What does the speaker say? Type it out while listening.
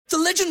The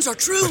legends are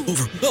true.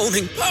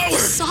 Overwhelming power!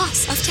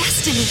 Sauce of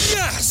destiny.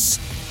 Yes!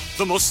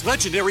 The most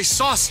legendary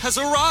sauce has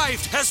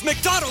arrived as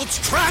McDonald's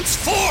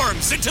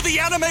transforms into the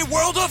anime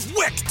world of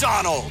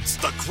WickDonald's.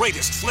 The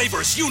greatest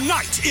flavors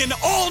unite in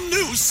all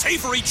new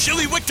savory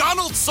chili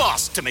McDonald's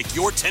sauce to make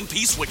your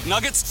 10-piece Wick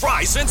Nuggets,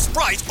 fries, and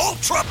Sprite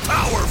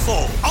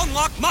ultra-powerful.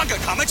 Unlock manga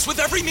comics with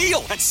every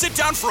meal and sit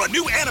down for a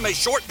new anime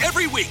short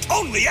every week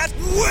only at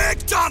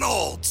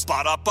WickDonald's.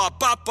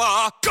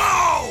 Ba-da-ba-ba-ba,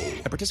 go!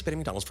 At participating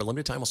McDonald's for a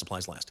limited time while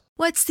supplies last.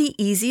 What's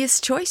the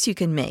easiest choice you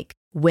can make?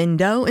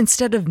 Window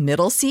instead of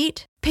middle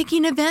seat?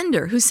 Picking a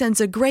vendor who sends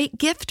a great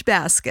gift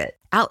basket?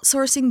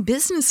 Outsourcing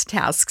business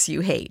tasks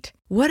you hate?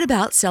 What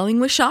about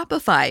selling with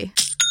Shopify?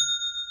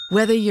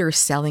 Whether you're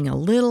selling a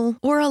little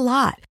or a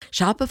lot,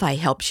 Shopify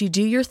helps you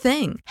do your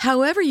thing,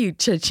 however you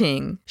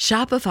cha-ching.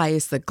 Shopify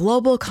is the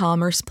global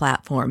commerce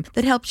platform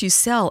that helps you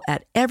sell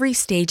at every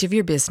stage of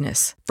your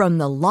business. From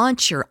the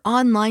launch your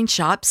online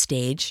shop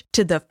stage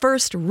to the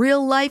first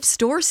real-life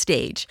store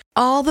stage,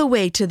 all the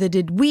way to the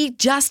did we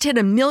just hit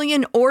 1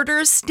 million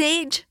orders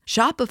stage.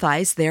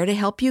 Shopify's there to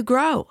help you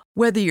grow.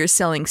 Whether you're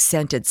selling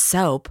scented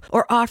soap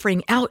or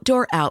offering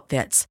outdoor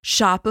outfits,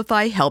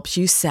 Shopify helps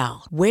you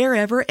sell.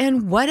 Wherever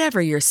and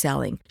whatever you're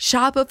selling,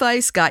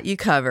 Shopify's got you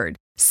covered.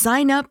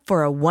 Sign up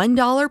for a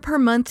 $1 per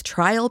month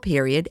trial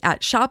period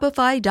at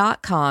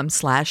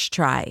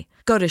shopify.com/try.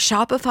 Go to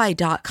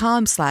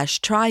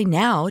shopify.com/try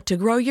now to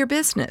grow your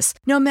business,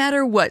 no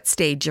matter what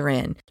stage you're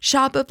in.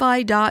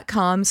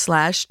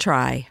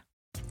 Shopify.com/try.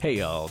 Hey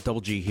y'all,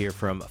 Double G here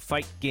from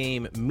Fight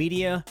Game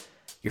Media.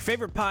 Your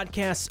favorite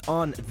podcasts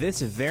on this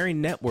very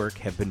network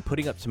have been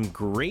putting up some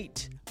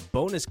great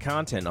bonus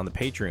content on the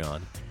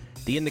Patreon.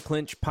 The In the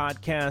Clinch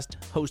podcast,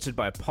 hosted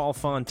by Paul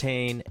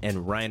Fontaine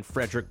and Ryan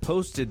Frederick,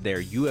 posted their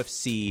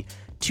UFC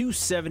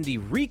 270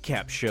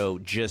 recap show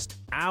just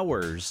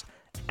hours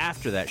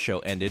after that show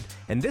ended.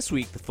 And this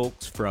week, the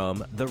folks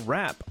from The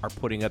Wrap are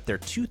putting up their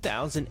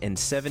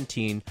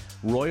 2017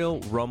 Royal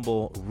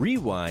Rumble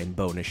Rewind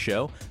bonus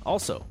show.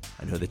 Also,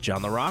 I know that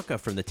John LaRocca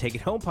from the Take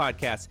It Home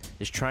podcast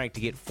is trying to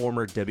get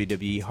former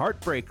WWE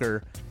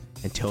Heartbreaker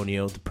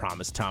Antonio the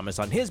Promise Thomas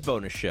on his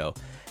bonus show.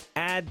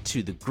 Add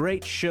to the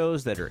great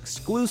shows that are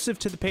exclusive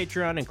to the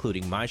Patreon,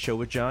 including My Show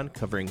with John,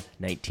 covering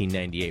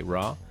 1998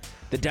 Raw,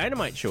 The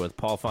Dynamite Show with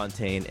Paul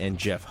Fontaine and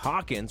Jeff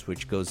Hawkins,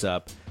 which goes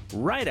up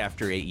right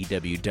after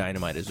AEW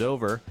Dynamite is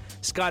over,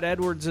 Scott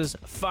Edwards'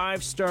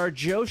 5-Star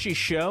Joshi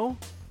Show,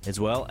 as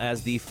well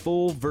as the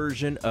full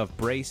version of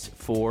Brace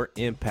for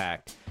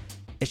Impact.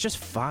 It's just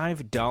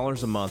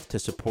 $5 a month to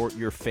support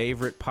your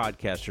favorite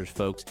podcasters,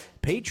 folks.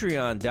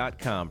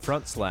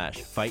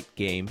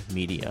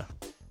 Patreon.com/FightGameMedia.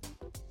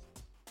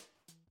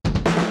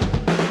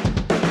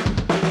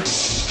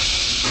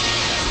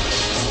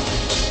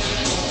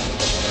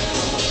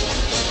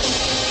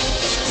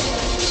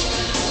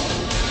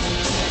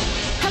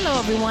 Hello,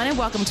 everyone, and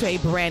welcome to a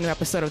brand new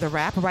episode of The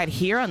Wrap right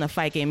here on the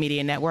Fight Game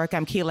Media Network.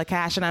 I'm Keila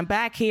Cash, and I'm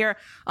back here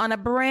on a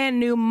brand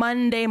new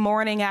Monday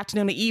morning,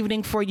 afternoon, and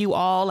evening for you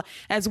all,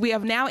 as we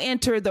have now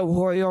entered the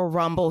Royal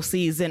Rumble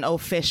season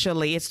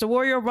officially. It's the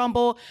Royal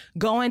Rumble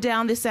going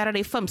down this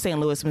Saturday from St.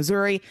 Louis,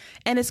 Missouri,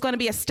 and it's going to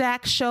be a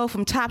stacked show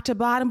from top to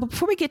bottom. But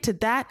before we get to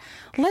that,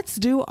 let's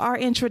do our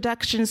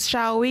introductions,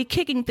 shall we?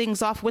 Kicking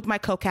things off with my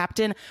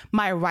co-captain,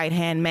 my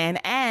right-hand man,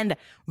 and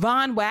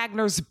Von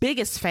Wagner's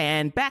biggest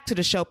fan, back to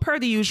the show per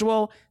the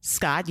usual,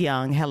 Scott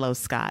Young. Hello,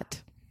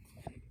 Scott.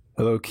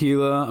 Hello,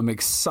 Keila. I'm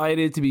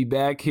excited to be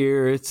back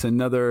here. It's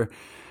another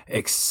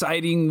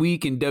exciting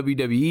week in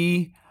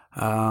WWE.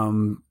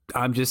 I'm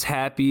just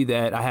happy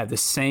that I have the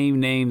same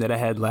name that I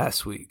had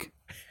last week.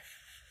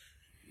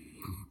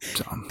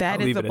 So,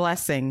 that is a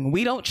blessing.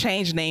 We don't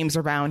change names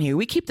around here.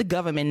 We keep the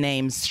government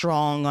names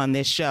strong on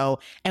this show,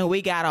 and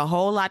we got a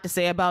whole lot to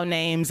say about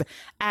names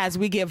as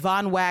we give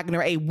Von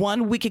Wagner a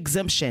 1-week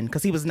exemption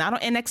because he was not on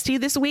NXT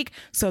this week.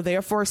 So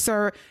therefore,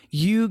 sir,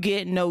 you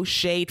get no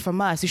shade from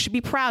us. You should be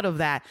proud of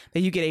that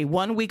you get a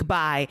 1-week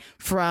bye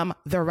from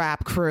the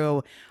Wrap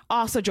crew.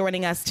 Also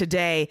joining us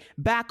today,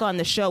 back on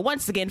the show,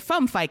 once again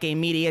from Fight Game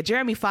Media,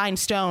 Jeremy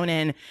Finestone.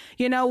 And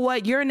you know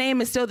what? Your name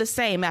is still the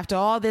same after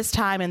all this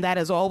time, and that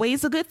is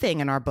always a good thing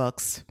in our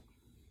books.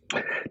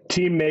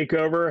 Team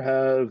Makeover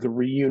has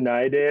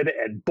reunited,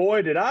 and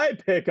boy, did I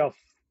pick a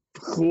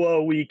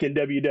slow week in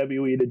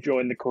WWE to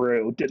join the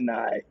crew, didn't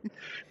I?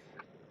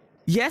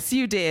 Yes,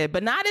 you did,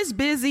 but not as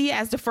busy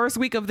as the first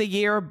week of the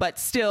year, but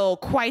still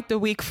quite the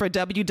week for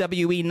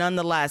WWE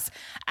nonetheless,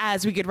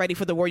 as we get ready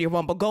for the Royal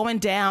Rumble going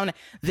down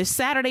this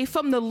Saturday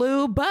from the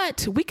Lou.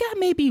 But we got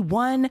maybe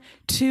 1,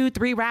 2,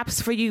 3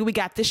 wraps for you. We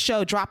got this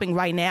show dropping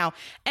right now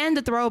and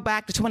the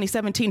throwback to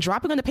 2017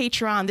 dropping on the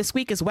Patreon this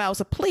week as well.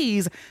 So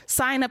please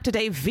sign up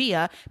today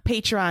via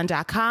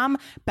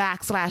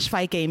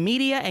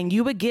patreon.com/FightGameMedia, and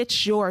you would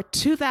get your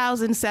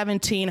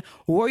 2017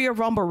 Royal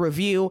Rumble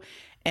review.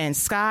 And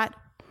Scott,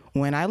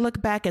 when I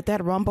look back at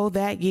that Rumble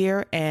that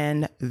year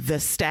and the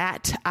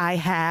stat I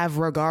have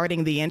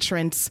regarding the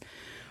entrance,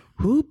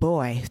 Oh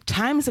boy,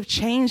 times have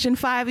changed in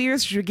 5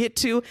 years, which we'll get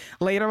to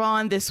later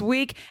on this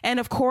week. And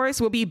of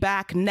course, we'll be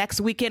back next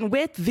weekend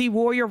with the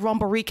Royal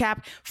Rumble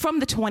recap from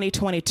the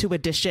 2022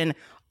 edition.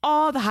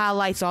 All the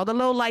highlights, all the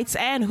lowlights,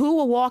 and who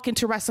will walk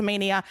into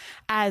WrestleMania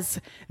as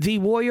the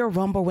Royal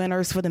Rumble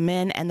winners for the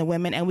men and the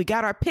women. And we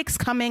got our picks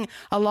coming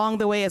along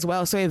the way as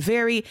well. So a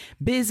very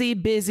busy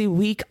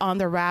week on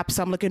the wrap.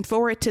 So I'm looking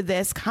forward to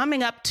this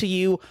coming up to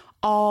you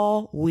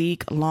all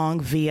week long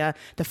via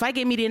the Fight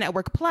Game Media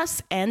Network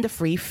Plus and the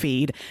free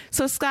feed.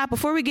 So Scott,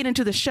 before we get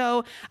into the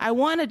show, I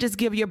want to just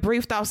give you a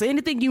brief thoughts.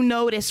 Anything you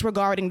noticed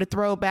regarding the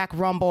Throwback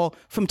Rumble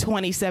from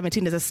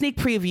 2017 as a sneak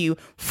preview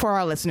for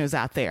our listeners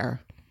out there?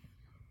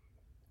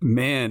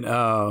 Man,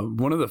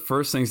 one of the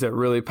first things that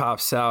really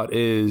pops out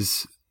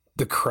is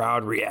the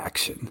crowd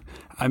reaction.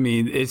 I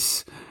mean,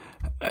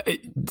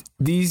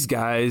 these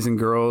guys and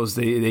girls,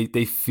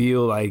 they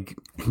feel like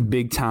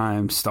big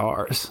time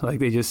stars. Like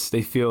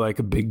they feel like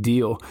a big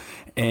deal.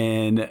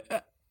 And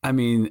I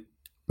mean,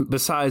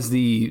 besides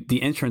the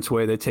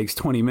entranceway that takes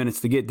 20 minutes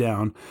to get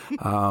down,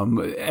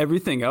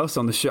 everything else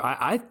on the show,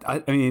 I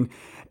mean,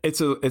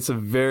 it's a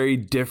very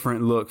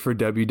different look for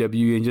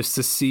WWE, and just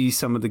to see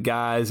some of the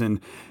guys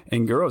and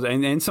girls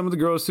and some of the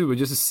girls too, but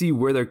just to see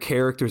where their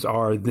characters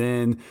are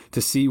then,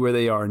 to see where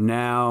they are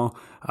now,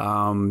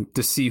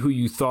 to see who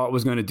you thought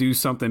was going to do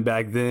something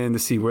back then, to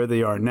see where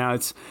they are now.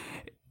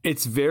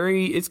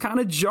 It's kind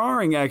of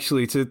jarring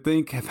actually to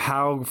think of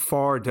how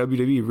far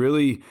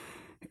WWE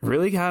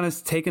really kind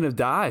of taken a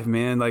dive,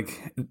 man.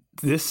 Like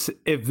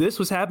if this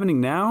was happening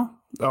now,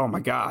 oh my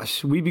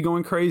gosh, we'd be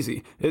going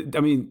crazy.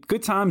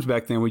 Good times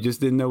back then. We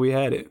just didn't know we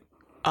had it.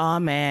 Oh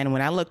man,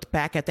 when I looked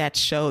back at that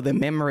show, the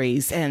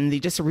memories and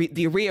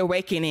the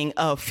reawakening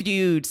of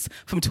feuds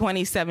from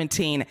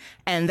 2017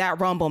 and that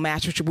Rumble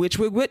match, which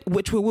we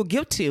will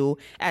get to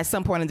at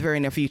some point in the very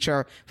near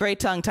future. Very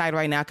tongue-tied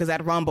right now because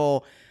that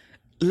Rumble,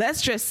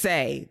 let's just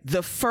say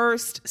the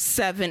first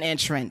 7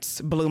 entrants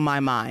blew my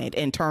mind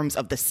in terms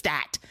of the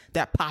stat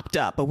that popped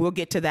up, but we'll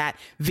get to that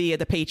via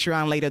the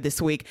Patreon later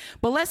this week.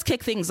 But let's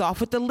kick things off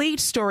with the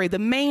lead story, the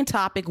main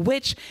topic,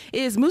 which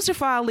is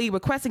Mustafa Ali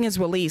requesting his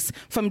release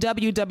from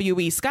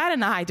WWE. Scott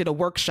and I did a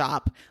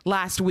workshop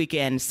last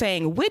weekend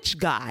saying which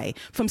guy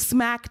from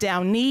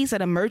SmackDown needs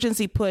an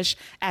emergency push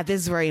at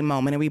this very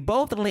moment, and we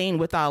both leaned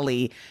with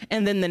Ali.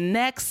 And then the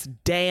next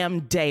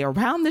damn day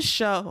around the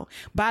show,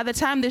 by the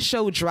time this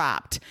show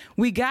dropped,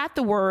 we got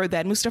the word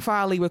that Mustafa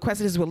Ali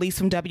requested his release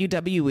from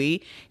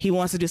WWE. He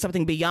wants to do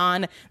something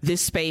beyond this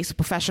space,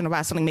 professional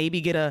wrestling, maybe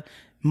get a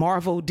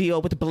Marvel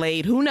deal with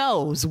Blade. Who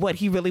knows what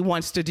he really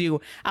wants to do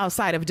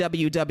outside of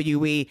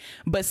WWE.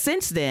 But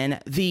since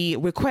then, the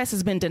request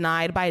has been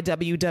denied by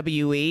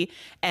WWE,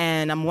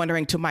 and I'm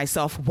wondering to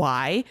myself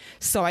why.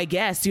 So I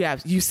guess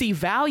you see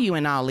value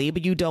in Ali,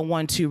 but you don't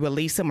want to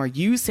release him or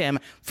use him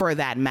for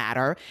that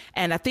matter.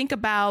 And I think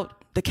about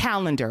the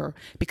calendar,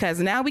 because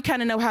now we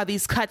kind of know how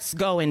these cuts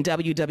go in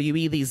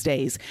WWE these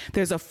days.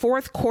 There's a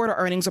fourth quarter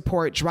earnings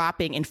report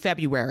dropping in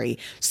February.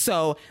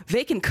 So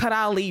they can cut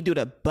Ali due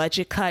to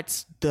budget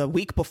cuts the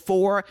week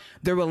before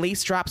the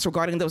release drops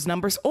regarding those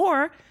numbers,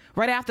 or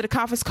right after the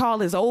conference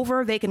call is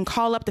over, they can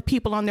call up the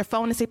people on their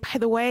phone and say, by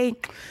the way,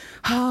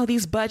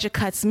 these budget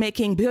cuts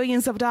making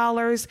billions of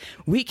dollars.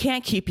 We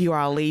can't keep you,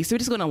 Ali, so we're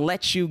just going to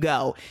let you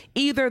go.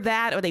 Either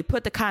that or they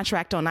put the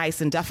contract on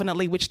ice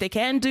indefinitely, which they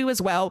can do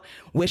as well,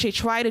 which they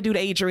try to do to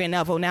Adrian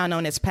Neville, now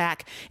known as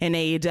Pac in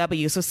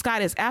AEW. So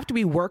Scott, is after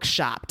we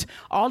workshopped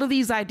all of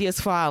these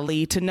ideas for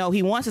Ali to know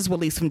he wants his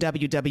release from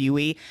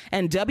WWE,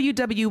 and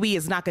WWE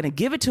is not going to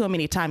give it to him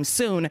anytime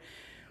soon.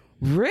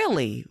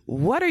 Really,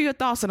 what are your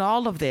thoughts on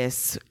all of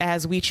this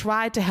as we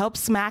try to help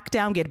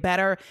SmackDown get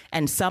better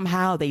and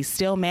somehow they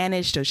still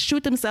manage to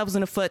shoot themselves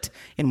in the foot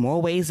in more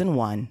ways than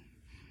one?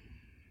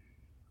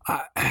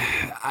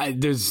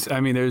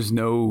 There's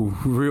no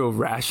real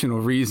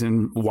rational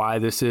reason why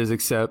this is,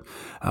 except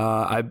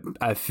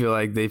I feel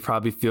like they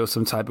probably feel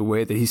some type of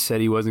way that he said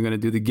he wasn't going to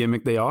do the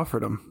gimmick they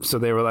offered him. So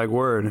they were like,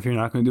 word, if you're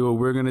not going to do what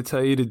we're going to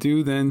tell you to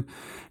do, then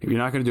you're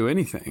not going to do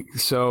anything.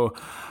 So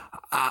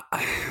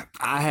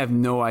I have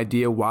no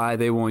idea why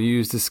they won't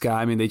use this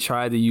guy. I mean, they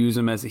tried to use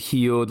him as a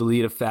heel to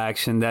lead a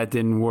faction. That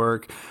didn't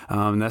work.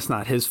 That's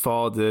not his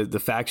fault. The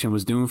faction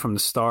was doomed from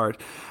the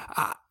start.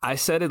 I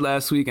said it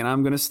last week, and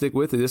I'm going to stick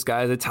with it. This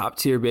guy is a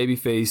top-tier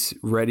babyface,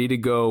 ready to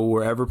go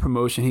wherever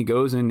promotion he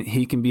goes in.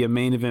 He can be a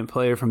main event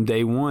player from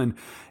day one,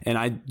 and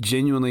I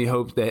genuinely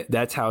hope that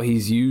that's how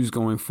he's used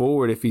going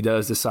forward if he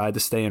does decide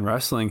to stay in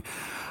wrestling.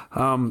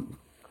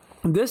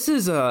 This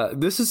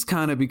is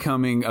kind of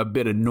becoming a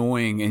bit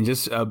annoying and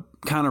just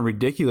kind of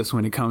ridiculous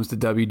when it comes to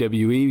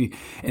WWE,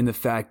 in the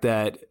fact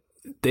that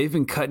they've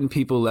been cutting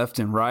people left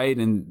and right,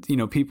 and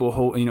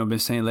people been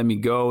saying let me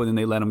go, and then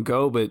they let him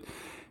go. But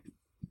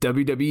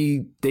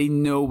WWE, they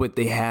know what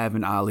they have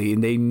in Ali,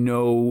 and they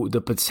know the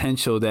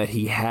potential that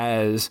he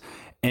has,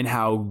 and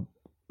how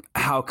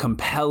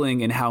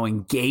compelling and how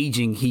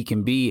engaging he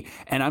can be.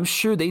 And I'm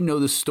sure they know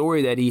the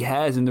story that he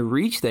has and the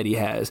reach that he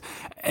has.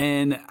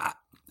 And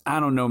I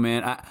don't know,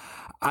 man.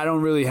 I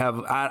don't really have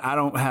I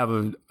don't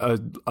have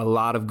a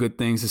lot of good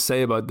things to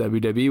say about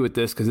WWE with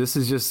this, because this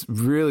is just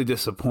really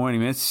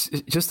disappointing. It's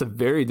just a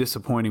very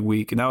disappointing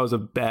week, and that was a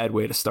bad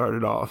way to start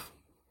it off.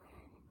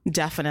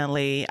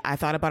 Definitely. I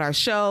thought about our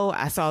show.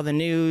 I saw the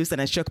news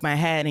and I shook my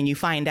head, and you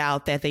find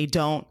out that they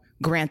don't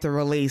grant the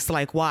release.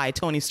 Like, why?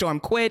 Toni Storm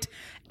quit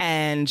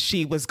and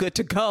she was good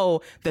to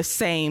go the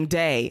same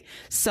day.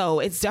 So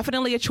it's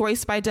definitely a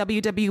choice by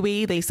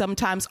WWE. They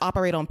sometimes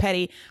operate on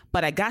petty,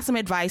 but I got some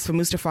advice from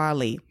Mustafa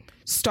Ali.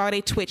 Start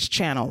a Twitch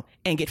channel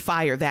and get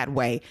fired that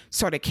way.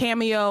 Start a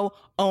Cameo,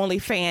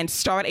 OnlyFans,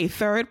 start a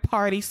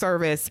third-party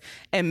service,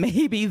 and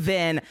maybe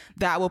then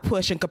that will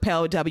push and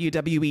compel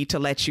WWE to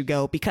let you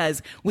go,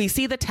 because we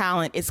see the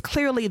talent is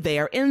clearly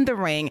there in the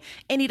ring,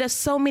 and he does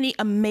so many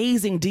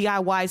amazing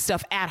DIY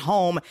stuff at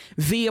home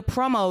via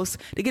promos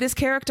to get his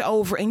character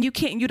over, and you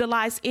can't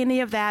utilize any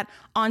of that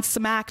on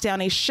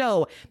SmackDown, a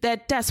show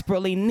that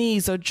desperately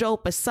needs a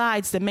joke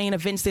besides the main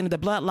event scene of the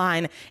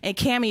Bloodline and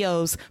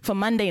cameos for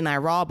Monday Night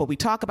Raw. But we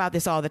talk about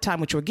this all the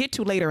time, which we'll get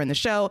to later in the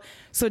show.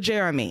 So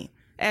Jeremy,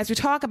 as we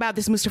talk about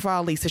this Mustafa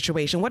Ali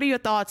situation, what are your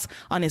thoughts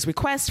on his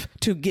request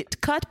to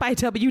get cut by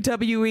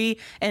WWE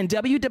and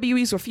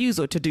WWE's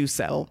refusal to do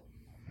so?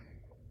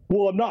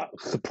 Well, I'm not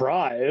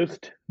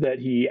surprised that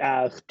he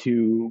asked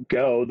to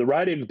go. The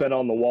writing's been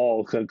on the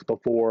wall since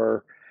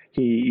before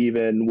he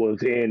even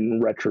was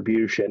in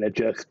Retribution.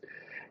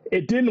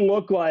 It didn't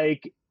look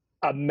like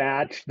a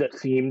match that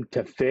seemed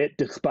to fit,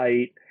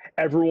 despite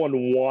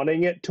everyone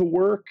wanting it to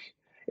work,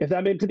 if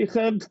that makes any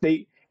sense.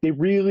 They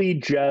really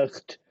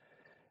just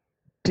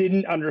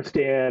didn't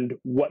understand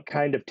what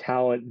kind of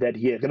talent that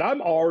he is. And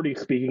I'm already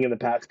speaking in the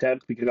past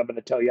tense because I'm going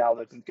to tell you how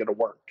this is going to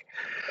work.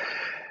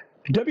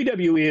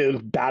 WWE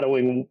is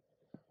battling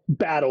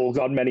battles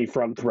on many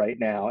fronts right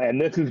now, and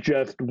this is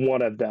just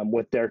one of them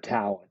with their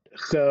talent.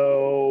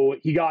 So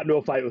he got into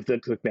a fight with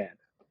Vince McMahon.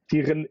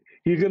 He's in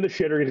the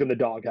shitter. He's in the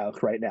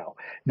doghouse right now.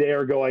 They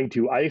are going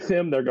to ice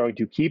him. They're going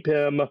to keep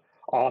him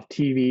off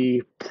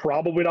TV.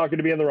 Probably not going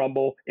to be in the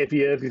Rumble. If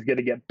he is, he's going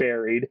to get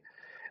buried.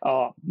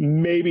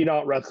 Maybe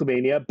not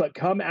WrestleMania, but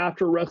come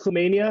after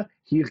WrestleMania,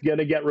 he's going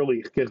to get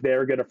released because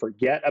they're going to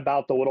forget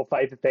about the little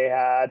fight that they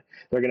had.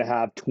 They're going to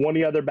have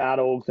 20 other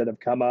battles that have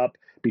come up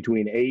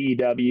between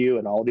AEW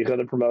and all these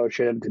other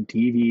promotions and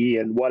TV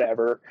and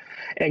whatever.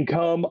 And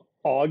come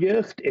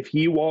August, if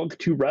he wants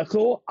to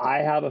wrestle, I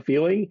have a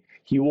feeling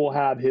he will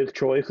have his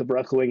choice of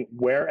wrestling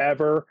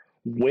wherever,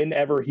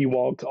 whenever he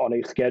wants on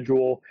a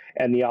schedule,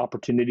 and the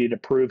opportunity to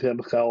prove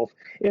himself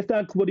if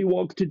that's what he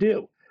wants to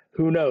do.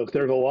 Who knows?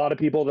 There's a lot of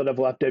people that have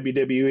left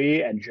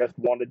WWE and just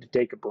wanted to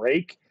take a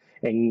break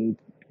and,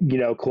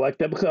 collect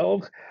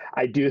themselves.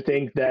 I do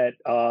think that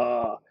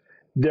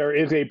there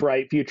is a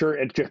bright future.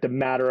 It's just a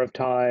matter of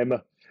time.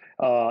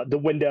 The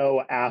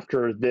window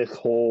after this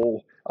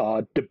whole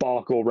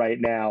debacle right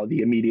now,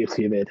 the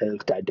immediacy of it has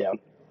died down.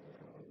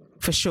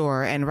 For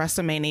sure. And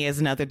WrestleMania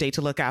is another day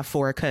to look out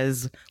for,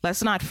 because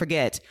let's not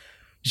forget,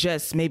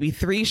 just maybe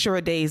 3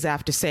 short days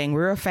after saying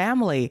we're a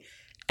family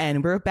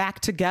and we're back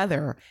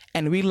together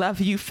and we love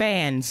you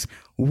fans,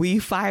 we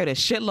fired a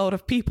shitload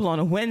of people on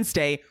a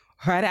Wednesday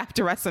right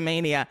after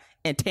WrestleMania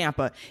in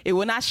Tampa. It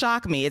will not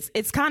shock me.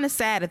 It's kind of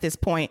sad at this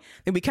point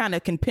that we kind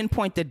of can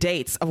pinpoint the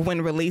dates of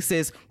when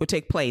releases will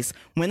take place.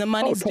 When the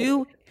money's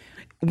due,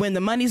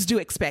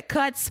 expect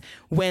cuts.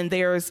 When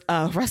there's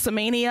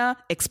WrestleMania,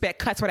 expect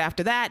cuts right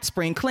after that.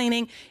 Spring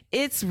cleaning.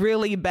 It's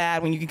really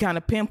bad when you can kind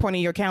of pinpoint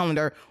in your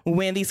calendar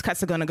when these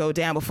cuts are going to go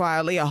down. Before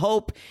Ali, I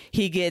hope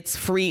he gets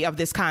free of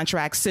this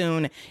contract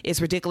soon.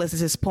 It's ridiculous at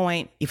this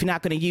point. If you're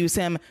not going to use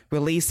him,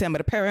 release him.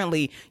 But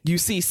apparently you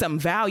see some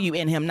value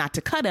in him, not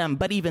to cut him.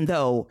 But even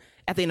though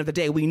at the end of the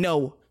day, we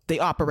know they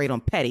operate on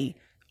petty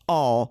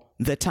all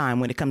the time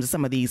when it comes to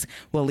some of these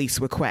release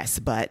requests.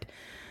 But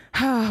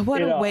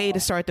what a way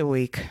to start the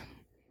week.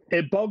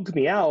 It bugs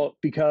me out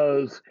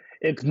because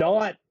they're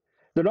not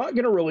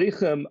going to release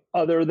him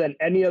other than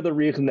any other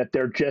reason that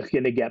they're just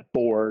going to get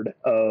bored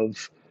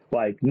of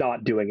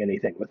not doing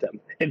anything with him.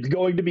 It's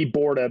going to be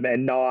boredom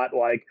and not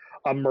like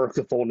a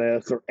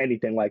mercifulness or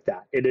anything like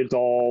that. It's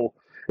all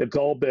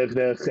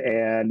business,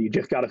 and you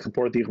just got to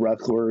support these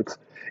wrestlers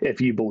if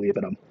you believe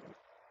in them.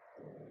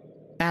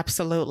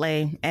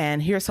 Absolutely.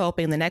 And here's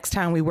hoping the next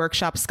time we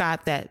workshop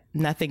Scott that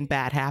nothing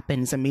bad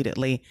happens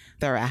immediately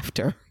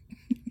thereafter.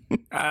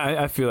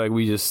 I feel like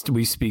we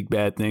speak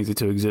bad things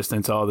into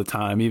existence all the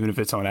time, even if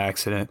it's on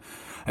accident.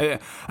 I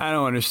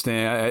don't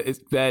understand. It's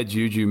bad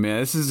juju,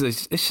 man.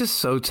 It's just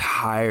so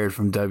tired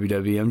from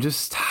WWE. I'm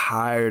just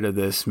tired of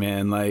this,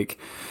 man.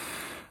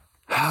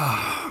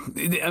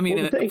 I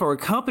mean, for a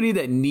company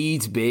that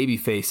needs baby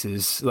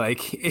faces,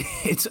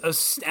 it's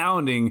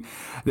astounding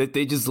that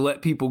they just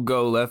let people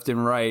go left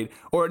and right,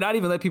 or not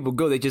even let people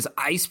go. They just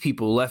ice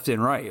people left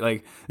and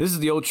right. This is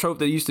the old trope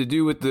they used to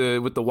do with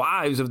the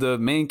wives of the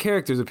main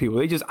characters of people.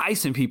 They just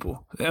icing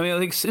people. I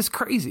mean, it's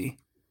crazy.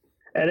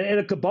 And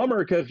it's a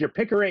bummer because your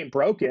picker ain't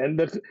broken.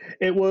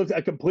 It was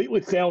a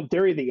completely sound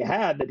theory that you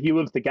had, that he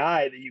was the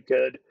guy that you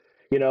could,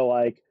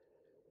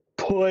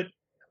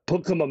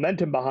 put some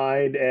momentum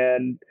behind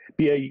and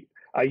be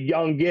a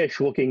youngish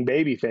looking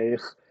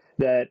babyface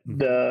that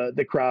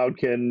the crowd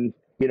can,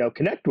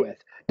 connect with.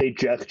 They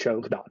just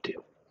chose not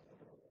to.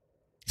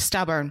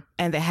 Stubborn,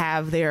 and they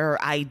have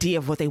their idea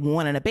of what they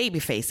want in a baby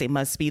face. They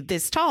must be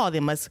this tall, they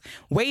must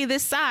weigh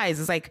this size.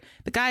 It's like,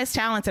 the guy is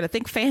talented. I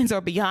think fans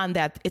are beyond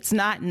that. It's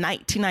not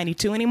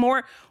 1992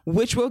 anymore,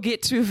 which we'll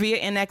get to via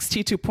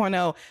NXT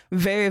 2.0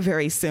 very,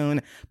 very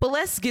soon. But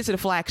let's get to the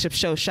flagship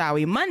show, shall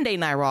we? Monday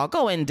Night Raw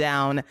going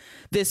down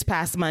this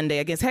past Monday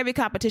against heavy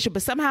competition,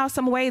 but somehow,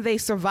 some way they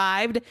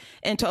survived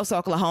in Tulsa,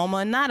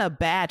 Oklahoma. Not a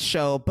bad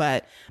show,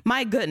 but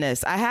my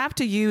goodness, I have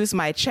to use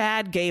my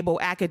Chad Gable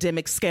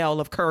academic scale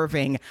of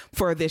curving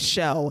for this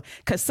show,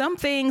 because some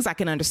things I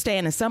can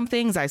understand and some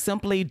things I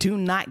simply do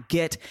not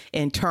get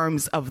in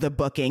terms of the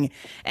booking.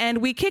 And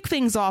we kick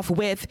things off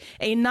with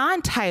a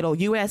non-title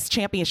U.S.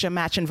 Championship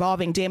match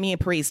involving Damian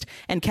Priest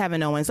and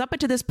Kevin Owens. Up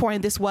until this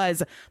point, this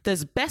was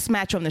the best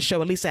match on the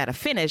show, at least at a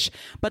finish.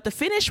 But the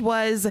finish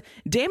was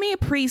Damian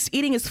Priest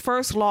eating his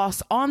first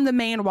loss on the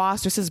main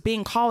roster since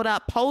being called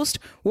up post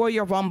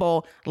Royal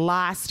Rumble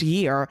last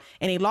year.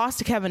 And he lost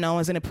to Kevin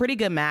Owens in a pretty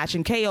good match.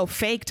 And KO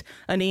faked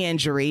a knee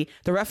injury.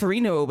 The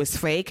referee knew it was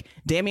fake.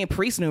 Damian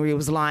Priest knew he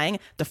was lying.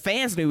 The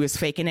fans knew he was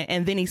faking it.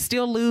 And then he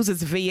still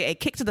loses via a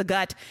kick to the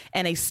gut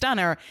and a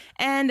stunner.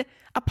 And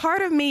a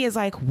part of me is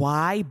like,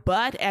 why?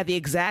 But at the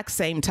exact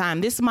same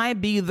time, this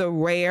might be the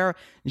rare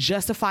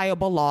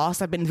justifiable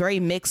loss. I've been very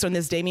mixed on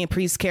this Damian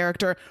Priest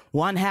character.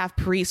 One half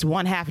priest,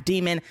 one half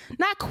demon.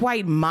 Not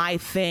quite my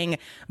thing,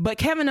 but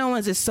Kevin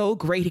Owens is so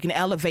great. He can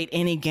elevate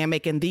any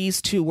gimmick, and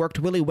these two worked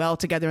really well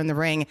together in the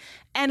ring.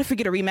 And if we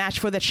get a rematch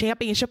for the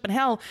championship, and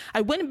hell,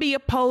 I wouldn't be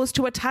opposed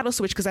to a title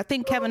switch because I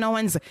think Kevin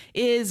Owens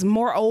is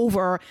more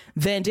over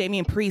than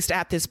Damian Priest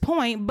at this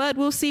point, but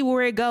we'll see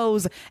where it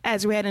goes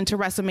as we head into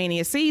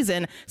WrestleMania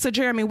season. So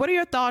Jeremy, what are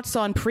your thoughts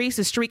on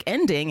Priest's streak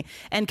ending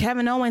and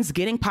Kevin Owens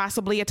getting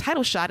possibly a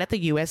title shot at the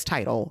U.S.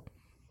 title?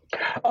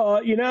 I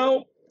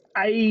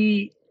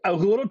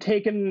was a little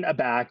taken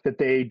aback that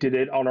they did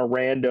it on a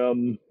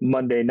random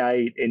Monday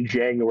night in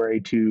January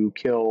to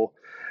kill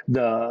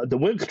the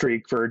win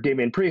streak for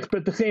Damian Priest. But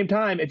at the same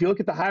time, if you look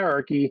at the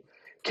hierarchy,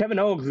 Kevin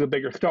Owens is a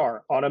bigger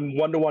star. On a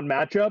one-to-one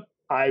matchup,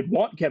 I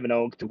want Kevin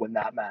Owens to win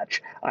that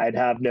match. I'd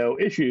have no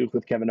issues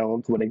with Kevin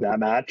Owens winning that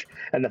match.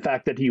 And the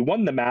fact that he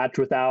won the match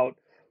without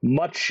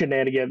much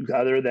shenanigans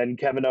other than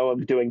Kevin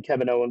Owens doing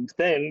Kevin Owens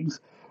things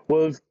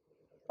was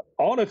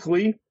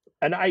honestly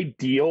an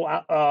ideal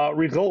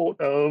result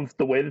of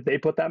the way that they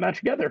put that match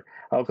together.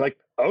 I was like,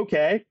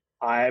 okay,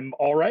 I'm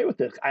all right with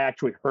this. I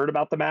actually heard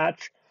about the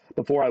match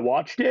before I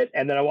watched it,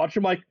 and then I watched it,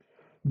 I'm like,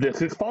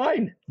 this is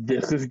fine.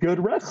 This is good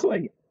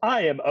wrestling.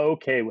 I am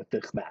okay with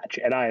this match,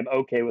 and I am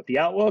okay with the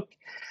outlook.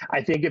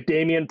 I think if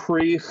Damian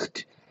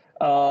Priest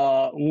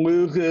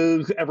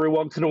loses every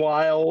once in a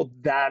while,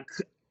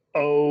 that's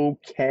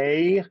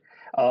okay.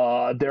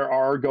 There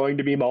are going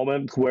to be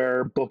moments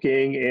where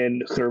booking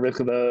in service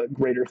of a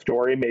greater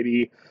story,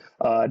 maybe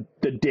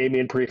the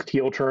Damian Priest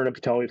heel turn of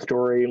telling a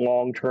story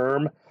long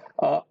term.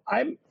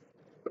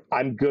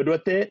 I'm good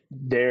with it.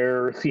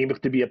 There seems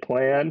to be a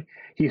plan.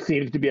 He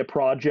seems to be a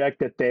project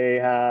that they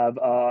have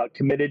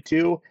committed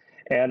to,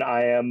 and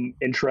I am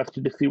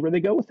interested to see where they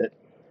go with it.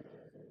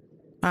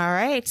 All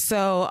right.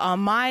 So on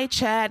my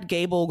Chad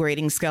Gable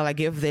grading scale, I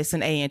give this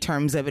an A in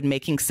terms of it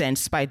making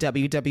sense by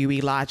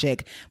WWE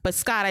logic. But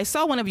Scott, I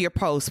saw one of your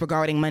posts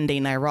regarding Monday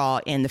Night Raw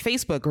in the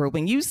Facebook group,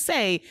 and you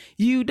say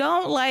you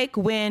don't like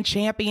when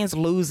champions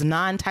lose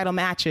non-title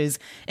matches.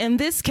 In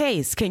this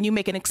case, can you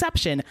make an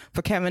exception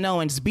for Kevin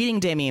Owens beating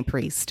Damian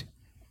Priest?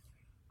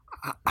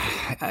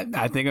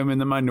 I think I'm in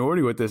the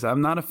minority with this. I'm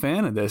not a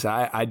fan of this.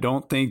 I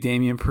don't think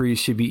Damian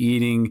Priest should be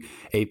eating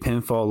a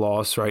pinfall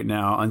loss right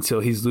now until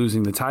he's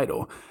losing the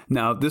title.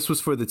 Now, this was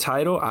for the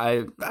title.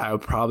 I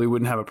probably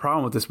wouldn't have a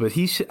problem with this, but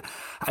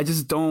I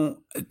just don't.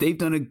 They've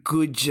done a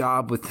good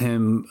job with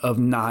him of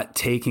not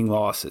taking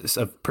losses,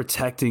 of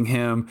protecting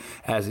him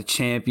as a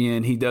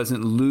champion. He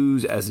doesn't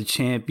lose as a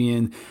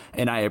champion,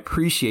 and I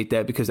appreciate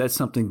that because that's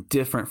something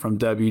different from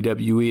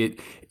WWE.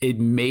 It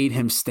made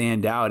him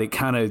stand out. It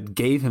kind of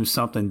gave him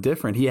something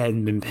different. He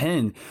hadn't been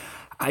pinned.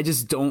 I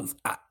just don't.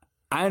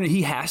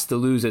 He has to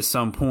lose at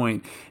some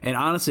point. And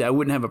honestly, I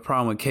wouldn't have a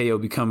problem with KO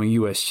becoming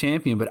U.S.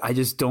 champion, but I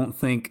just don't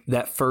think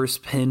that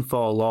first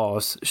pinfall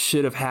loss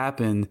should have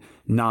happened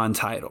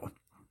non-title.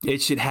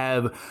 It should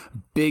have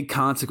big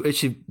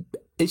consequences.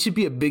 It should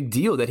be a big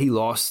deal that he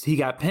lost. He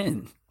got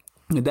pinned.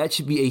 That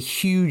should be a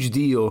huge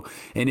deal,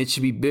 and it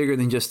should be bigger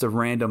than just a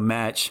random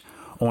match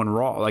on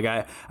Raw. Like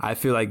I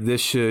feel like this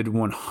should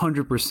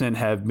 100%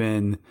 have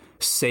been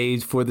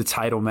saved for the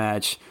title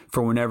match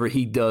for whenever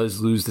he does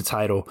lose the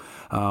title.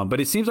 But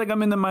it seems like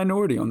I'm in the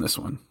minority on this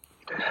one.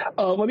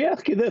 Let me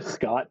ask you this,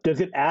 Scott. Does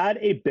it add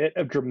a bit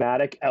of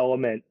dramatic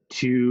element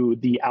to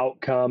the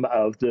outcome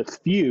of this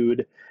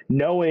feud,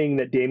 knowing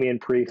that Damian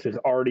Priest has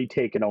already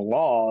taken a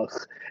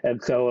loss,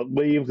 and so it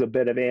leaves a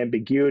bit of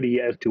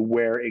ambiguity as to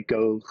where it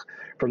goes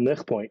from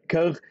this point?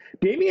 Because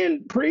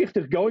Damian Priest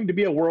is going to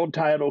be a world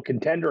title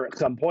contender at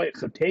some point,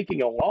 so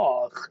taking a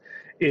loss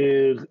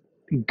is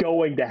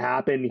going to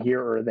happen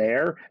here or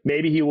there,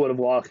 maybe he would have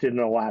lost it in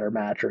a ladder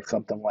match or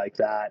something like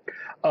that.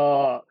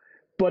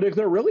 But is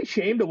there really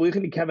shame to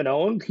losing to Kevin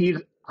Owens? He's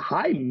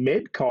high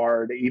mid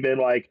card, even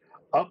like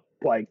up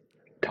like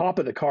top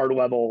of the card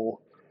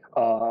level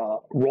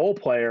role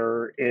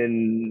player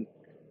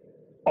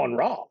on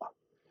Raw.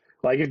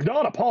 Like, it's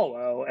not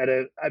Apollo,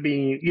 and I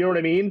mean, you know what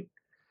I mean?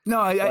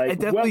 No, I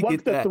definitely what's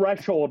get the that.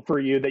 threshold for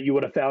you that you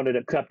would have found it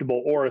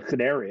acceptable or a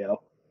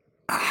scenario?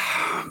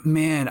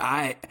 Man,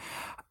 I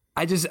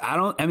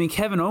mean,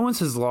 Kevin Owens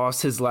has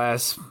lost his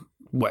last,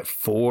 4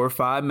 or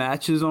 5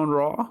 matches on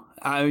Raw.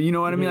 You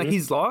know what I mean? Like,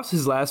 he's lost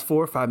his last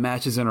 4 or 5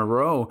 matches in a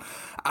row.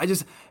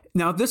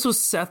 Now, if this was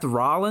Seth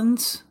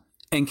Rollins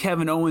and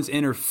Kevin Owens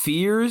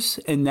interferes,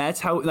 and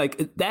that's how,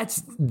 like,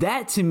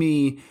 that to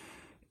me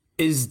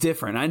is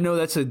different. I know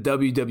that's a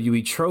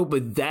WWE trope,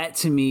 but that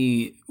to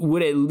me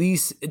would at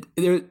least,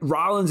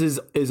 Rollins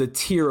is a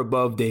tier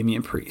above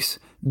Damian Priest.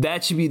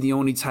 That should be the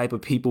only type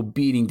of people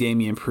beating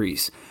Damian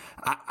Priest.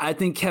 I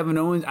think Kevin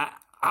Owens,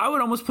 I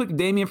would almost put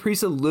Damian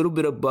Priest a little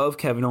bit above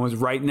Kevin Owens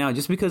right now,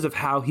 just because of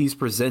how he's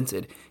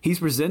presented. He's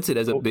presented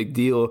as a big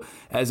deal,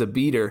 as a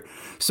beater.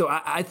 So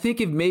I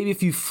think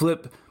if you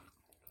flip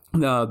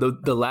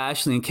the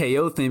Lashley and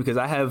KO thing, because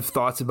I have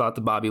thoughts about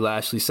the Bobby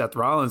Lashley Seth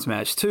Rollins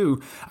match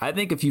too. I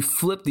think if you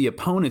flip the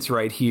opponents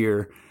right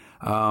here,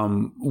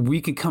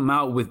 we can come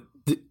out with.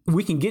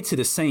 We can get to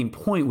the same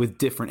point with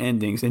different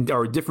endings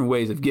or different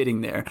ways of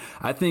getting there.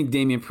 I think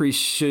Damian Priest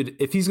should,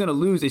 if he's going to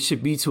lose, it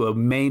should be to a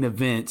main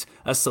event,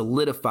 a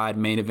solidified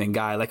main event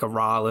guy like a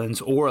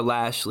Rollins or a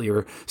Lashley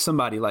or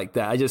somebody like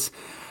that.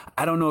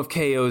 I don't know if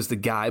KO is the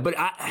guy, but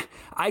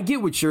I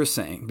get what you're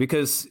saying,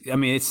 because, I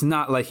mean, it's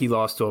not like he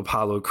lost to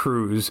Apollo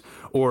Crews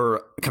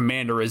or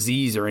Commander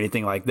Aziz or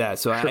anything like that.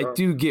 So sure. I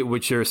do get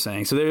what you're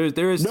saying. So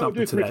there is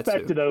something to that too. No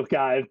disrespect to those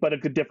guys, but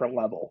it's a different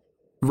level.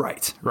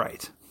 Right.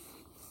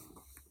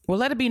 Well,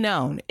 let it be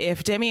known,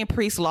 if Damian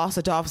Priest lost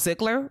to Dolph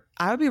Ziggler,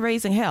 I would be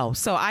raising hell.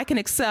 So I can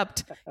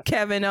accept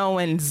Kevin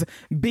Owens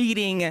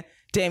beating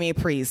Damian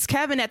Priest.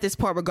 Kevin, at this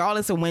point,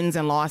 regardless of wins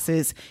and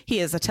losses, he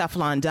is a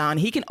Teflon Don.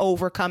 He can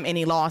overcome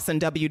any loss in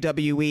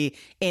WWE,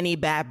 any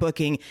bad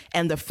booking,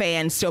 and the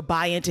fans still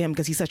buy into him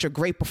because he's such a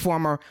great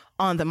performer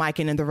on the mic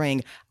and in the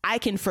ring. I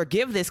can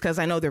forgive this because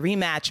I know the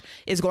rematch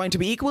is going to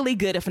be equally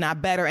good, if not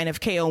better. And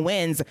if KO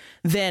wins,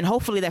 then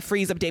hopefully that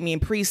frees up Damian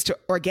Priest to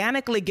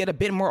organically get a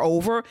bit more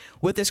over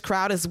with this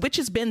crowd, which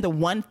has been the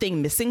one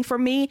thing missing for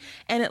me.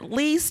 And at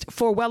least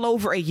for well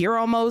over a year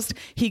almost,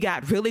 he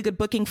got really good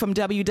booking from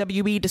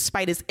WWE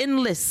despite his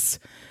endless,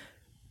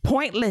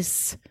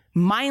 pointless,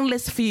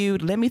 mindless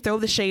feud. Let me throw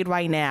the shade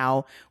right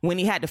now. When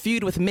he had to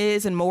feud with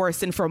Miz and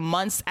Morrison for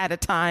months at a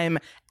time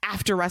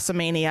after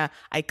WrestleMania,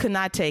 I could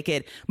not take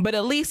it. But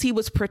at least he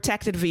was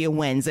protected via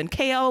wins. And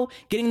KO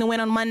getting the win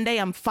on Monday,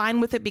 I'm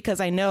fine with it because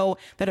I know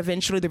that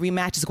eventually the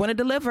rematch is going to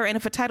deliver. And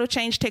if a title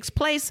change takes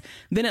place,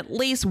 then at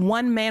least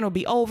one man will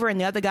be over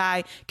and the other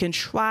guy can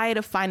try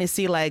to find his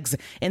sea legs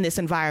in this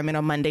environment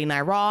on Monday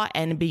Night Raw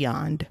and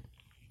beyond.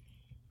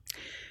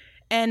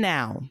 And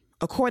now,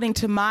 according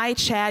to my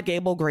Chad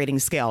Gable grading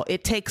scale,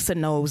 it takes a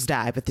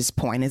nosedive at this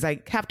point, as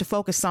I have to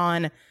focus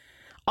on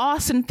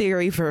Austin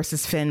Theory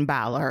versus Finn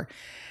Balor.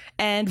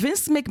 And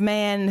Vince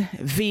McMahon,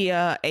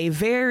 via a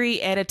very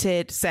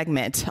edited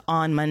segment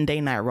on Monday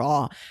Night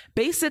Raw,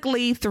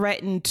 basically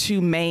threatened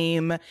to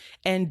maim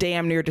and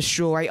damn near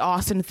destroy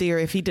Austin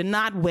Theory if he did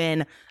not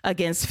win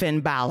against Finn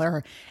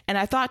Balor. And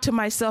I thought to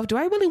myself, do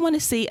I really want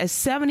to see a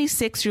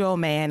 76-year-old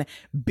man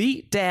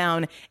beat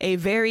down a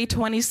very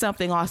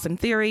 20-something Austin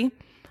Theory?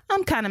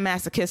 I'm kind of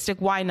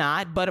masochistic. Why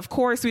not? But of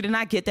course, we did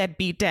not get that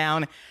beat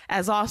down,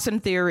 as Austin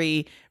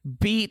Theory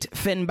beat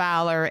Finn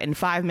Balor in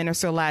 5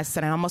 minutes or less.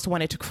 And I almost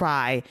wanted to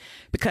cry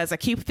because I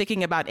keep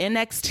thinking about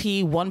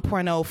NXT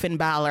 1.0 Finn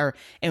Balor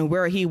and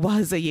where he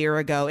was a year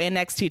ago.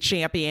 NXT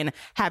champion,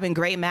 having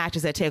great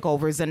matches at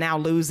takeovers, and now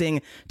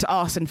losing to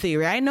Austin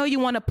Theory. I know you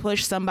want to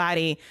push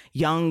somebody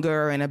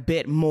younger and a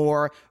bit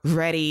more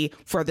ready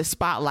for the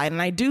spotlight.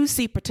 And I do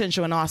see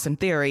potential in Austin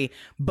Theory.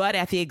 But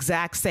at the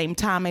exact same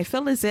time, I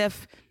feel as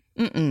if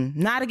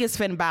not against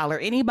Finn Balor.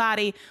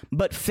 Anybody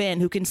but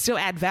Finn who can still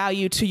add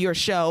value to your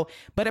show.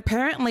 But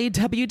apparently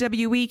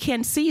WWE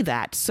can see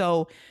that.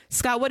 So,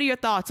 Scott, what are your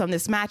thoughts on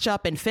this matchup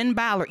and Finn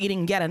Balor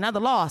eating yet another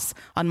loss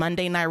on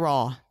Monday Night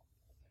Raw?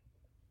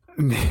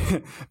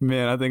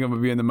 Man, I think I'm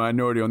going to be in the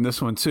minority on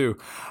this one, too.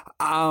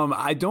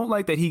 I don't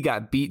like that he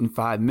got beat in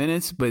 5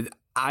 minutes, but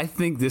I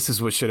think this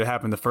is what should have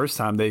happened the first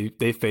time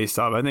they faced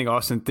off. I think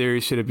Austin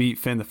Theory should have beat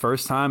Finn the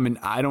first time, and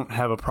I don't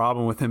have a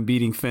problem with him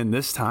beating Finn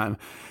this time.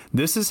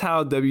 This is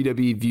how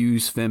WWE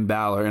views Finn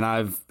Balor, and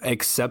I've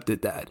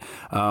accepted that.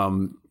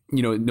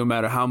 No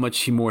matter how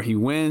much more he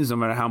wins, no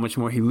matter how much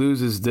more he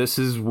loses, this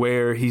is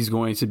where he's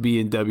going to be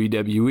in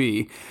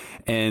WWE,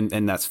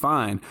 and that's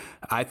fine.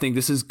 I think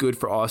this is good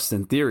for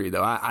Austin Theory,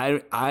 though.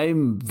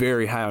 I'm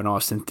very high on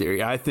Austin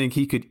Theory. I think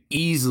he could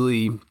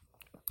easily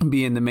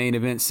be in the main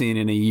event scene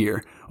in a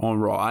year on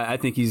Raw. I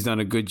think he's done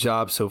a good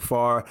job so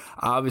far.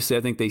 Obviously,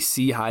 I think they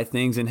see high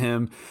things in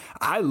him.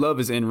 I love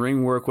his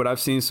in-ring work, what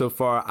I've seen so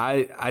far.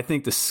 I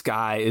think the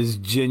sky is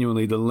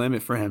genuinely the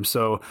limit for him.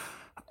 So,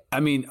 I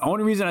mean, the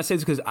only reason I say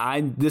this is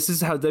because this is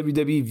how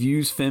WWE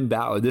views Finn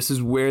Balor. This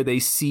is where they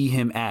see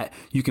him at.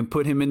 You can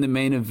put him in the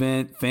main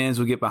event. Fans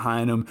will get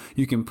behind him.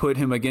 You can put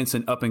him against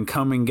an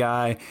up-and-coming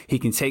guy. He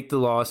can take the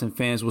loss, and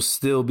fans will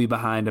still be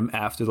behind him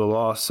after the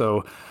loss.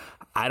 So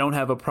I don't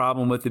have a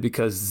problem with it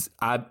because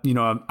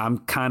I'm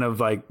kind of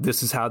like,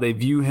 this is how they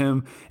view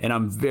him, and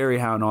I'm very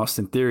high on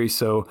Austin Theory.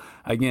 So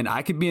again,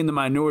 I could be in the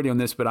minority on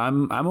this, but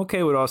I'm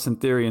okay with Austin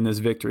Theory in this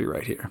victory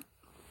right here.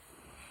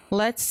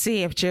 Let's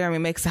see if Jeremy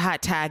makes a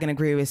hot tag and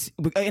agrees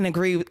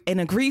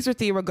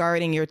with you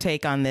regarding your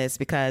take on this,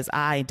 because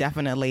I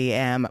definitely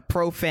am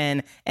pro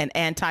Finn and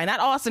anti,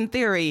 not Austin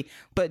Theory,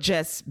 but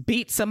just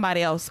beat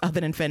somebody else other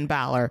than Finn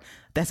Balor.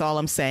 That's all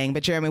I'm saying.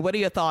 But Jeremy, what are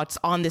your thoughts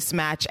on this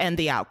match and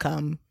the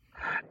outcome?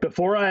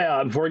 Before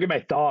I get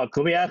my thoughts,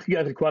 let me ask you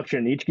guys a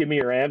question. Each give me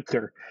your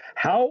answer.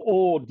 How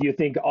old do you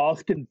think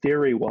Austin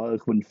Theory was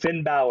when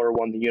Finn Balor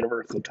won the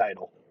Universal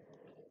title?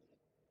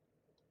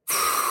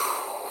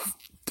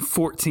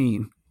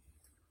 14.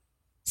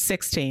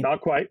 16.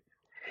 Not quite.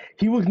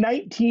 He was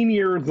 19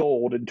 years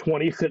old in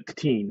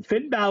 2016.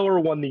 Finn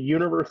Balor won the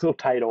Universal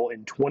title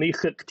in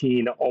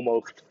 2016,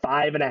 almost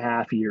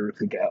 5.5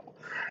 years ago.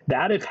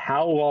 That is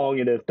how long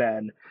it has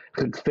been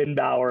since Finn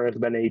Balor has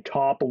been a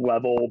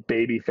top-level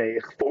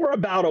babyface for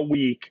about a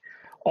week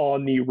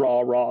on the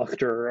Raw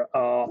roster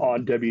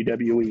on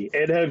WWE.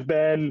 It has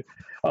been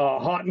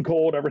hot and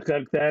cold ever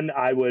since then.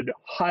 I would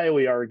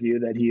highly argue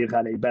that he has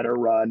had a better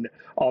run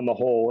on the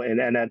whole in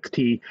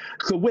NXT.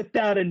 So with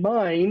that in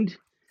mind,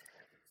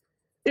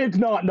 it's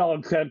not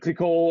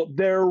nonsensical.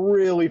 They're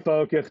really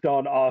focused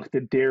on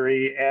Austin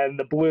Theory, and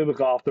the bloom is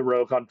off the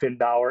rose on Finn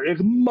Balor. As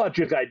much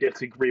as I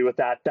disagree with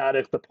that, that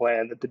is the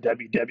plan that the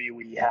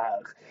WWE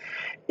has.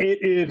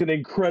 It is an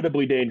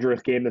incredibly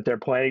dangerous game that they're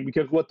playing,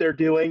 because what they're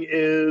doing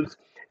is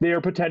they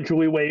are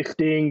potentially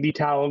wasting the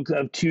talents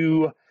of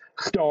two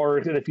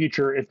stars in the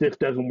future if this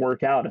doesn't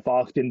work out. If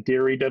Austin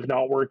Theory does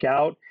not work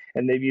out,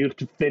 and they've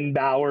used Finn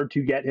Balor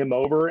to get him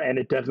over, and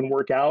it doesn't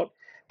work out,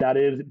 that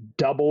is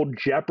double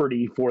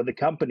jeopardy for the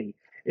company.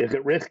 Is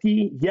it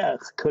risky?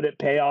 Yes. Could it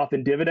pay off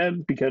in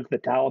dividends because the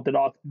talent that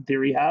Austin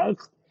Theory has?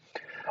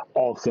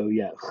 Also,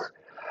 yes.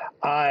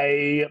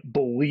 I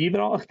believe in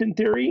Austin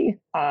Theory.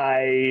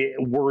 I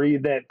worry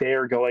that they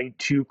are going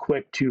too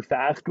quick, too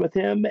fast with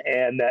him,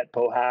 and that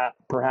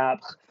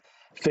perhaps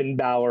Finn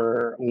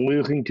Balor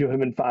losing to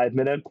him in 5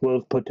 minutes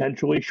was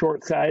potentially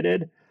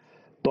short-sighted.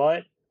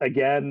 But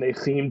again, they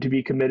seem to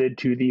be committed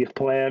to these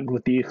plans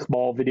with these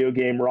small video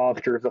game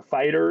rosters of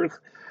fighters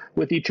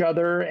with each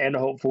other, and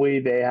hopefully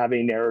they have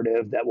a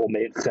narrative that will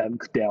make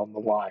sense down the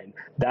line.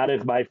 That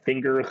is my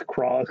fingers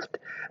crossed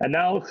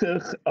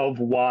analysis of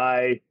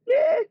why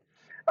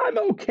I'm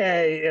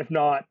okay, if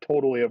not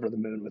totally over the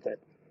moon with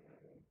it.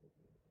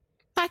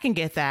 I can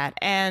get that.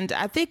 And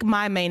I think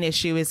my main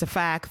issue is the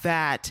fact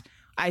that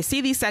I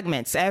see these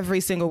segments every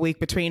single week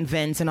between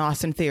Vince and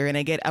Austin Theory, and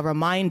I get a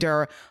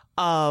reminder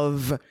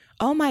of,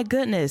 oh my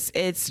goodness,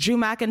 it's Drew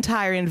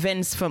McIntyre and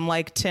Vince from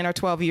like 10 or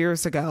 12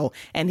 years ago,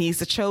 and he's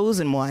the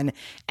chosen one.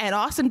 And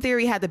Austin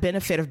Theory had the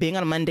benefit of being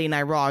on Monday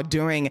Night Raw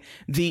during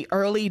the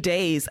early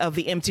days of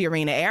the Empty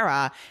Arena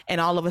era,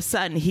 and all of a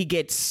sudden he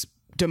gets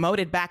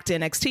demoted back to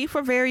NXT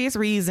for various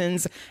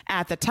reasons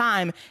at the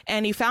time,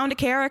 and he found a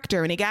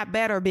character, and he got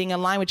better being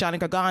in line with Johnny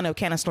Gargano,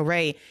 Candice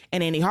LeRae,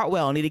 and Andy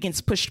Hartwell, and he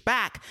gets pushed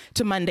back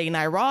to Monday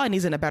Night Raw, and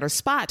he's in a better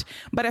spot.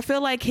 But I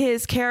feel like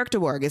his character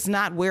work is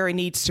not where it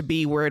needs to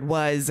be, where it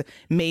was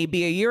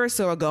maybe a year or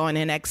so ago in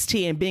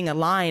NXT, and being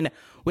aligned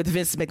with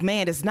Vince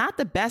McMahon is not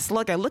the best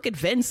look. I look at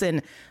Vince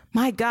and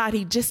my God,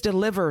 he just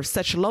delivers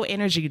such low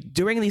energy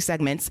during these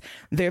segments.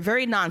 They're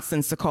very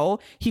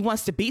nonsensical. He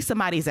wants to beat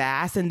somebody's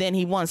ass, and then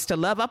he wants to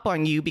love up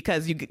on you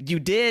because you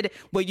did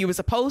what you were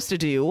supposed to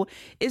do.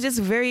 It's just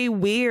very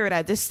weird.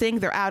 I just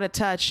think they're out of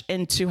touch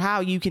into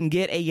how you can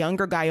get a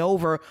younger guy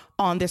over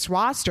on this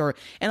roster.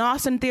 And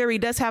Austin Theory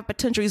does have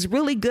potential. He's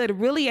really good,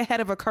 really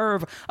ahead of a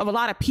curve of a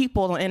lot of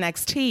people on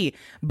NXT.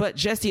 But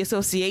just the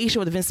association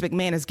with Vince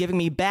McMahon is giving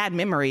me bad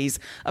memories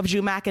of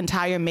Drew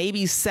McIntyre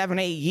maybe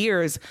 7-8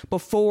 years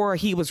before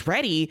he was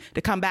ready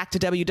to come back to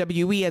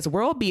WWE as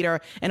world beater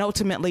and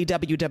ultimately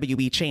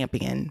WWE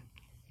champion.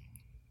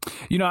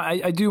 You know,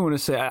 I do want to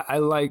say I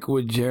like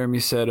what Jeremy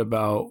said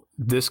about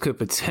this could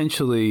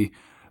potentially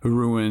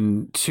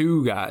ruin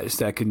two guys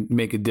that could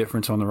make a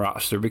difference on the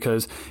roster,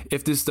 because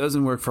if this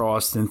doesn't work for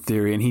Austin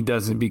Theory and he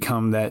doesn't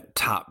become that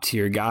top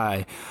tier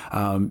guy,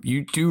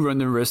 you do run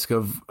the risk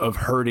of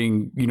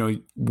hurting, you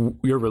know,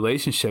 your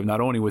relationship,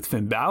 not only with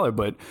Finn Balor,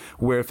 but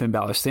where Finn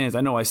Balor stands.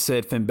 I know I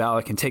said Finn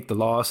Balor can take the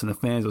loss and the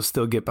fans will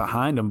still get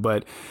behind him,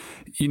 but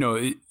you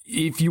know,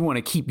 if you want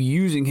to keep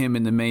using him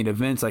in the main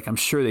events, like I'm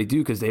sure they do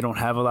because they don't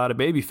have a lot of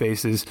baby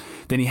faces,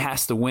 then he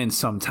has to win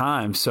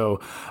sometime. So,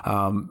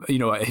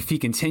 if he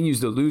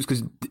continues to lose,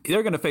 because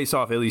they're going to face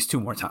off at least 2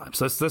 more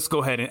times. Let's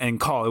go ahead and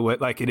call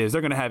it like it is.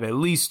 They're going to have at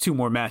least 2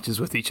 more matches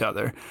with each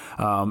other,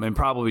 and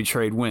probably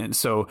trade wins.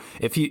 So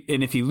if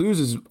he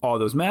loses all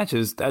those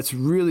matches, that's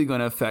really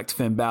going to affect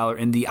Finn Balor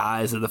in the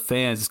eyes of the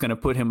fans. It's going to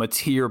put him a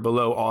tier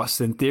below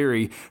Austin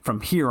Theory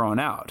from here on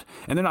out,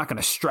 and they're not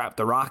going to strap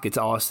the Rocket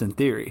to Austin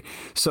Theory.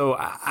 So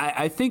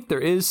I think there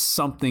is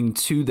something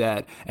to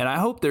that, and I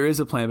hope there is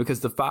a plan,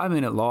 because the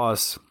 5-minute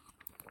loss,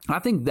 I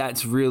think that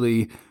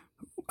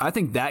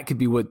could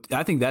be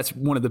I think that's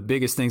one of the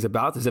biggest things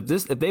about this.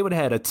 If they would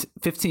have had a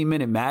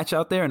 15-minute match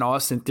out there and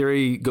Austin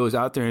Theory goes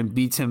out there and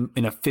beats him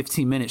in a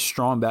 15-minute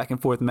strong back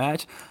and forth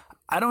match,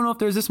 I don't know if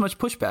there's this much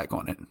pushback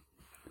on it.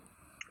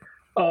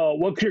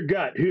 What's your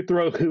gut? Who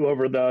throws who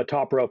over the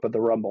top rope at the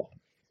Rumble?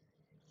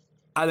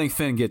 I think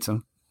Finn gets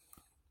him.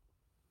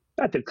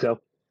 I think so.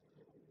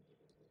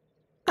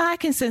 I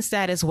can sense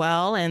that as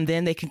well. And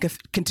then they can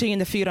continue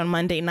the feud on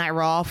Monday Night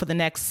Raw for the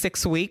next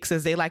 6 weeks,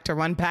 as they like to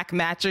run back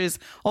matches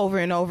over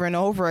and over and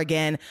over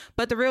again.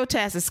 But the real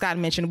test, as Scott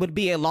mentioned, would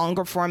be a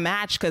longer form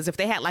match, because if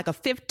they had like a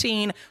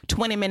 15,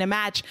 20-minute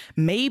match,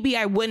 maybe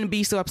I wouldn't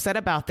be so upset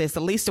about this.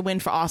 At least the win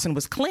for Austin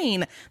was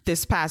clean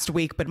this past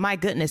week. But my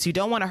goodness, you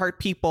don't want to hurt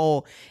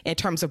people in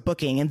terms of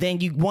booking. And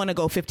then you want to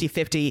go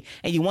 50-50,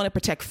 and you want to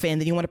protect Finn,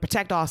 then you want to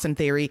protect Austin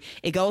Theory.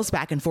 It goes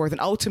back and forth,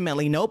 and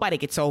ultimately nobody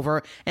gets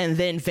over. And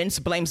then Vince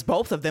blames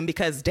both of them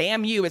because,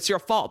 damn you, it's your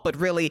fault. But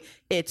really,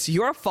 it's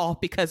your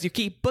fault because you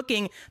keep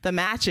booking the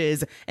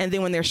matches. And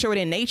then when they're short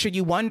in nature,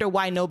 you wonder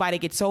why nobody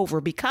gets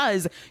over,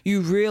 because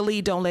you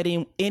really don't let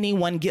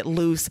anyone get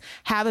loose,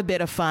 have a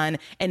bit of fun,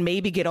 and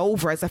maybe get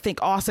over. As I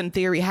think Austin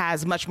Theory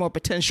has much more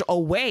potential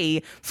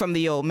away from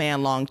the old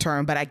man long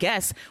term. But I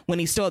guess when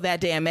he stole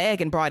that damn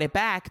egg and brought it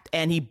back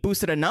and he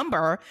boosted a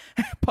number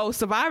post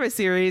Survivor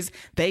Series,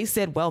 they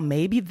said, well,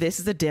 maybe this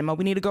is a demo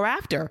we need to go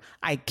after.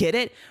 I get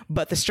it,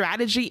 but the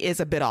strategy is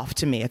a bit off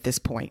to me at this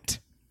point.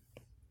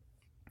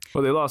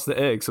 Well, they lost the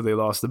egg, so they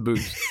lost the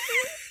boost.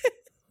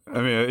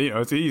 I mean,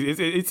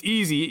 it's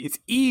easy. It's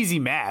easy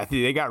math.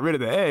 They got rid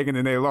of the egg, and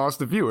then they lost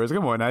the viewers.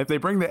 Come on, now if they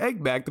bring the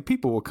egg back, the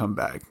people will come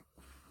back.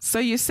 So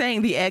you're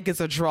saying the egg is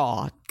a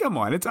draw? Come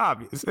on, it's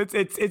obvious.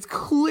 It's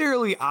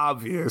clearly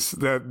obvious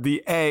that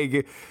the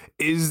egg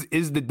is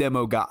the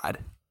demo god.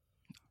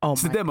 Oh,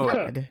 it's the demo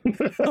egg.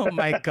 Oh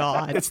my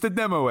God. It's the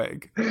demo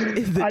egg.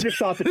 I just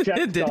thought the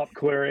chat stopped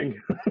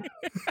clearing.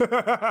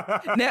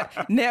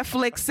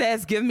 Netflix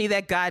says, give me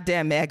that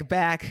goddamn egg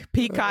back.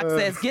 Peacock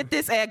says, get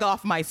this egg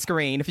off my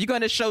screen. If you're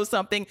going to show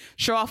something,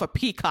 show off a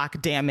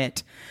peacock, damn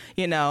it.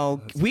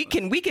 We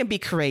can be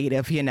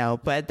creative,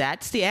 but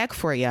that's the egg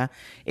for you.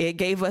 It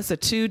gave us a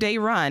 2-day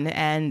run,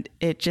 and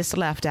it just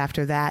left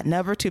after that,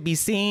 never to be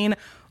seen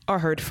or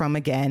heard from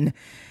again.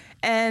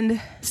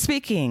 And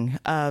speaking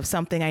of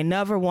something I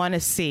never want to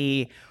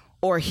see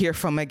or hear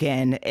from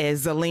again,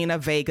 is Zelina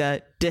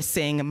Vega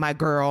dissing my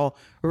girl,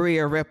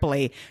 Rhea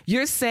Ripley.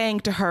 You're saying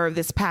to her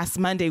this past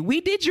Monday,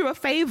 we did you a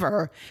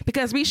favor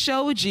because we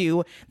showed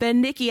you that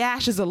Nikki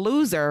Ash is a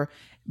loser,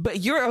 but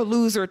you're a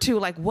loser too.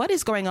 Like, what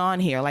is going on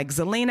here? Like,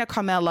 Zelina,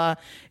 Carmella,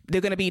 they're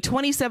going to be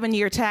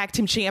 27-year tag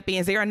team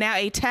champions. They are now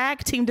a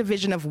tag team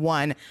division of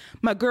 1.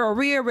 My girl,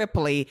 Rhea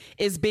Ripley,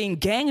 is being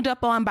ganged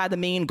up on by the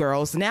Mean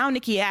Girls. Now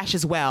Nikki Ash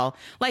as well.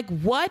 Like,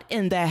 what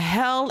in the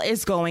hell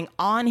is going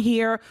on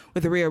here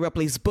with Rhea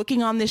Ripley's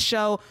booking on this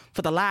show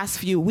for the last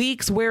few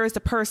weeks? Where is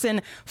the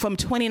person from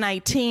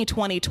 2019,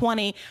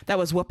 2020 that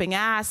was whooping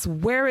ass?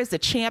 Where is the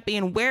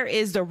champion? Where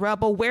is the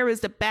rebel? Where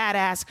is the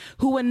badass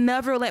who would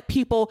never let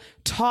people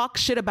talk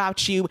shit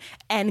about you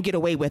and get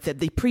away with it?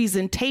 The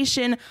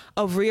presentation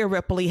of Rhea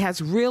Ripley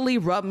has really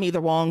rubbed me the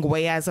wrong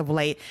way as of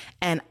late,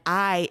 and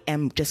I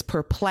am just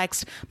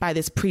perplexed by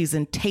this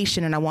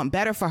presentation, and I want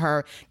better for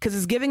her because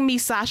it's giving me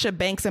Sasha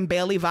Banks and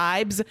Bayley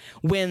vibes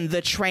when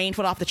the train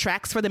fell off the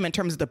tracks for them in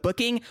terms of the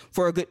booking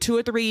for a good 2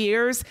 or 3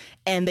 years,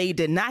 and they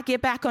did not get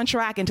back on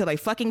track until a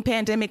fucking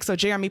pandemic. So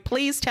Jeremy,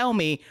 please tell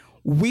me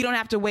we don't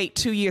have to wait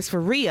 2 years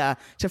for Rhea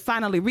to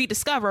finally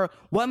rediscover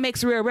what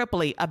makes Rhea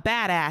Ripley a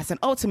badass and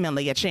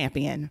ultimately a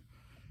champion.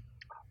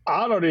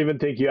 I don't even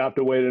think you have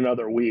to wait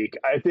another week.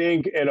 I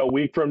think in a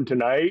week from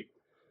tonight,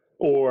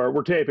 or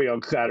we're taping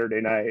on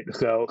Saturday night,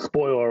 so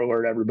spoiler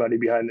alert, everybody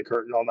behind the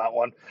curtain on that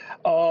one.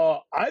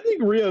 I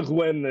think Rhea's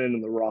winning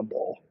in the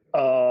Rumble.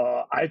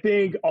 I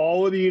think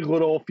all of these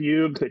little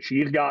feuds that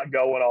she's got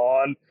going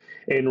on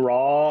in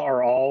Raw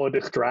are all a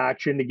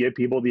distraction to give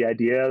people the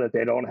idea that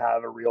they don't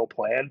have a real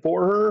plan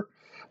for her.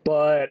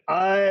 But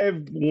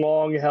I've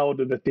long held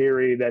to the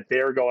theory that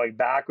they're going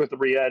back with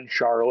Rhea and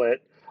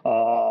Charlotte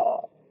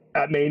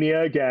at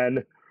Mania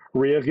again.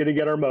 Rhea's going to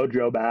get her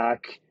mojo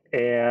back.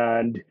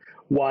 And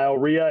while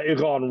Rhea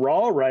is on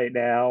Raw right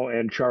now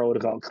and Charlotte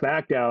is on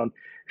SmackDown,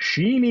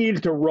 she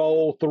needs to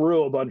roll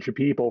through a bunch of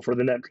people for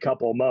the next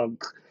couple of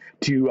months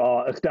to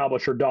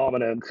establish her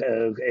dominance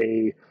as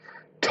a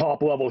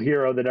top-level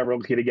hero that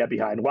everyone's going to get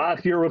behind.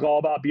 Last year was all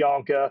about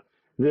Bianca.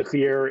 This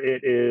year,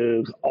 it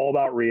is all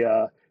about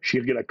Rhea.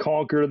 She's going to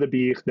conquer the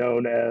beast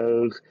known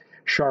as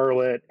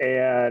Charlotte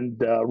and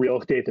the real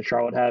estate that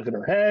Charlotte has in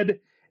her head.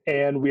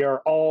 And we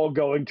are all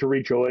going to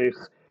rejoice,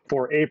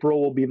 for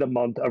April will be the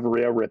month of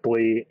Rhea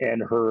Ripley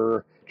and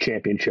her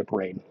championship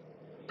reign.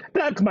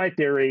 That's my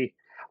theory.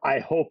 I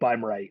hope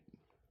I'm right.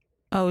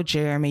 Oh,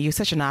 Jeremy, you're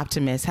such an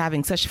optimist,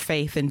 having such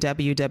faith in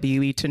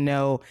WWE to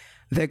know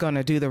they're going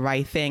to do the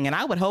right thing. And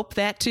I would hope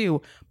that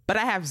too, but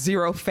I have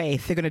zero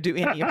faith they're going to do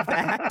any of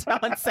that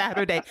on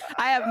Saturday.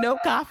 I have no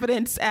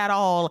confidence at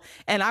all.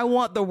 And I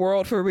want the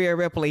world for Rhea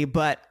Ripley,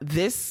 but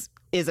this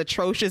is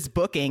atrocious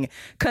booking,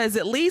 because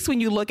at least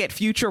when you look at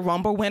future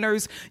Rumble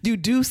winners, you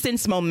do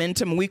sense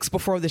momentum weeks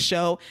before the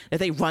show that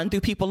they run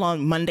through people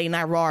on Monday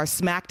Night Raw or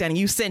SmackDown, and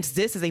you sense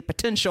this is a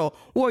potential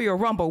Royal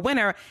Rumble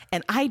winner.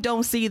 And I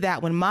don't see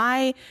that when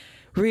my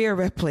Rhea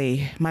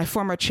Ripley, my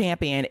former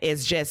champion,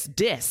 is just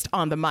dissed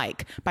on the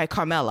mic by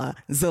Carmella,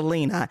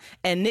 Zelina,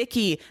 and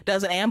Nikki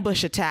does an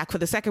ambush attack for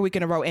the second week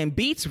in a row and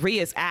beats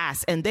Rhea's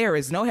ass, and there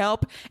is no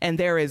help and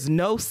there is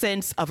no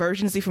sense of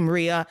urgency from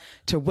Rhea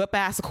to whip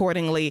ass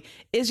accordingly.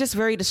 It's just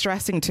very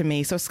distressing to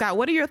me. So, Scott,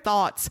 what are your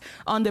thoughts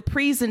on the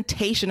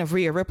presentation of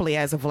Rhea Ripley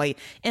as of late,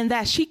 in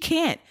that she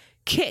can't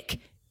kick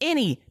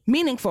any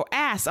meaningful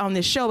ass on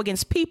this show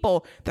against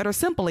people that are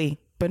simply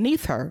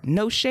beneath her?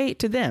 No shade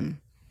to them.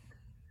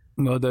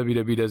 Well,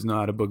 WWE doesn't know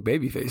how to book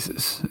baby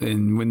faces.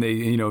 And when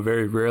they,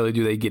 very rarely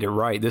do they get it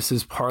right. This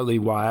is partly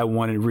why I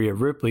wanted Rhea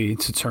Ripley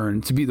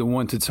to be the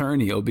one to turn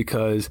heel,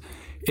 because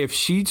if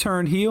she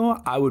turned heel,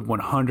 I would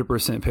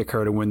 100% pick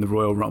her to win the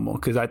Royal Rumble,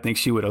 because I think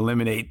she would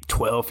eliminate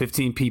 12,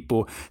 15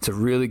 people to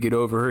really get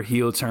over her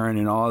heel turn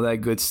and all that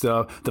good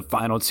stuff. The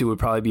final two would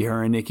probably be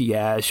her and Nikki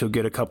Ash. She'll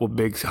get a couple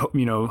big,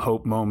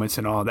 hope moments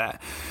and all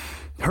that.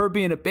 Her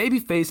being a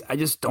babyface, I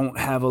just don't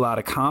have a lot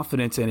of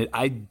confidence in it.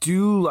 I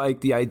do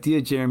like the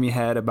idea Jeremy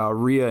had about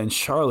Rhea and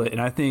Charlotte,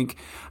 and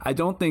I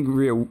don't think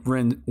Rhea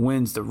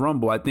wins the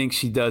Rumble. I think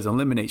she does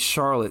eliminate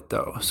Charlotte,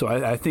 though. So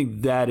I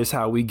think that is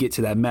how we get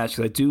to that match,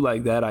 because I do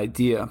like that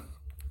idea.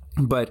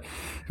 But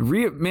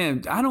Rhea,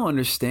 man, I don't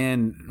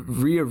understand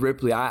Rhea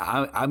Ripley.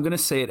 I'm going to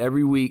say it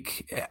every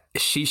week.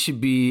 She should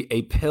be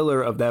a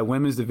pillar of that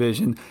women's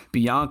division.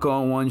 Bianca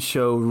on one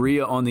show,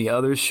 Rhea on the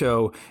other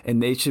show,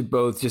 and they should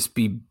both just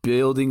be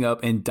building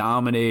up and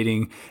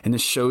dominating, and the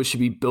show should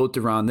be built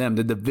around them.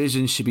 The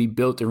division should be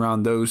built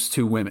around those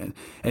two women,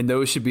 and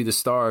those should be the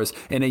stars.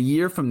 And a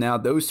year from now,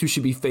 those two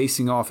should be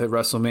facing off at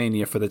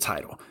WrestleMania for the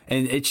title,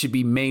 and it should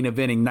be main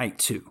eventing night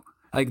 2.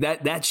 Like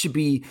that should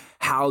be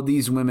how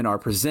these women are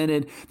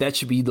presented. That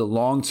should be the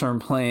long-term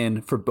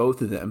plan for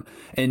both of them.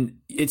 And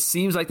it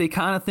seems like they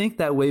kind of think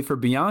that way for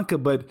Bianca,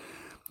 but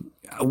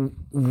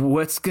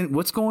what's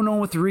going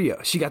on with Rhea?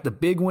 She got the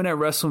big win at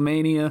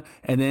WrestleMania,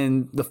 and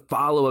then the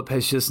follow-up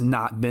has just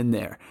not been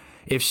there.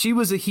 If she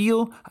was a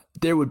heel,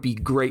 there would be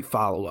great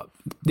follow-up.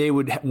 They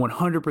would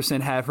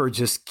 100% have her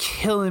just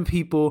killing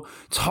people,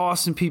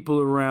 tossing people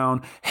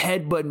around,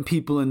 headbutting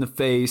people in the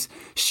face.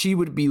 She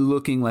would be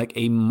looking like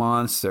a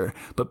monster.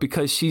 But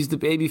because she's the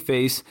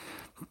babyface,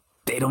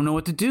 they don't know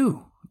what to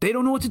do. They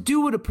don't know what to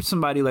do with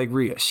somebody like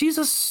Rhea. She's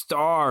a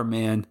star,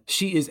 man.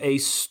 She is a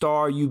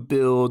star you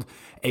build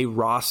a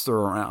roster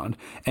around.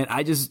 And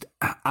I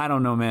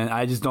don't know, man.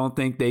 I just don't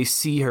think they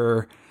see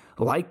her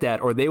like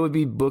that, or they would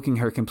be booking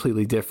her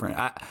completely different.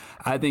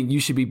 I think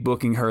you should be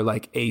booking her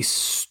like a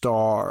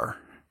star.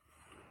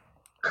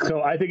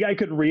 So I think I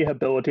could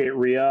rehabilitate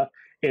Rhea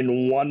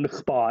in one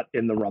spot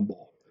in the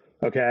Rumble.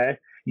 Okay?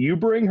 You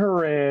bring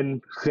her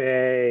in,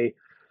 say,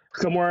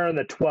 somewhere in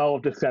the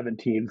 12 to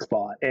 17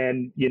 spot,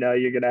 and you're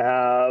going to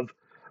have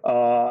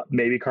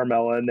maybe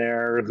Carmella in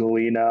there,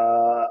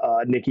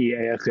 Zelina, Nikki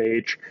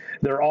ASH.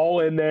 They're all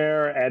in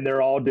there, and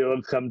they're all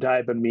doing some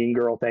type of mean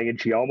girl thing, and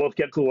she almost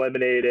gets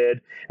eliminated,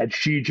 and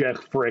she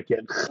just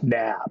freaking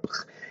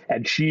snaps.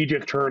 And she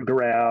just turns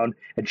around,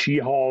 and she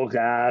hauls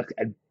ass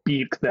and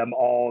beats them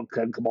all,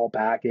 sends them all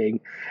packing.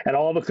 And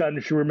all of a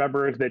sudden, she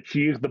remembers that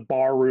she's the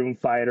barroom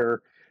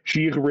fighter.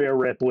 She's Rhea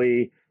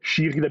Ripley.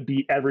 She's going to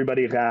beat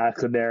everybody's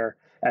ass in there.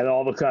 And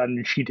all of a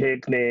sudden, she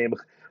takes names,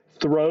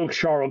 throws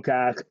Charlotte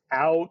Cass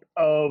out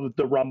of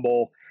the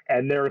Rumble,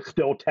 and there's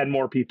still 10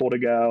 more people to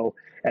go,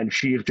 and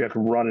she's just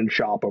running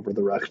shop over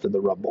the rest of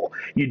the Rumble.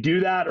 You do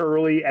that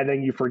early, and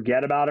then you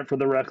forget about it for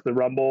the rest of the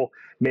Rumble.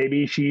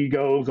 Maybe she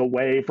goes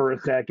away for a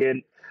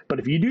second. But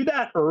if you do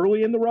that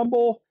early in the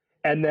Rumble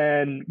and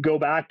then go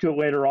back to it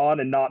later on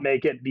and not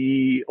make it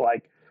the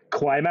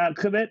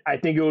climax of it, I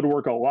think it would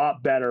work a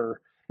lot better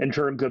in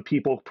terms of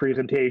people's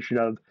presentation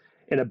of,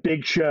 in a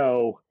big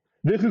show,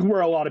 this is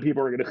where a lot of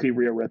people are going to see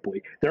Rhea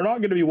Ripley. They're not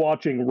going to be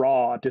watching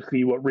Raw to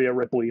see what Rhea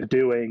Ripley is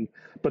doing,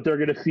 but they're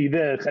going to see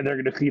this, and they're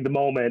going to see the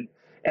moment,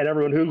 and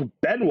everyone who's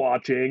been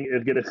watching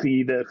is going to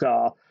see this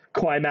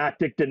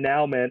climactic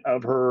denouement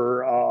of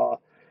her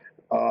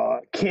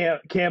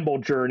Campbell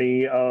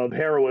journey of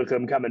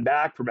heroism coming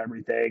back from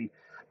everything.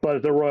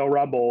 But the Royal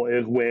Rumble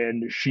is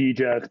when she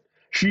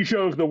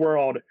shows the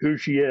world who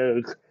she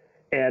is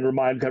and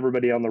reminds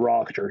everybody on the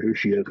roster who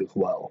she is as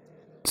well.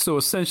 So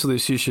essentially,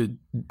 she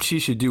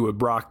should do what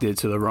Brock did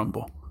to the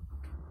Rumble.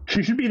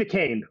 She should be the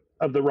Kane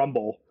of the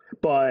Rumble,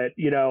 but,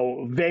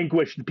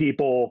 vanquish the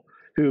people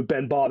who've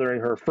been bothering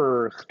her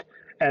first,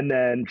 and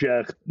then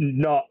just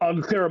not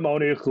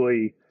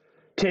unceremoniously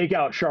take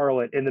out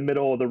Charlotte in the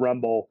middle of the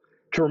Rumble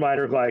to remind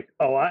her, like,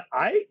 oh,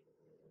 I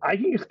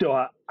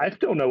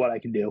still know what I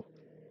can do.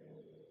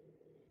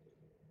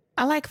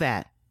 I like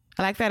that.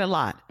 I like that a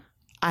lot.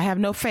 I have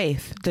no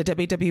faith that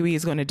WWE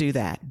is going to do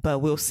that, but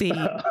we'll see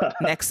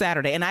next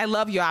Saturday. And I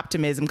love your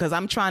optimism because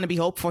I'm trying to be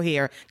hopeful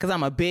here because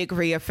I'm a big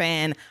Rhea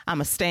fan.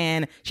 I'm a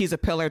stan. She's a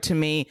pillar to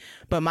me.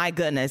 But my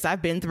goodness,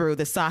 I've been through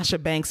the Sasha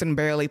Banks and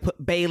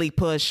Bayley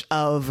push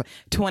of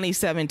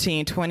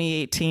 2017,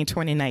 2018,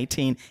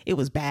 2019. It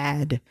was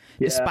bad.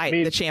 Yeah, despite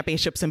the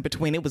championships in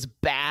between. It was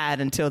bad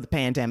until the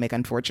pandemic,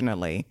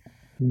 unfortunately.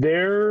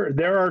 There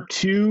are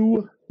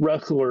two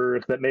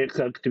wrestlers that make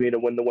sense to me to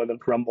win the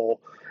Women's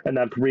Rumble, and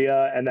that's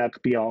Rhea and that's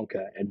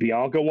Bianca. And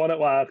Bianca won it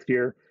last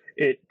year.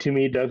 It, to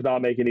me, does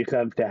not make any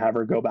sense to have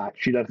her go back.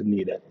 She doesn't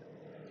need it.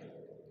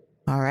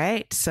 All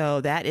right. So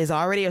that is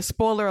already a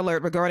spoiler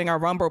alert regarding our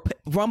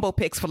Rumble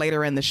picks for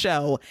later in the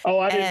show. Oh,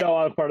 I didn't know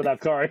I was part of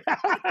that. Sorry.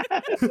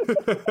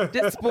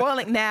 Just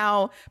spoiling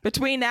now.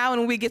 Between now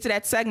and when we get to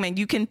that segment,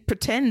 you can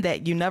pretend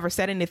that you never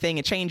said anything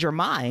and change your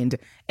mind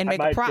and make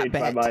a prop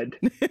bet.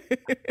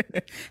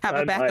 Have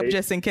a backup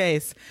just in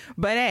case.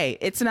 But hey,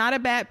 it's not a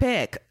bad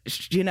pick.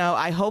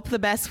 I hope the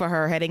best for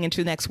her heading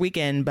into next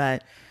weekend,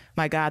 but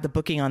my God, the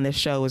booking on this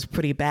show is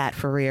pretty bad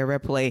for Rhea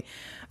Ripley.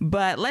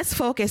 But let's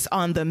focus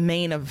on the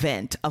main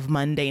event of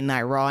Monday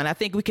Night Raw. And I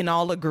think we can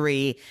all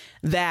agree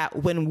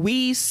that when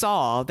we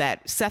saw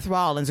that Seth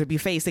Rollins would be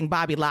facing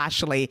Bobby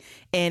Lashley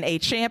in a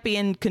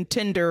champion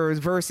contenders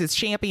versus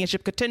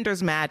championship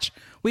contenders match,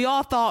 we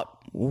all thought,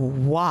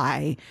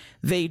 why?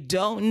 They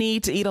don't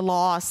need to eat a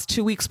loss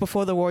 2 weeks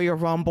before the Royal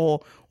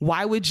Rumble.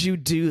 Why would you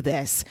do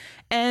this?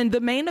 And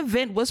the main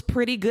event was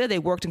pretty good. They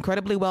worked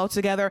incredibly well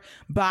together.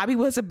 Bobby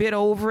was a bit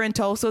over in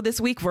Tulsa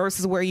this week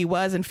versus where he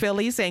was in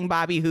Philly, saying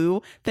Bobby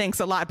who? Thanks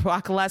a lot,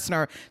 Brock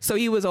Lesnar. So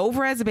he was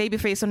over as a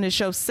babyface on this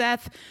show.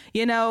 Seth,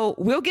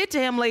 we'll get to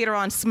him later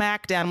on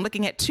SmackDown. I'm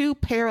looking at two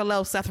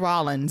parallel Seth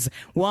Rollins,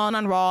 one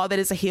on Raw that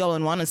is a heel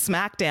and one on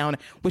SmackDown,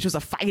 which was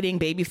a fighting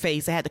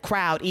babyface that had the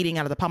crowd eating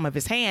out of the palm of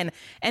his hand.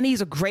 And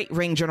he's a great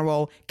ring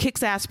general,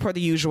 kicks ass per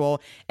the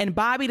usual. And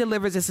Bobby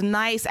delivers this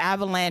nice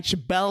avalanche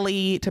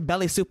belly to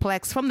belly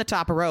suplex from the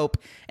top rope.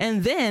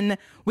 And then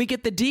we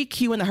get the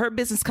DQ and the Hurt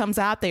Business comes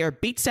out there,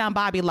 beats down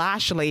Bobby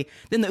Lashley.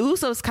 Then the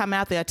Usos come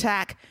out, they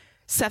attack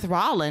Seth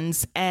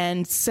Rollins,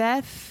 and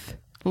Seth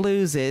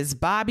loses.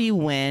 Bobby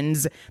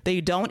wins.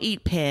 They don't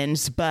eat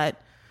pins,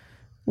 but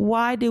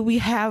why do we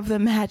have the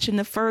match in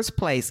the first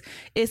place?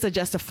 It's a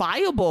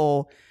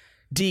justifiable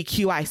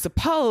DQ, I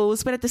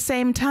suppose, but at the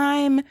same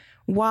time,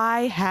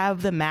 why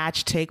have the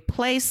match take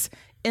place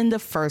in the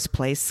first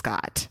place,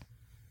 Scott?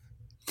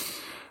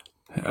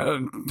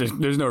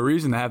 There's no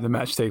reason to have the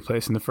match take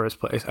place in the first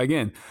place.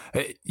 Again,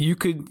 you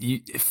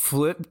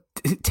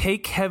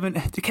take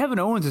Kevin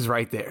Owens is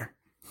right there.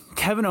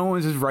 Kevin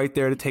Owens is right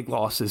there to take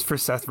losses for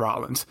Seth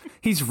Rollins.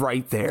 He's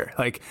right there.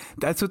 Like,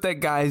 that's what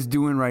that guy is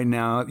doing right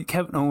now.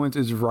 Kevin Owens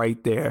is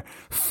right there.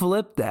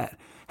 Flip that.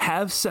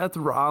 Have Seth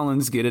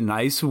Rollins get a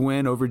nice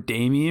win over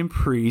Damian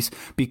Priest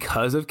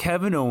because of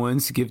Kevin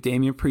Owens. Give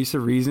Damian Priest a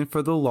reason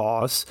for the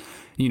loss,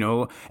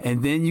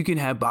 and then you can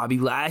have Bobby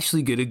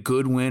Lashley get a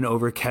good win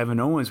over Kevin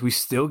Owens. We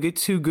still get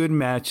two good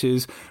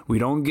matches. We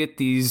don't get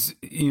these,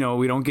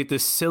 we don't get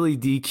this silly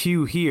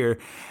DQ here.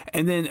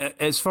 And then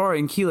as far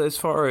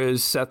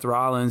as Seth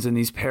Rollins and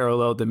these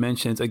parallel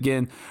dimensions,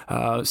 again,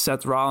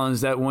 Seth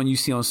Rollins, that one you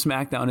see on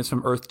SmackDown is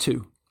from Earth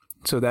 2.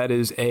 So that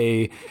is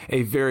a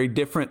very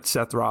different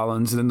Seth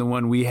Rollins than the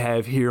one we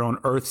have here on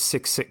Earth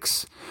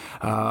 66.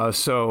 We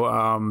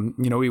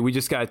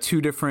just got two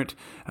different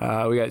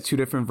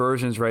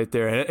versions right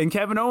there, and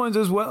Kevin Owens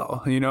as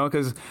well.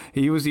 Because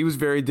he was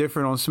very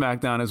different on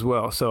SmackDown as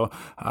well. So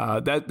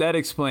that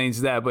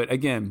explains that. But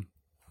again,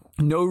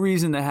 no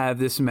reason to have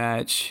this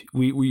match.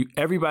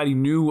 Everybody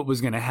knew what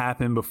was going to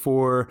happen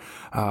before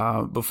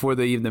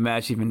the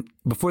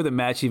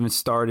match even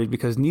started,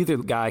 because neither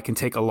guy can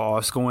take a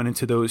loss going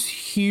into those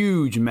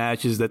huge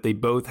matches that they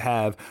both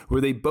have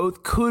where they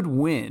both could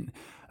win.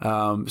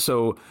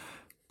 So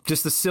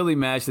just a silly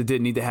match that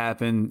didn't need to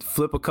happen.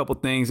 Flip a couple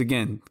things.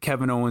 Again,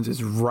 Kevin Owens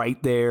is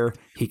right there.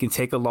 He can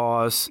take a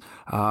loss.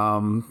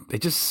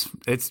 It's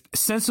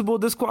sensible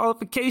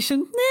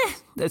disqualification.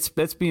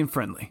 That's being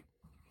friendly.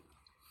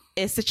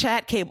 It's the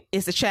Chad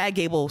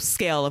Gable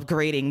scale of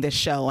grading this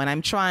show, and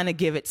I'm trying to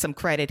give it some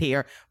credit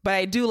here. But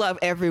I do love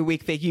every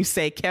week that you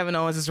say Kevin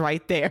Owens is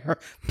right there.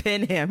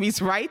 Pin him.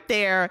 He's right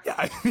there.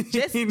 Yeah,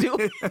 just do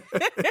it.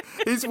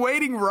 He's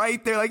waiting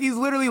right there. Like, he's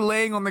literally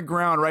laying on the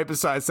ground right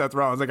beside Seth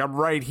Rollins. Like, I'm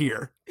right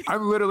here.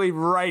 I'm literally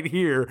right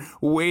here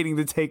waiting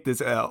to take this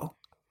L.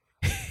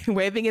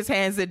 waving his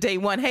hands at day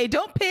one. Hey,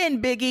 don't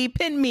pin Biggie,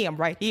 pin me. I'm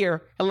right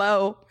here.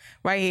 Hello,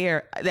 right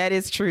here. That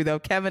is true, though.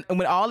 Kevin,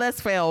 when all else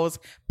fails,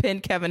 pin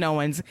Kevin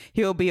Owens.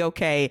 He'll be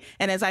okay.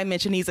 And as I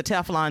mentioned, he's a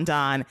Teflon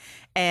Don.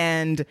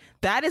 And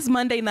that is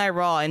Monday Night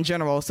Raw in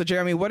general. So,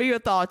 Jeremy, what are your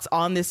thoughts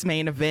on this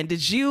main event?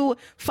 Did you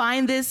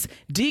find this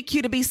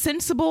DQ to be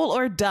sensible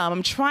or dumb?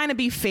 I'm trying to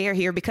be fair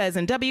here because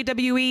in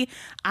WWE,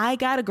 I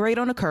got to grade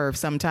on a curve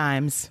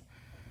sometimes.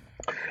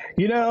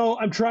 You know,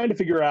 I'm trying to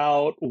figure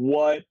out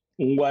what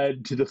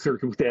led to the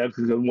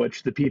circumstances in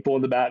which the people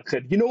in the back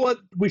said, you know what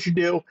we should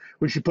do?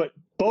 We should put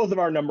both of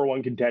our number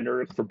one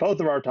contenders for both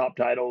of our top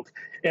titles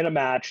in a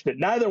match that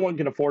neither one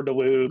can afford to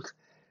lose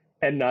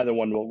and neither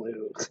one will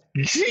lose.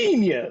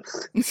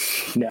 Genius!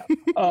 No.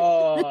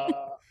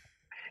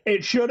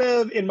 It should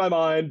have, in my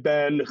mind,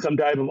 been some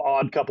type of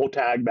odd couple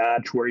tag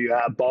match where you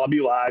have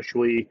Bobby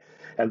Lashley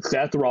and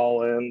Seth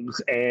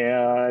Rollins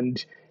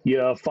and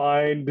you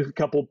find a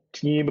couple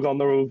teams on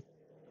the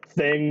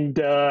thing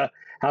to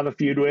have a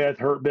feud with,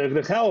 Hurt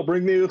Business. Hell,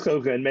 bring the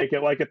Usos in, make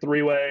it like a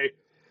three-way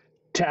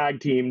tag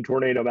team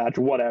tornado match,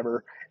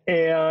 whatever,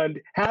 and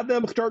have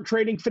them start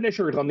trading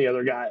finishers on the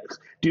other guys.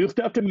 Do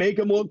stuff to make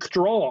them look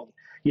strong.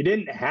 You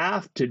didn't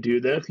have to do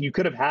this. You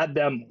could have had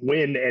them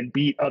win and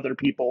beat other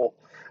people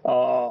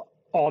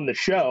on the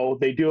show.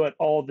 They do it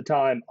all the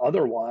time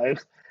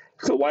otherwise.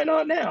 So why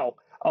not now?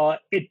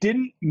 It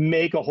didn't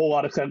make a whole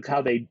lot of sense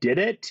how they did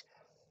it,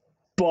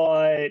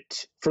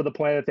 but for the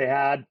plan that they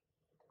had,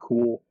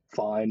 cool,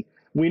 fine.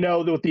 We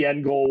know that what the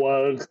end goal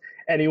was.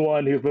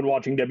 Anyone who's been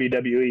watching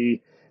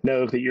WWE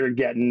knows that you're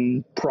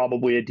getting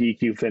probably a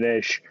DQ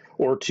finish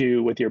or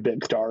two with your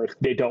big stars.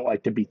 They don't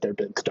like to beat their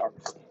big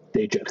stars.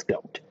 They just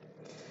don't.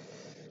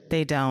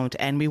 They don't.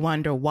 And we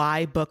wonder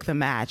why book the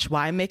match?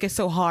 Why make it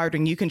so hard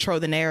when you control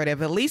the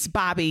narrative? At least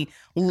Bobby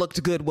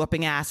looked good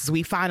whooping ass as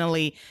we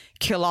finally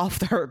kill off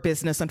the Hurt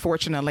Business,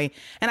 unfortunately.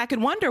 And I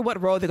can wonder what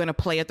role they're going to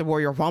play at the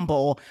Royal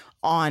Rumble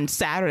on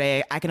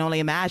Saturday. I can only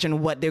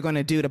imagine what they're going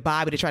to do to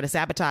Bobby to try to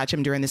sabotage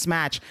him during this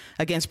match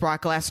against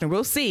Brock Lesnar.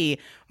 We'll see.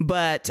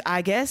 But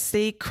I guess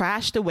they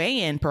crashed the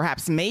weigh-in.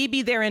 Perhaps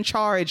maybe they're in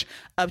charge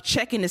of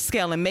checking the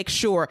scale and make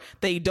sure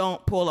they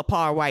don't pull a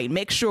Paul White.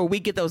 Make sure we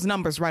get those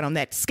numbers right on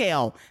that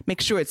scale.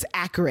 Make sure it's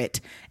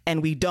accurate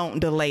and we don't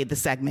delay the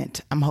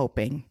segment. I'm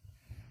hoping.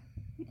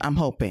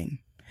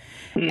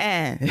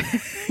 And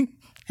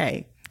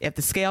hey, if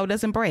the scale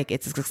doesn't break,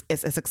 it's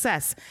a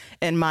success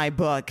in my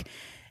book.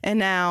 And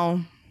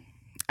now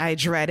I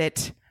dread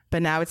it,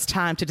 but now it's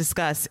time to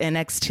discuss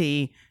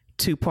NXT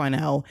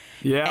 2.0.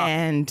 Yeah.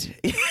 And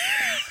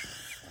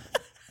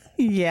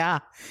yeah,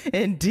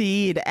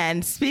 indeed.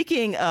 And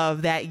speaking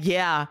of that,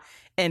 yeah,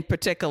 in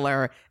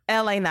particular,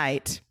 LA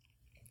Knight,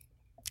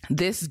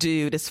 this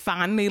dude is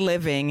finally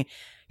living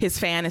his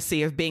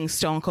fantasy of being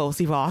Stone Cold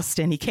Steve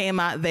Austin. He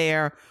came out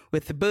there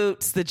with the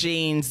boots, the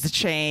jeans, the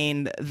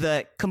chain,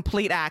 the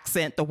complete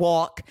accent, the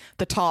walk,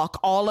 the talk.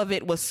 All of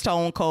it was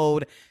Stone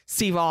Cold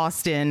Steve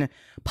Austin,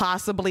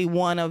 possibly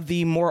one of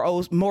the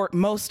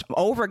most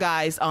over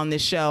guys on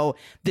this show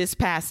this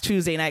past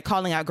Tuesday night,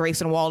 calling out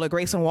Grayson Waller.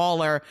 Grayson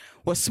Waller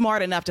was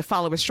smart enough to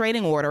follow a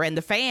restraining order, and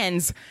the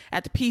fans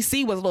at the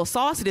PC was a little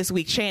saucy this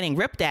week, chanting,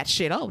 "Rip that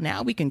shit." Oh,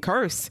 now we can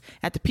curse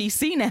at the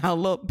PC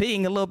now,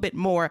 being a little bit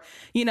more,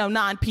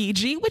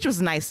 non-PG, which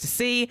was nice to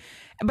see.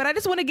 But I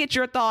just want to get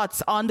your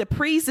thoughts on the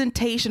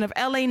presentation of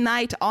LA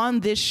Knight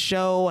on this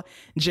show,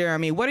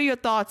 Jeremy. What are your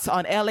thoughts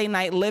on LA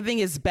Knight living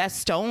his best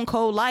Stone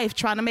Cold life,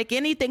 trying to make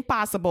anything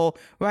possible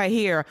right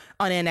here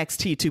on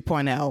NXT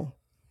 2.0?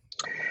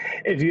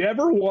 If you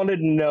ever wanted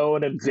to know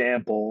an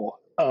example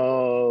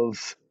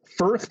of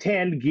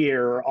first-hand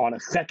gear on a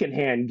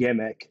second-hand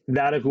gimmick,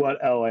 that is what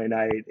LA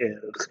Knight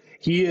is.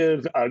 He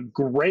is a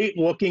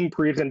great-looking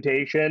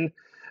presentation,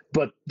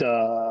 but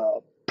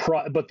the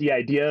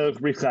idea is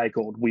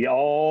recycled. We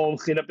all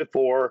seen it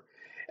before.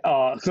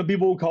 Some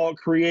people will call it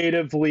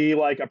creatively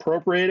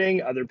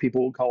appropriating. Other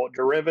people will call it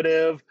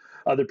derivative.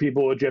 Other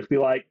people would just be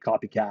like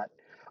copycat.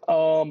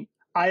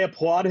 I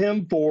applaud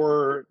him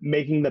for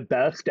making the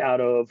best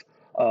out of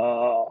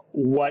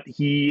what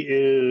he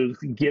is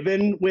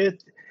given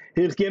with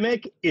his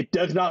gimmick. It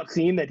does not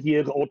seem that he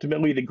is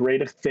ultimately the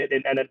greatest fit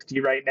in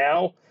NXT right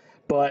now,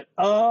 but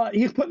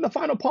he's putting the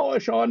final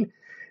polish on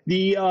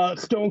the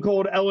Stone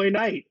Cold LA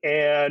Knight,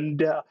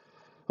 and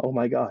oh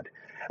my God.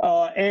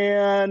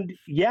 And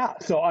yeah,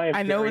 so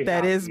I know what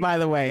that is, by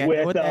the way. I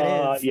know what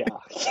that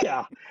is.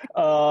 Yeah.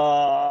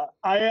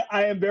 I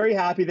am very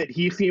happy that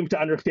he seems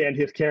to understand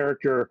his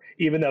character,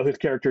 even though his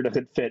character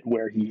doesn't fit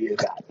where he is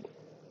at.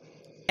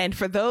 And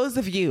for those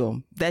of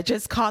you that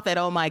just caught that,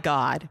 oh my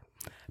God,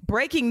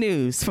 breaking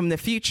news from the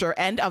future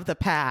and of the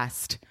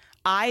past.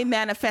 I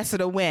manifested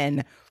a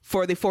win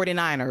for the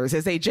 49ers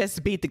as they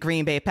just beat the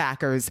Green Bay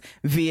Packers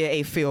via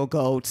a field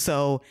goal.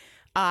 So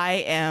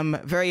I am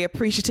very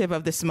appreciative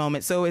of this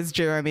moment. So is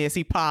Jeremy as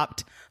he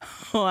popped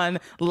on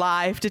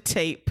live to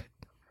tape.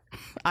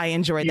 I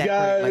enjoyed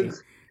that greatly.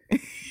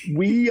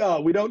 We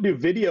don't do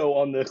video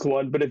on this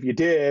one, but if you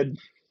did,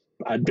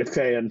 I'm just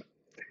saying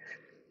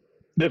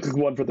this is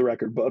one for the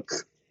record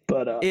books.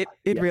 But it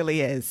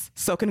really is.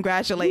 So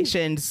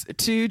congratulations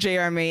to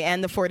Jeremy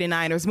and the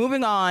 49ers.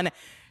 Moving on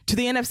to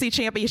the NFC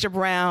Championship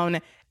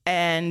round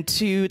and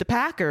to the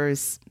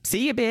Packers.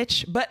 See you,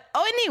 bitch. But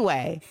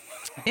anyway,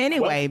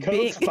 West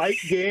Coast fight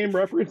game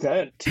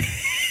represent.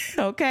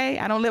 Okay,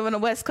 I don't live on the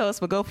West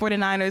Coast, but go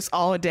 49ers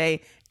all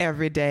day,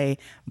 every day.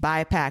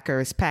 Bye,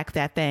 Packers. Pack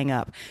that thing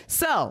up.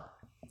 So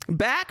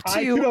back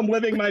to... I'm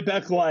living my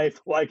best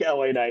life like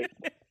LA Knight.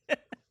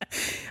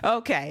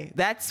 Okay,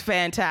 that's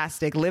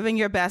fantastic. Living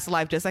your best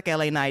life just like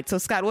LA Knight. So,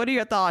 Scott, what are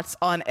your thoughts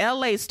on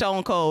LA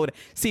Stone Cold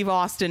Steve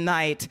Austin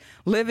Knight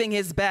living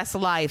his best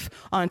life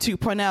on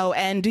 2.0?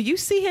 And do you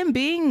see him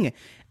being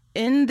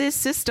in this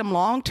system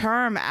long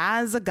term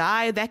as a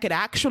guy that could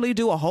actually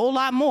do a whole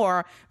lot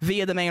more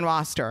via the main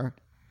roster?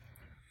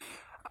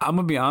 I'm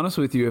going to be honest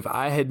with you. If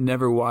I had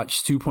never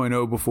watched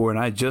 2.0 before and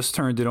I just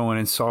turned it on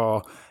and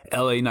saw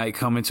LA Knight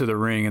come into the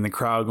ring and the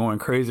crowd going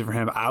crazy for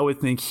him, I would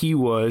think he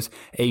was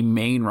a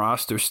main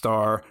roster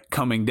star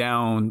coming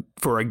down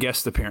for a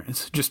guest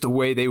appearance, just the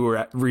way they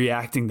were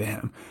reacting to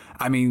him.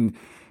 I mean,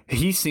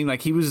 he seemed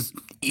like he was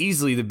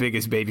easily the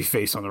biggest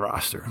babyface on the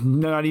roster,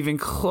 not even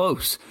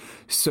close.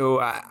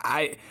 So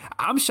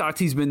I'm shocked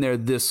he's been there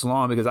this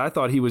long because I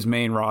thought he was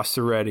main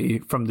roster ready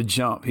from the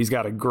jump. He's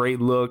got a great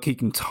look. He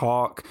can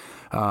talk.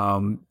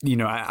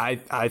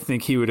 I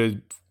think he would have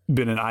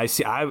been an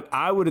IC.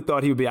 I would have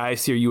thought he would be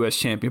IC or US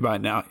champion by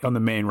now on the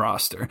main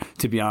roster,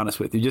 to be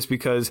honest with you, just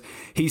because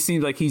he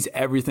seems like he's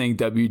everything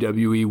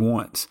WWE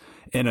wants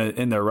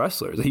in their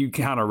wrestlers. He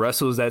kind of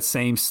wrestles that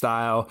same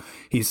style.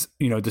 He's,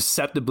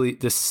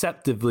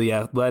 deceptively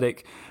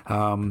athletic.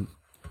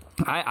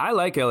 I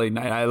like LA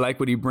Knight. I like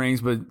what he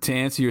brings, but to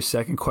answer your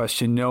second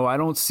question, no, I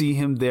don't see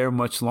him there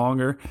much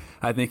longer.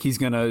 I think he's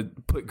going to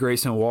put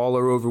Grayson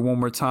Waller over one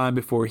more time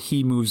before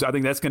he moves. I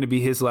think that's going to be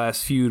his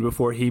last feud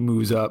before he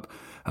moves up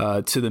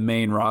to the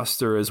main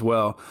roster as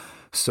well.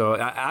 So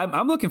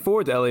I'm looking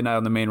forward to LA Knight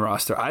on the main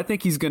roster. I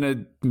think he's going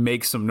to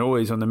make some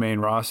noise on the main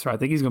roster. I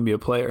think he's going to be a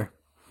player.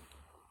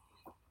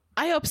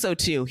 I hope so,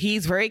 too.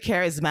 He's very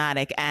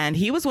charismatic, and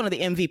he was one of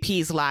the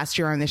MVPs last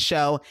year on the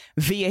show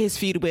via his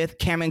feud with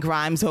Cameron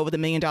Grimes over the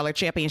 $1 Million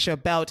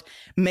Championship belt,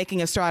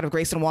 making a star out of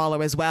Grayson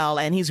Waller as well.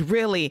 And he's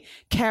really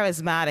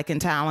charismatic and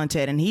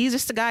talented, and he's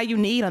just a guy you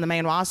need on the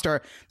main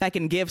roster that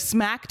can give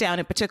SmackDown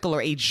in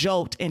particular a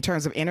jolt in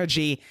terms of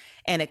energy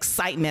and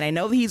excitement. I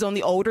know that he's on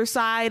the older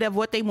side of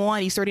what they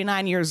want. He's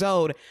 39 years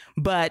old,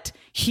 but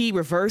he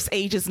reverse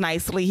ages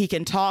nicely. He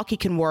can talk, he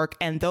can work,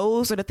 and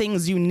those are the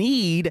things you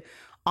need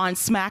on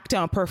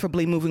SmackDown,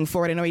 preferably moving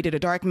forward. I know he did a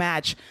dark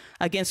match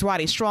against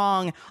Roddy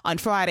Strong on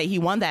Friday. He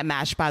won that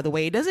match, by the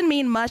way. It doesn't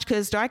mean much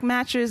because dark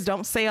matches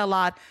don't say a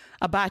lot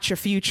about your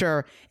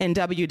future in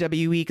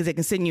WWE because they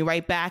can send you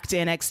right back to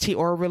NXT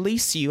or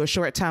release you a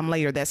short time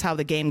later. That's how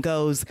the game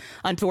goes,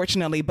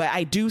 unfortunately. But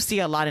I do see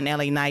a lot in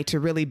LA Knight to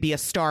really be a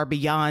star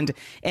beyond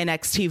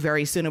NXT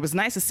very soon. It was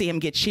nice to see him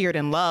get cheered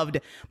and loved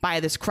by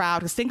this crowd.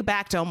 Because think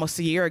back to almost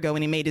a year ago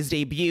when he made his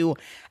debut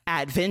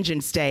at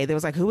Vengeance Day. They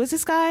was like, who is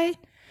this guy?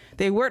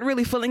 They weren't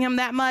really feeling him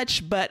that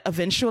much, but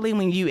eventually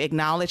when you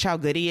acknowledge how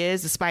good he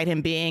is, despite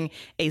him being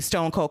a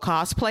Stone Cold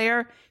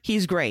cosplayer,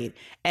 he's great.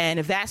 And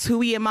if that's who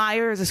he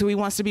admires, is who he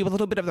wants to be with a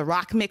little bit of the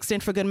Rock mixed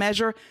in for good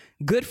measure,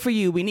 good for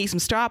you. We need some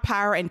star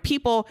power, and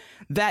people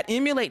that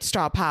emulate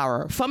star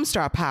power from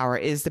star power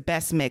is the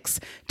best mix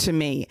to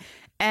me.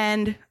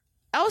 And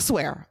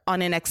elsewhere on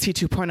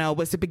NXT 2.0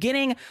 was the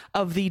beginning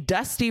of the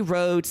Dusty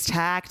Rhodes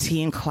Tag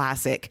Team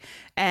Classic.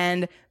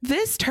 And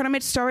this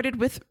tournament started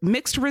with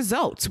mixed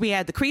results. We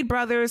had the Creed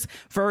brothers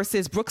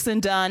versus Brooks and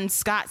Dunn,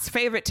 Scott's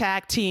favorite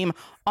tag team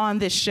on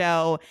this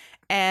show.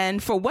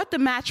 And for what the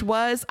match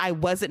was, I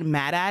wasn't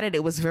mad at it.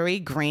 It was very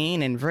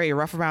green and very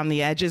rough around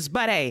the edges.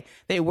 But hey,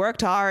 they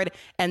worked hard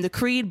and the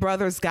Creed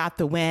brothers got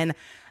the win.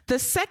 The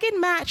second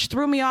match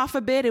threw me off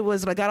a bit. It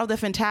was Legado de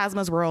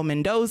Fantasmas, Raul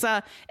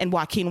Mendoza and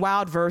Joaquin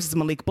Wilde versus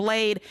Malik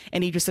Blade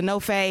and Idris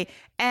Enofe.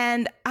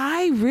 And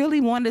I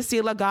really wanted to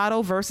see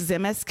Legado versus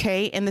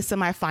MSK in the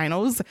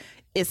semifinals.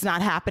 It's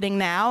not happening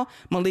now.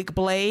 Malik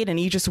Blade and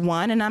Idris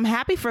won, and I'm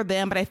happy for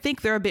them, but I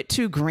think they're a bit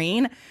too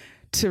green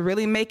to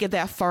really make it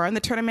that far in the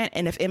tournament.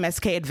 And if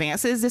MSK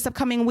advances this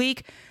upcoming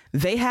week,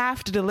 they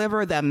have to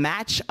deliver the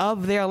match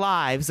of their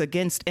lives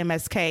against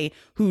MSK,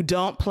 who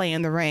don't play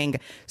in the ring.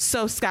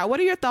 So, Scott, what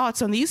are your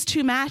thoughts on these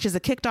two matches that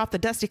kicked off the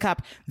Dusty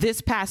Cup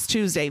this past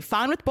Tuesday?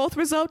 Fine with both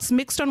results,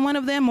 mixed on one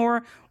of them,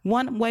 or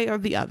one way or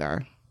the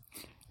other?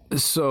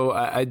 So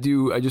I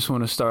just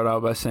want to start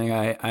out by saying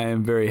I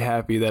am very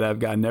happy that I've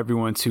gotten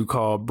everyone to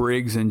call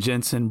Briggs and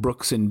Jensen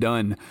Brooks and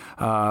Dunn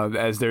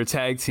as their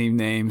tag team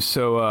names.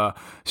 So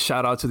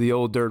shout out to the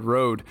old dirt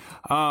road.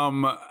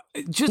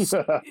 just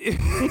I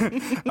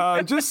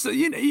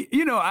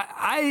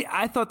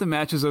thought the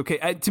match was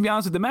okay. To be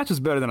honest, the match was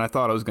better than I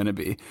thought it was going to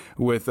be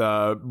with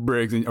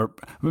Briggs or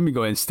let me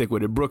go ahead and stick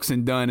with it. Brooks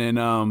and Dunn and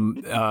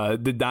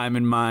the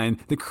Diamond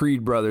Mine, the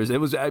Creed brothers. It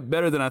was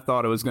better than I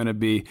thought it was going to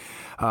be.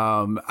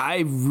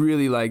 I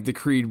really like the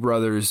Creed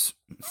brothers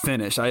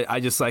finish. I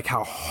just like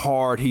how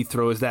hard he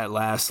throws that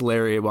last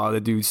lariat while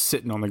the dude's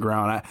sitting on the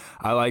ground.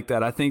 I like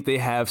that. I think they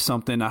have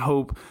something. I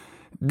hope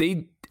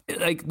they.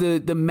 Like the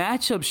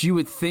matchups, you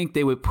would think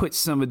they would put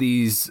some of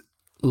these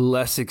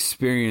less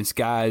experienced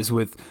guys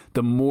with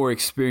the more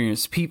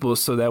experienced people,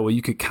 so that way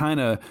you could kind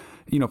of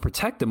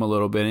protect them a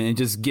little bit and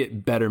just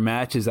get better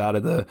matches out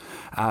of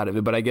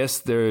it. But I guess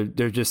they're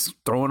just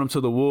throwing them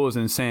to the wolves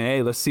and saying,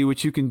 hey, let's see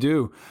what you can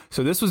do.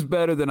 So this was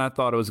better than I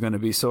thought it was going to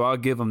be. So I'll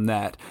give them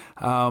that.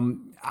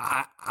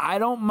 I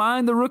don't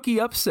mind the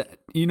rookie upset.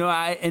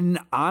 And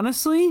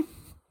honestly,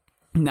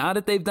 now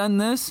that they've done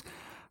this,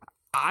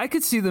 I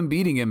could see them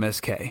beating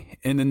MSK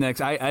in the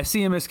next. I see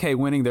MSK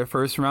winning their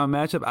first round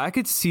matchup. I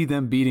could see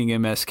them beating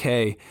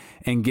MSK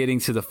and getting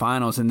to the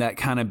finals, and that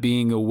kind of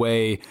being a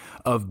way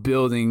of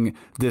building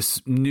this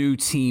new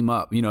team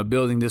up.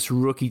 Building this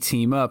rookie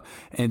team up,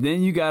 and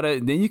then you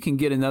can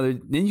get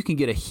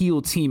a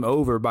heel team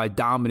over by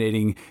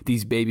dominating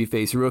these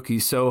babyface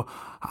rookies. So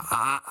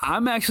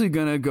I'm actually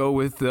gonna go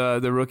with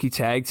the rookie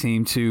tag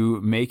team to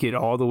make it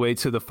all the way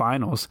to the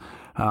finals.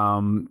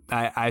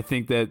 I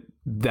think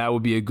that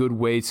would be a good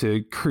way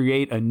to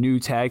create a new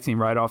tag team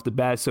right off the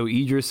bat. So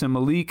Idris and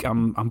Malik,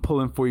 I'm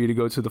pulling for you to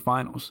go to the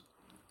finals.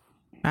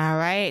 All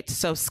right.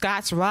 So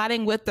Scott's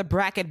riding with the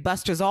Bracket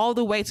Busters all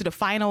the way to the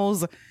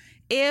finals.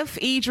 If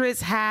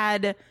Idris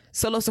had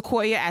Solo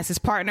Sikoa as his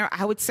partner,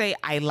 I would say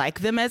I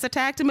like them as a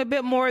tag team a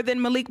bit more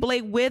than Malik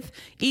Blade with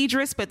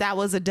Idris, but that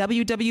was a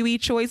WWE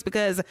choice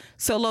because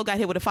Solo got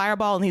hit with a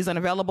fireball and he's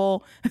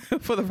unavailable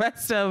for the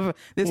rest of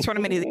this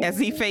tournament as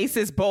he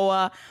faces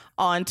Boa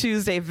on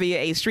Tuesday via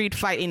a street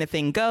fight.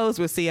 Anything goes.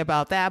 We'll see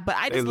about that. But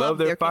I just love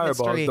their fireballs,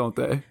 chemistry. Don't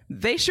they?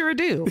 They sure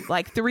do.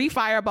 Like 3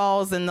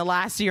 fireballs in the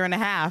last year and a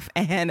half.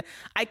 And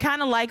I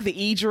kind of like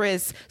the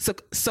Idris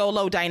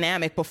Solo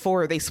dynamic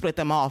before they split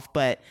them off.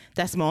 But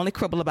that's my only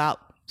quibble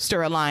about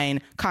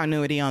storyline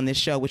continuity on this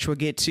show, which we'll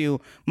get to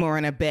more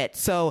in a bit.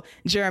 So,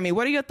 Jeremy,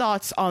 what are your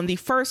thoughts on the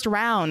first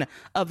round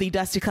of the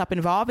Dusty Cup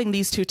involving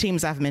these two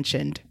teams I've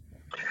mentioned?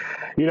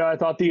 I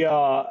thought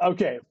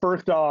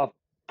first off,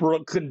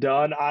 Brooks and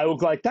Dunn, I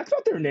was like, that's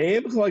not their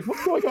names. Like,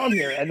 what's going on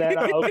here? And then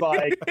I was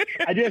like,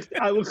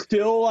 I was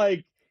still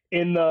like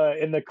in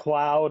the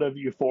cloud of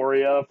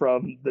euphoria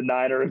from the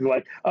Niners.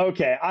 Like,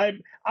 okay,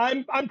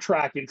 I'm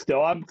tracking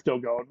still. I'm still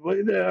going.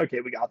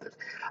 Okay, we got this.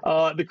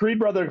 The Creed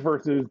brothers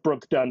versus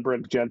Brooks Dunn,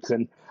 Brooks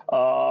Jensen.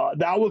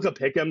 That was a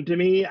pick'em to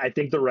me. I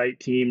think the right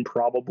team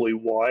probably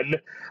won,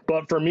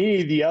 but for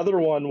me, the other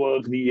one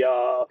was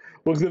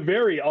the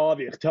very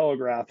obvious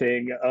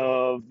telegraphing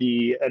of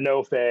the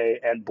Enofe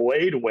and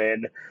Blade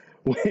win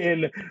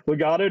when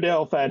Legado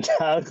del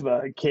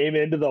Fantasma came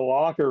into the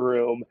locker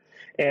room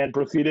and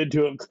proceeded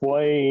to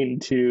explain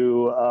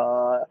to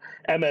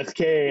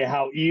MSK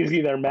how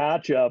easy their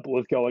matchup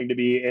was going to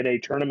be in a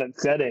tournament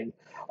setting.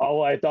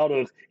 All I thought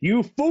was,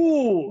 you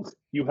fools,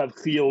 you have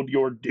sealed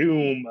your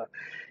doom.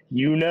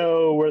 You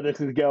know where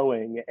this is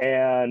going.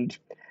 And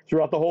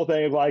throughout the whole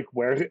thing, it's like,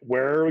 where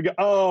are we go?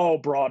 Oh,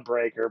 Broad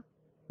Breaker.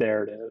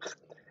 There it is.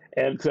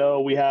 And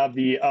so we have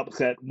the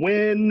upset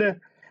win.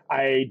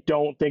 I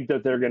don't think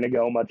that they're going to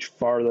go much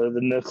farther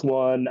than this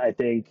one. I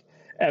think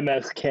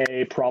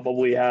MSK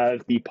probably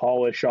has the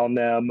polish on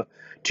them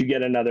to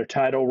get another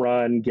title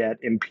run, get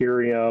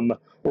Imperium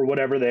or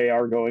whatever they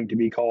are going to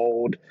be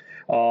called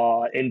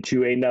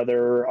into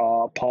another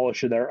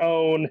polish of their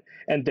own,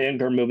 and then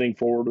they're moving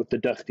forward with the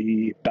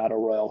Dusty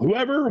Battle Royal.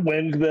 Whoever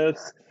wins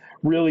this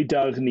really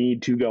does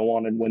need to go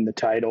on and win the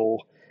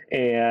title.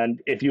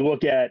 And if you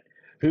look at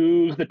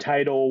who's the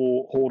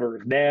title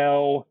holders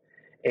now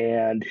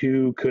and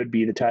who could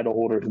be the title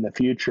holders in the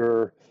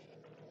future,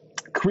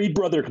 Creed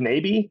brothers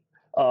maybe,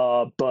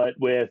 but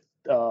with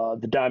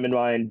the Diamond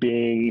Mine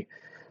being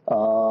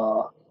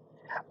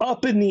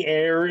up in the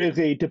air is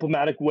a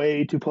diplomatic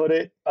way to put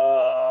it.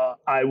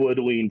 I would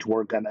lean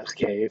toward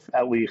MSK,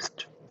 at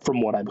least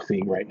from what I'm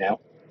seeing right now.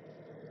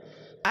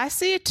 I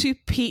see it to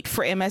Pete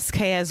for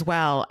MSK as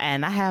well,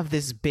 and I have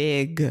this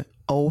big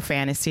old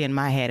fantasy in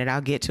my head, and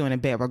I'll get to in a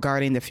bit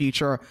regarding the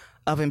future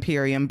of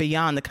Imperium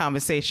beyond the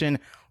conversation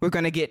we're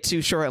going to get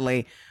to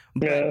shortly.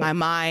 But my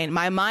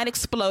mind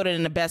exploded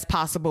in the best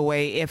possible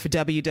way if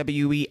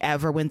WWE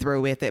ever went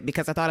through with it,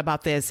 because I thought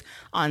about this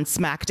on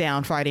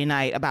SmackDown Friday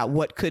night about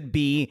what could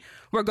be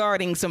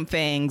regarding some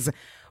things.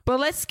 But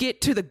let's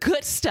get to the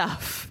good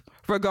stuff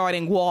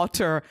regarding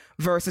Walter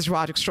versus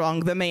Roderick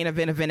Strong, the main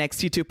event of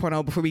NXT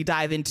 2.0, before we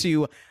dive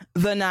into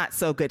the not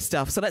so good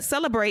stuff. So let's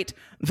celebrate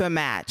the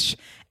match.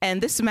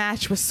 And this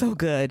match was so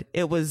good.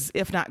 It was,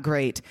 if not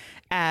great,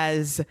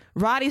 as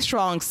Roddy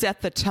Strong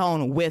set the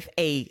tone with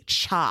a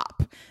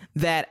chop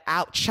that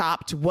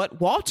out-chopped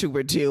what Walter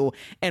would do.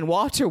 And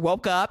Walter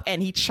woke up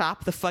and he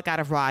chopped the fuck out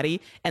of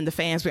Roddy, and the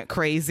fans went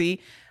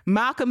crazy.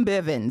 Malcolm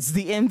Bivens,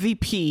 the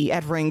MVP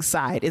at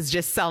ringside, is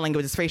just selling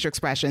with his facial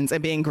expressions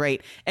and being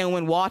great. And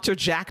when Walter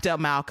jacked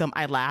up Malcolm,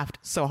 I laughed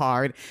so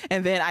hard.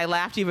 And then I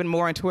laughed even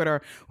more on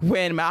Twitter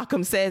when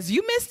Malcolm says,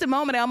 "You missed a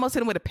moment. I almost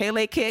hit him with a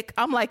Pele kick."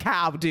 I'm like,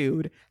 how,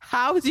 dude?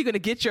 How is he going to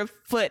get your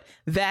foot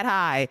that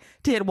high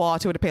to hit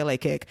Walter with a Pele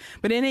kick?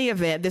 But in any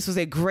event, this was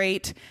a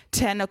great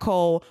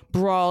technical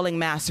brawling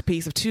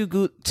masterpiece of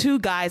two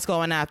guys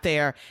going out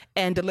there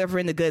and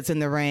delivering the goods in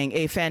the ring.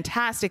 A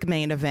fantastic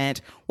main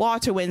event.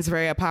 Walter wins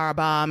via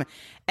powerbomb.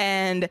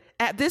 And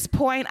at this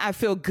point, I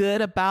feel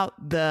good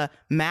about the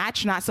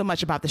match, not so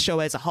much about the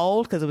show as a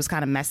whole, because it was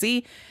kind of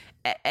messy.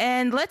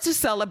 And let's just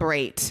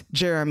celebrate,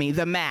 Jeremy,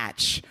 the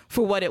match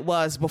for what it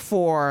was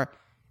before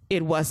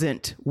it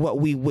wasn't what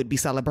we would be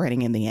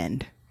celebrating in the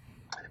end.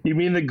 You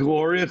mean the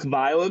glorious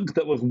violence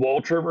that was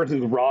Walter versus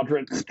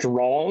Roderick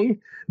Strong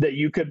that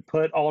you could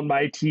put on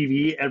my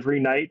TV every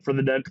night for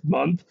the next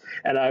month,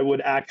 and I would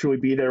actually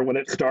be there when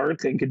it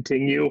starts and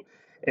continue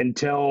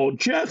until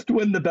just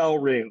when the bell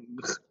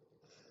rings?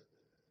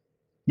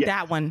 Yeah.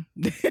 That one.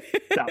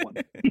 That one.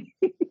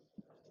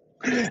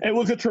 It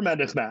was a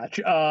tremendous match.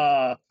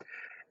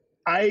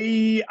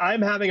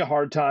 I'm having a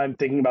hard time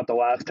thinking about the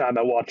last time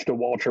I watched a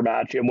Walter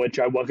match in which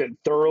I wasn't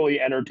thoroughly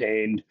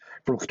entertained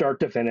from start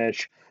to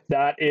finish.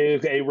 That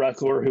is a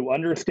wrestler who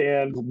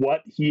understands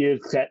what he is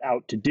set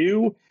out to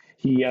do.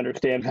 He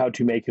understands how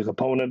to make his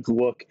opponents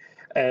look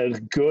as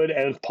good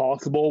as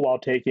possible while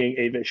taking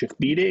a vicious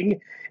beating,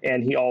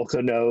 and he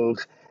also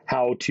knows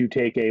how to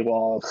take a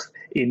loss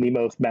in the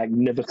most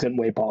magnificent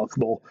way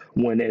possible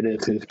when it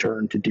is his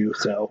turn to do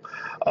so.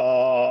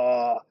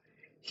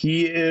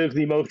 He is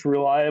the most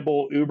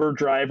reliable Uber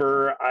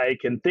driver I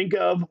can think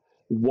of.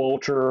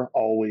 Walter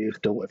always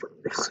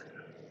delivers.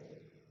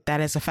 That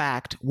is a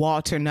fact.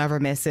 Walter never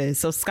misses.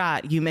 So,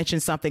 Scott, you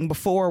mentioned something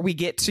before we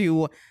get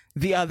to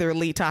the other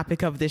lead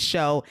topic of this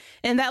show,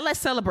 and that let's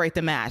celebrate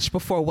the match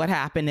before what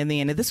happened in the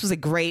end. This was a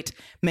great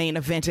main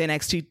event in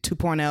NXT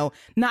 2.0.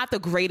 Not the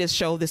greatest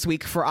show this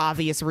week for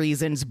obvious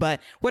reasons, but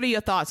what are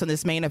your thoughts on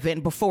this main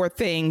event before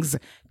things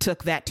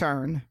took that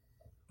turn?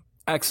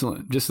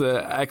 Excellent. Just an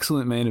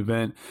excellent main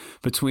event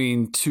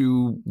between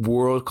two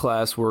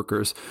world-class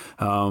workers.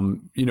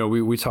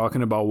 We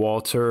talking about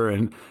Walter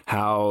and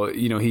how,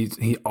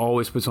 he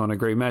always puts on a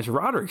great match.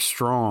 Roderick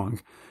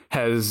Strong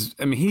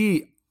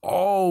he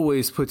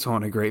always puts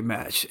on a great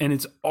match, and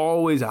it's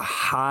always a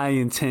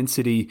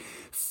high-intensity,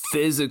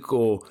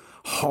 physical,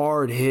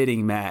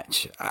 hard-hitting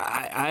match.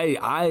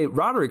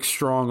 Roderick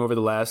Strong over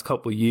the last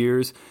couple of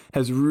years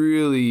has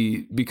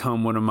really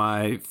become one of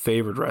my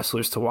favorite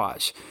wrestlers to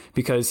watch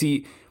because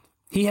he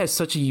has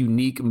such a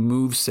unique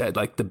moveset,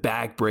 like the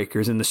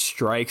backbreakers and the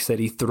strikes that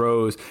he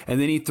throws, and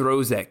then he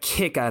throws that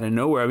kick out of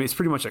nowhere. It's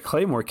pretty much a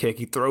Claymore kick.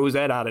 He throws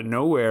that out of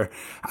nowhere.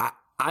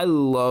 I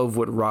love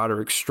what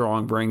Roderick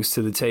Strong brings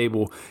to the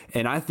table,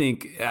 and I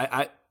think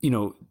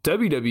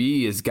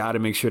WWE has got to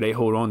make sure they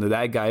hold on to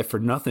that guy for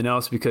nothing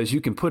else, because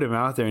you can put him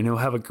out there and he'll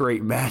have a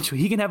great match.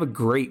 He can have a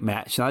great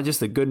match, not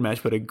just a good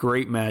match, but a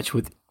great match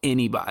with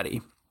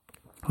anybody.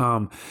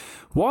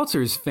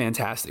 Walter's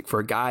fantastic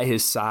for a guy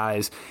his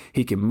size.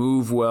 He can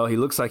move well. He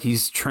looks like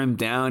he's trimmed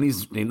down. He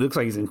looks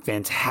like he's in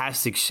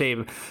fantastic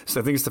shape.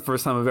 So I think it's the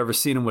first time I've ever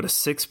seen him with a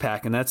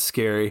six-pack, and that's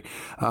scary.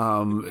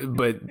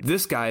 But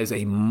this guy is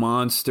a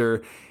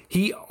monster.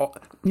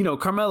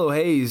 Carmelo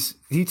Hayes,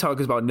 he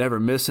talks about never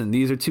missing.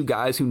 These are two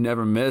guys who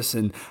never miss.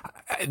 And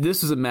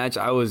this was a match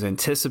I was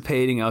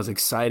anticipating, I was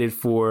excited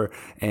for,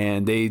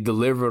 and they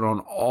delivered on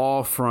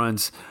all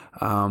fronts.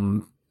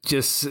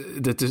 Just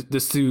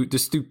the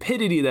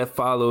stupidity that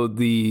followed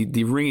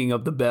the ringing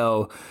of the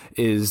bell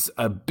is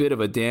a bit of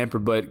a damper.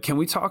 But can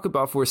we talk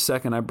about for a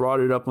second? I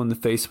brought it up on the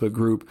Facebook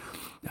group.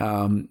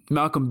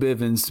 Malcolm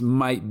Bivens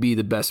might be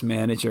the best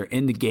manager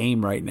in the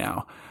game right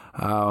now.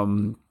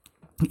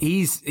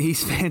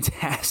 He's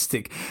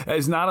fantastic.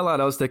 There's not a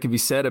lot else that can be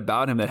said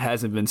about him that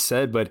hasn't been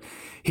said, but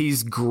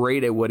he's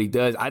great at what he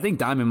does. I think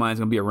Diamond Mine's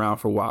going to be around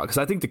for a while because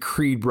I think the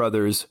Creed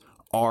brothers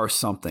are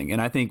something.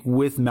 And I think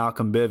with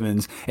Malcolm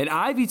Bivens and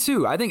Ivy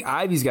too, I think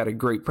Ivy's got a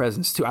great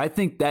presence too. I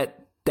think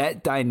that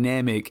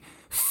dynamic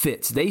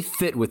fits. They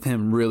fit with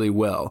him really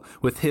well,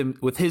 with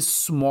his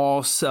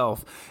small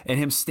self and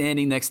him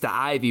standing next to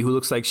Ivy, who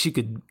looks like she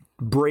could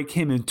break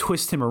him and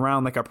twist him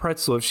around like a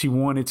pretzel if she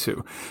wanted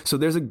to. So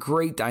there's a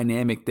great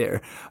dynamic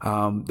there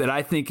that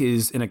I think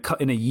is in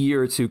a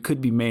year or two could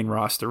be main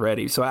roster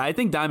ready. So I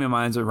think Diamond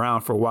Mine's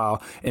around for a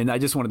while, and I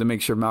just wanted to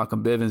make sure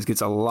Malcolm Bivens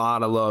gets a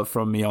lot of love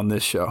from me on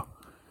this show.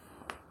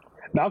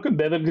 Malcolm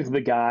Bivens is the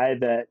guy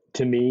that,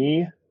 to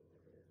me,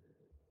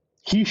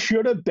 he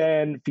should have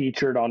been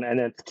featured on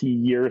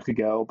NXT years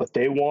ago, but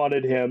they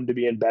wanted him to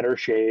be in better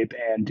shape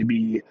and to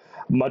be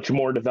much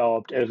more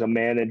developed as a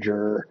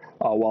manager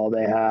while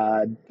they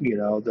had,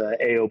 the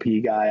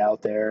AOP guy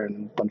out there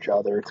and a bunch of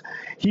others.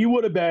 He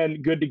would have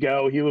been good to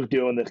go. He was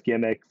doing this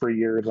gimmick for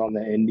years on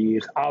the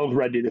indies. I was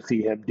ready to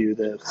see him do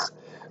this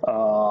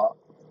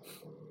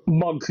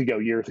months ago,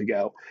 years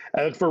ago.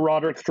 As for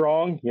Roderick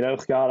Strong,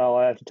 Scott, all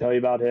I have to tell you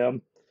about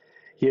him,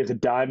 he is a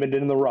diamond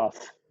in the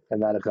rough,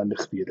 and that is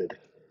undisputed.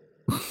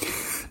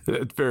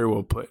 Very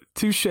well put.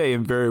 Touche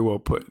and very well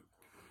put.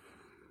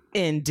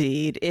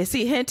 Indeed. Is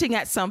he hinting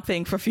at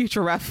something for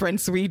future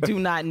reference? We do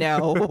not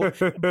know.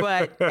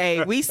 But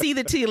hey, we see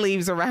the tea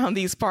leaves around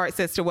these parts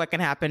as to what can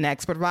happen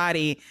next. But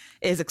Roddy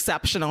is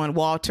exceptional. And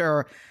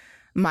Walter,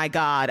 my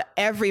God,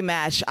 every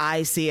match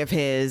I see of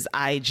his,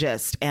 I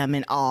just am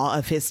in awe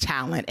of his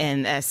talent.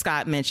 And as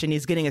Scott mentioned,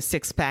 he's getting a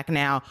 6-pack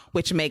now,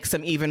 which makes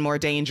him even more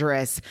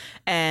dangerous.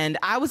 And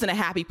I was in a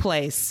happy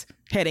place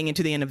heading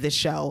into the end of this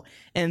show.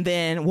 And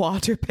then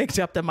Walter picked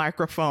up the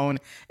microphone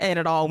and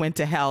it all went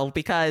to hell,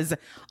 because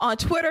on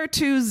Twitter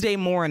Tuesday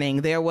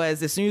morning, there was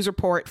this news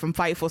report from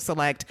Fightful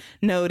Select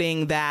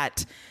noting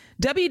that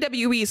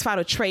WWE's filed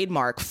a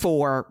trademark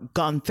for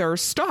Gunther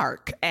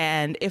Stark.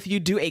 And if you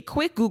do a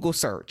quick Google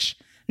search,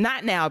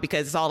 not now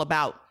because it's all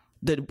about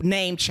the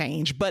name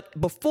change, but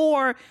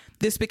before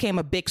this became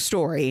a big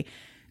story,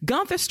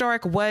 Gunther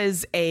Stark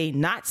was a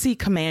Nazi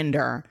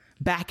commander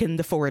back in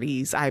the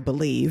 40s, I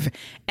believe.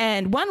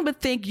 And one would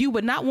think you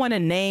would not want to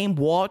name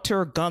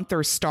Walter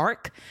Gunther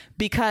Stark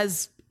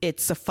because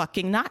it's a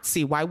fucking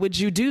Nazi. Why would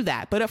you do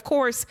that? But of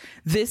course,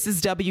 this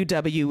is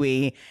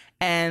WWE,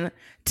 and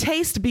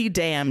taste be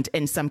damned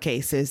in some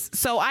cases.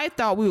 So I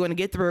thought we were going to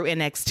get through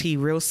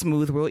NXT real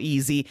smooth, real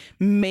easy.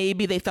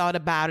 Maybe they thought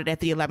about it at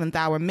the 11th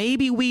hour.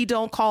 Maybe we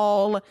don't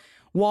call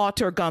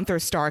Walter Gunther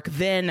Stark.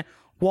 Then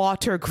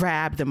Walter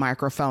grabbed the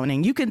microphone,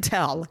 and you can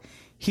tell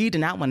he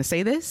did not want to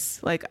say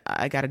this. Like,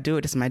 I got to do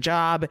it. It's my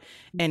job.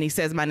 And he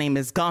says, my name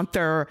is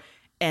Gunther.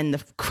 And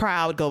the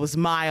crowd goes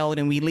mild,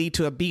 and we lead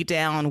to a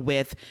beatdown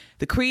with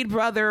the Creed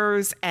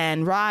brothers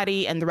and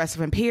Roddy and the rest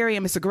of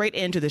Imperium. It's a great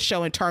end to the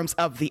show in terms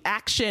of the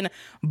action.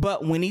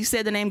 But when he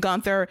said the name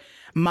Gunther,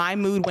 my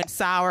mood went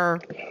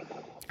sour.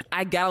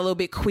 I got a little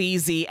bit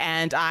queasy,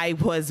 and I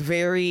was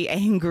very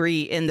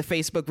angry in the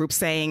Facebook group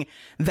saying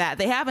that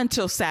they have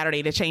until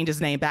Saturday to change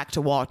his name back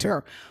to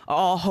Walter.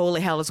 All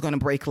holy hell is going to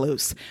break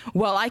loose.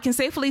 Well, I can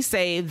safely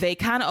say they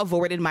kind of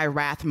avoided my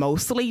wrath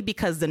mostly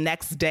because the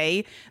next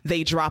day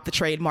they dropped the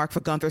trademark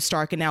for Gunther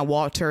Stark, and now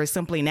Walter is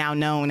simply now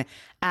known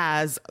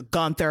as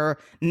Gunther,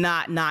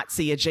 not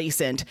Nazi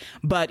adjacent.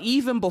 But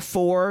even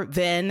before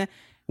then,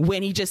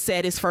 when he just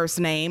said his first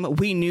name,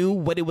 we knew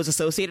what it was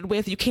associated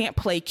with. You can't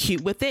play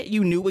cute with it.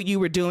 You knew what you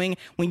were doing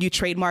when you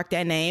trademarked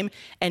that name,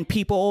 and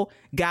people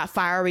got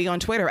fiery on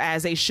Twitter,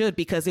 as they should,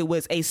 because it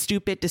was a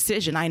stupid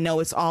decision. I know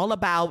it's all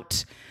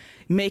about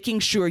making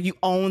sure you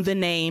own the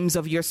names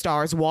of your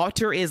stars.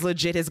 Walter is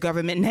legit his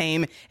government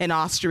name in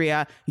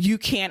Austria. You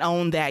can't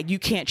own that. You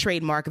can't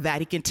trademark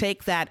that. He can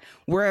take that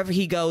wherever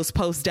he goes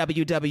post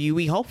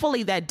WWE.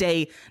 Hopefully that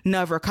day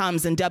never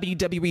comes and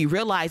WWE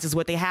realizes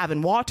what they have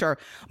in Walter.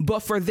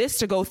 But for this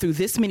to go through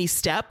this many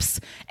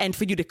steps and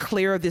for you to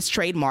clear this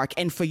trademark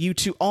and for you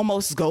to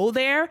almost go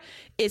there,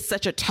 it's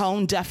such a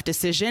tone-deaf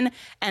decision.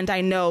 And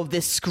I know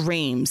this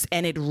screams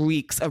and it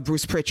reeks of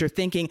Bruce Pritchard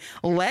thinking,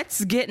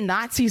 let's get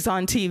Nazis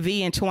on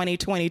TV in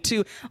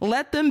 2022.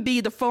 Let them be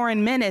the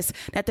foreign menace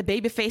that the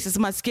baby faces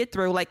must get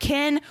through. Like,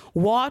 can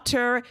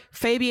Walter,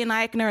 Fabian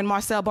Eichner, and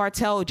Marcel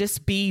Bartel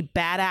just be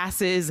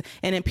badasses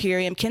in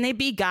Imperium? Can they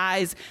be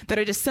guys that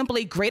are just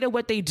simply great at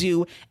what they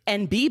do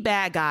and be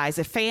bad guys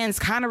that fans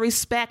kind of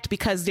respect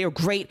because they're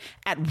great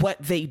at what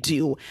they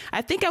do?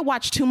 I think I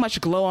watched too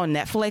much Glow on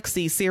Netflix,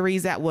 the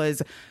series that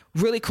was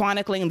really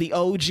chronicling the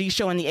OG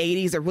show in the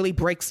 80s that really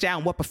breaks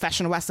down what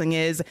professional wrestling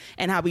is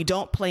and how we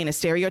don't play into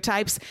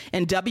stereotypes.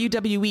 And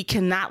WWE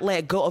cannot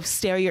let go of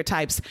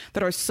stereotypes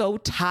that are so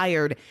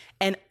tired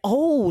and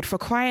old, for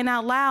crying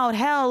out loud.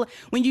 Hell,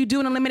 when you do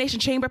an Elimination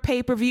Chamber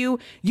pay-per-view,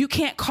 you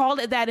can't call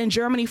it that in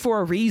Germany for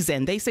a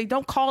reason. They say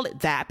don't call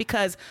it that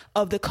because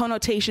of the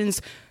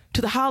connotations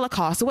to the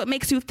Holocaust. So what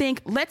makes you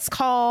think, let's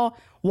call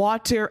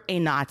Walter a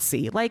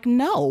Nazi? Like,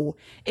 no,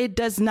 it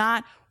does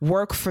not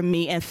work for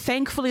me. And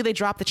thankfully they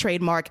dropped the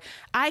trademark.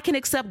 I can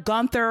accept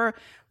Gunther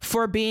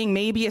for being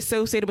maybe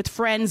associated with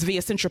Friends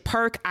via Central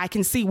Perk. I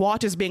can see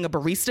Walter's being a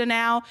barista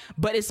now,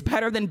 but it's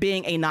better than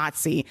being a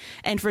Nazi.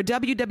 And for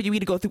WWE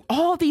to go through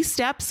all these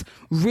steps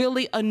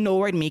really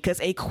annoyed me, because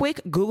a quick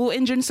Google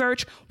engine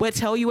search would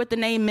tell you what the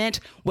name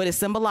meant, what it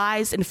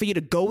symbolized, and for you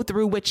to go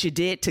through what you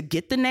did to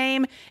get the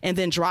name and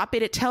then drop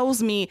it, it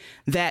tells me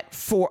that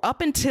for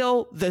up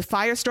until the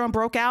firestorm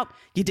broke out,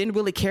 you didn't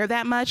really care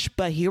that much.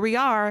 But here we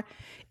are.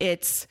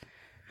 It's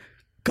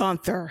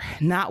Gunther,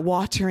 not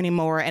Walter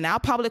anymore. And I'll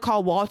probably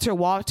call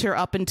Walter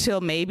up until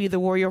maybe the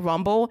Royal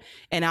Rumble,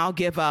 and I'll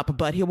give up.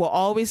 But he will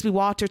always be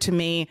Walter to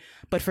me.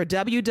 But for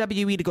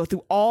WWE to go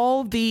through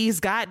all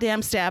these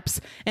goddamn steps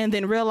and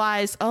then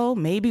realize, oh,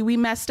 maybe we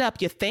messed up.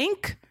 You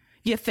think?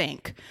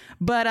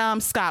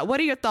 But Scott, what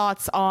are your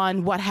thoughts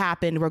on what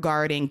happened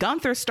regarding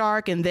Gunther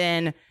Stark? And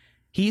then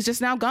he's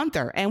just now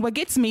Gunther. And what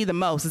gets me the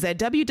most is that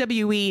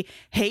WWE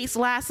hates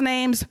last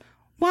names.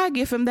 Why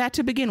give him that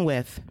to begin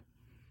with?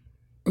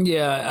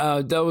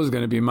 Yeah, that was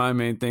going to be my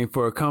main thing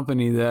for a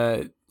company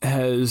that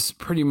has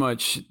pretty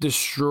much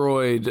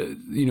destroyed,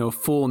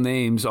 full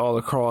names all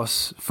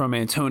across, from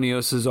Antonio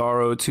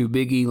Cesaro to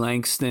Big E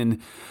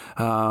Langston.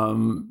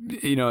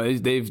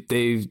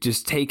 They've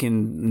just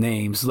taken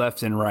names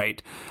left and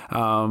right.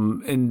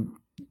 And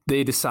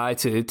they decide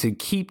to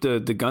keep the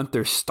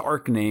Gunther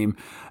Stark name.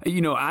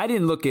 I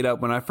didn't look it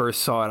up when I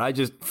first saw it. I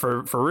just,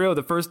 for real,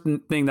 the first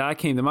thing that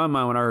came to my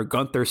mind when I heard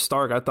Gunther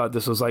Stark, I thought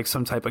this was like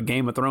some type of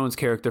Game of Thrones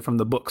character from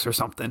the books or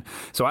something.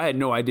 So I had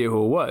no idea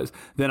who it was.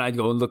 Then I'd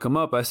go and look him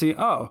up. I see,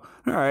 oh,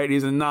 all right,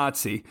 he's a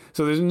Nazi.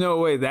 So there's no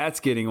way that's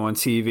getting on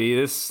TV.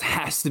 This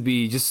has to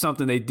be just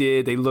something they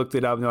did. They looked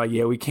it up and they're like,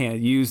 yeah, we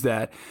can't use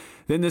that.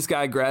 Then this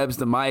guy grabs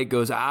the mic,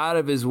 goes out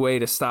of his way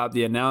to stop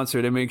the announcer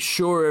to make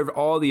sure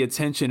all the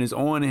attention is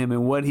on him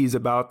and what he's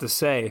about to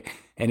say.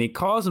 And he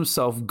calls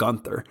himself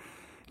Gunther.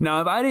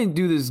 Now, if I didn't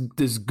do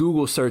this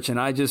Google search and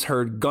I just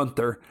heard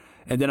Gunther,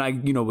 and then I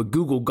would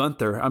Google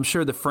Gunther, I'm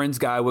sure the Friends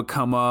guy would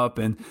come up,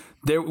 and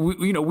we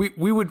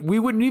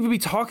wouldn't even be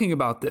talking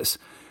about this.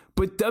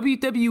 But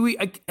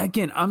WWE,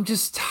 again, I'm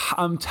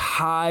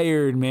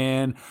tired,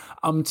 man.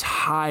 I'm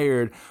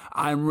tired.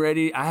 I'm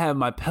ready. I have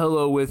my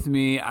pillow with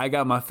me. I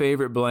got my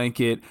favorite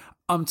blanket.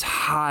 I'm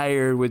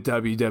tired with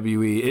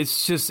WWE.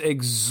 It's just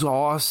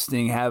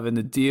exhausting having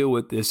to deal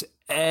with this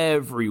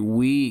every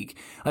week.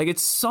 Like,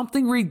 it's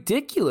something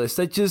ridiculous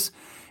that just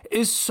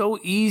is so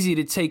easy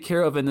to take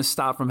care of and to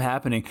stop from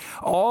happening.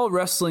 All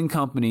wrestling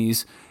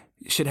companies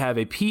should have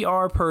a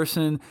PR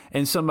person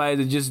and somebody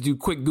to just do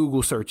quick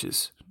Google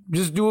searches.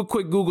 Just do a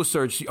quick Google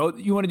search. Oh,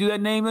 you want to do that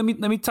name? Let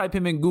me type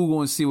him in Google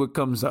and see what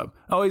comes up.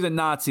 Oh, he's a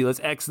Nazi. Let's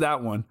X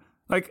that one.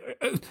 Like,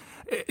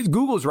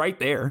 Google's right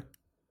there.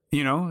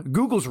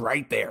 Google's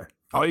right there.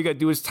 All you got to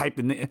do is type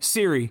in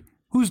Siri,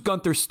 who's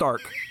Gunther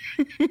Stark?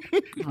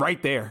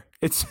 Right there.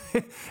 It's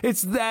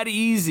that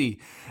easy.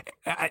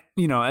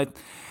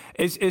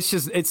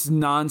 It's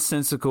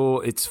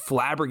nonsensical. It's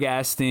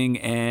flabbergasting,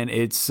 and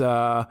it's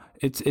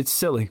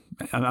silly.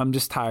 I'm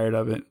just tired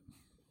of it.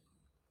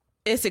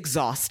 It's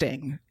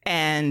exhausting.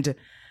 And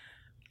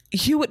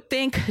you would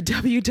think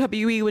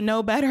WWE would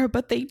know better,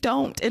 but they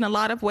don't in a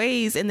lot of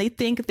ways. And they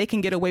think they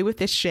can get away with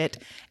this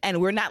shit. And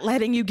we're not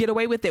letting you get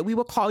away with it. We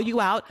will call you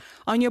out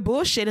on your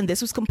bullshit. And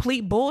this was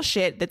complete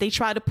bullshit that they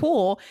tried to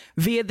pull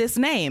via this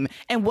name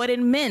and what it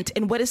meant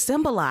and what it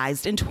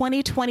symbolized in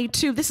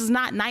 2022. This is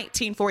not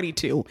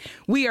 1942.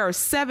 We are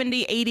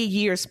 70, 80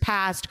 years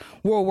past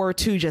World War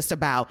II just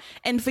about.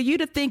 And for you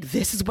to think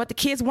this is what the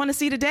kids want to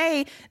see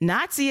today,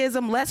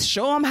 Nazism, let's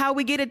show them how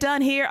we get it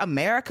done here.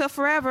 America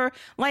forever.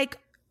 Like,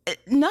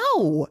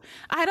 no,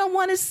 I don't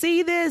want to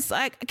see this.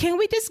 Like, can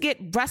we just get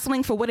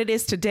wrestling for what it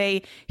is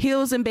today?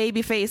 Heels and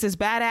baby faces,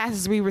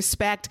 badasses we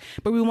respect,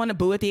 but we want to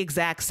boo at the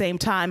exact same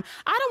time.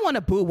 I don't want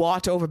to boo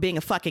Walter over being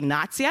a fucking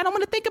Nazi. I don't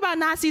want to think about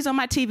Nazis on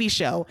my TV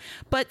show.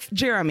 But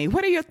Jeremy,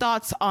 what are your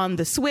thoughts on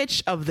the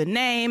switch of the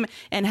name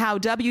and how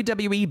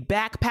WWE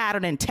back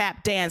patterned and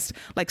tap danced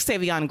like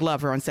Savion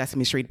Glover on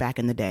Sesame Street back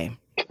in the day?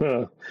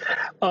 The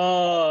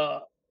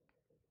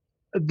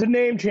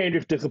name change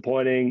is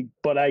disappointing,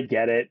 but I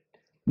get it.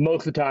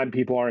 Most of the time,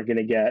 people aren't going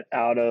to get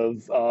out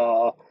of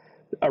a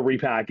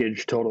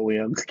repackaged totally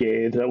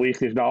unscathed. At least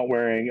he's not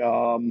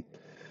wearing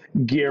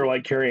gear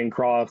like Karrion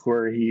Kross,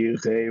 where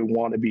he's a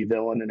wannabe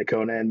villain in a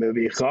Conan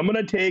movie. So I'm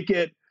going to take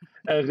it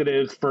as it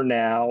is for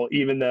now,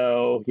 even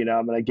though,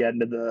 I'm going to get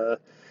into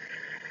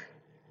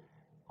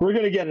we're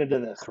going to get into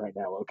this right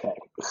now. Okay.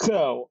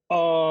 So,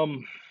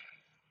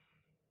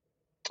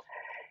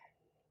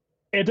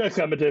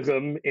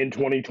 anti-Semitism in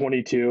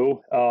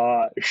 2022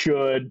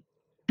 should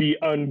be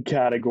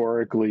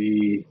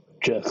uncategorically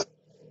just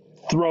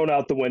thrown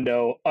out the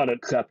window,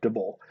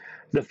 unacceptable.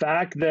 The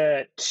fact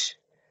that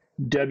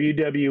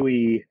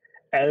WWE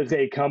as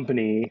a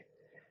company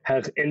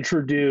has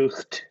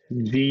introduced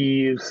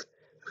these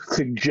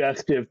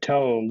suggestive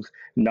tones,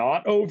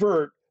 not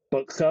overt,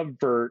 but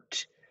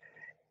subvert,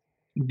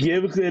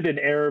 gives it an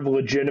air of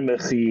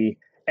legitimacy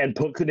and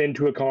puts it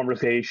into a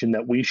conversation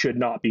that we should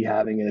not be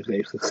having as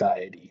a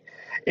society.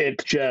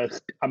 It's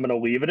just, I'm going to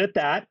leave it at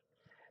that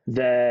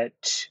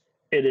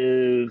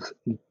it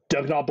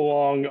does not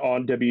belong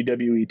on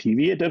WWE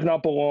TV. It does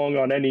not belong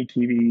on any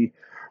TV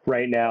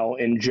right now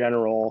in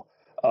general.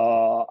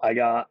 I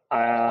got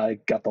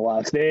the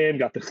last name,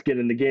 got the skin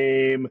in the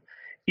game.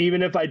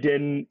 Even if I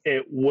didn't,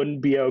 it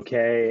wouldn't be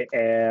okay.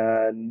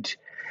 And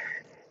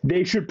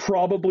they should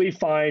probably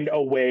find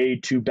a way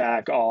to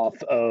back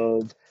off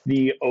of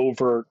the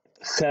overt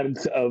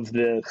sense of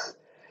this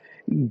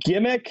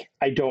gimmick.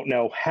 I don't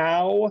know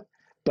how,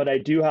 but I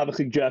do have a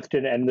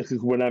suggestion, and this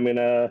is when I'm going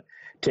to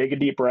take a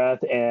deep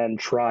breath and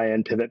try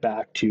and pivot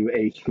back to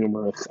a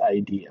humorous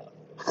idea.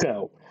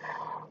 So,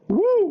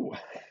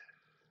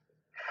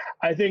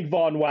 I think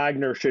Von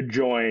Wagner should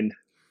join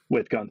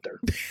with Gunther.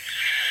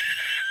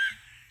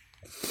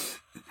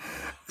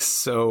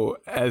 So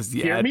as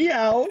the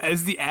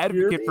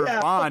advocate for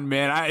Von,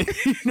 man, I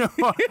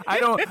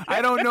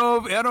don't know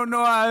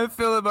how I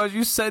feel about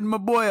you setting my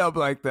boy up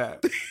like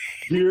that.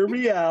 Hear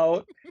me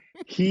out.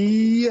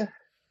 He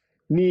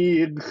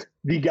needs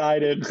the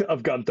guidance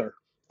of Gunther.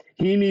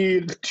 He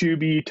needs to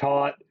be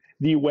taught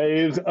the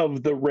ways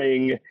of the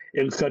ring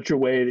in such a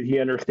way that he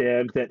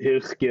understands that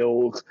his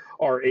skills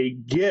are a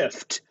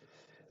gift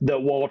that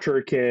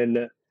Walter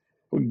can,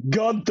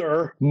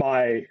 Gunther,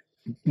 my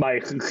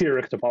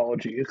sincerest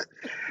apologies,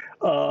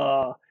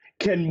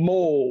 can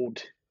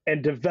mold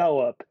and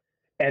develop,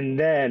 and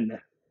then,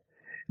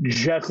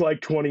 just like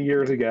 20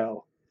 years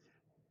ago,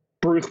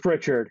 Bruce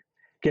Pritchard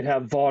can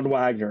have Von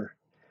Wagner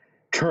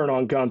turn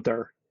on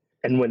Gunther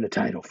and win the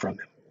title from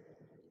him.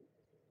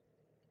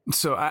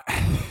 So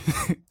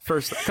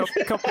first,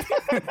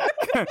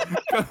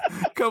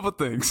 couple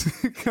things.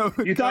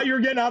 You thought you were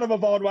getting out of a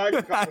Von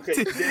Wagner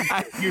conversation.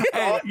 You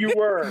thought you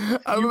were.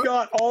 You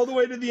got all the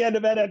way to the end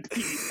of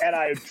NXT, and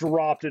I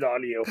dropped it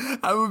on you.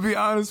 I would be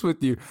honest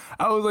with you.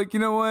 I was like, you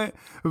know what?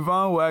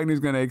 Von Wagner's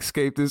going to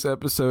escape this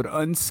episode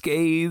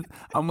unscathed.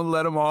 I'm going to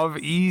let him off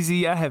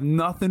easy. I have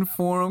nothing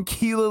for him.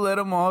 Keela let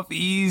him off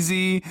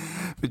easy.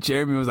 But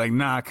Jeremy was like,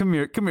 nah, come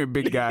here,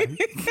 big guy.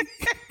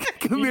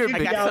 Come here,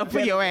 big guy. I got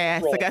something for your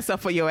ass. I got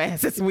something for your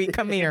ass this week.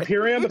 Come here.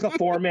 Imperium is a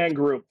 4-man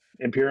group.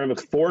 Imperium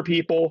is 4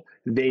 people.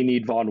 They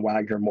need Von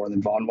Wagner more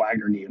than Von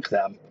Wagner needs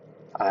them.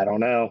 I don't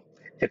know.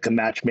 It's a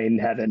match made in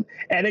heaven.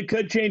 And it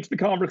could change the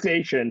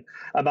conversation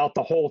about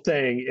the whole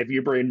thing if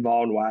you bring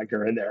Von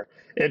Wagner in there.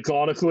 It's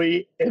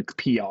honestly, it's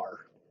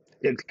PR.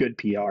 It's good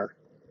PR.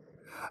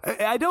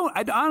 I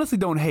honestly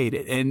don't hate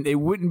it, and it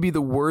wouldn't be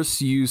the worst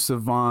use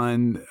of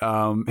Von.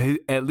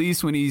 At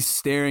least when he's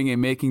staring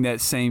and making that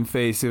same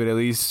face, it would at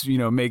least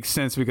make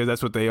sense, because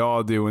that's what they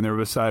all do when they're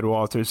beside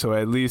Walter. So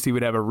at least he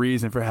would have a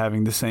reason for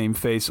having the same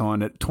face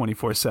on at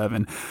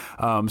 24/7.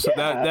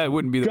 That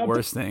wouldn't be the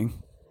worst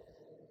thing.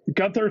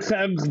 Gunther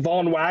sends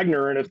Von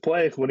Wagner in his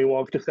place when he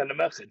wants to send a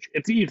message.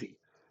 It's easy.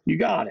 You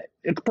got it.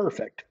 It's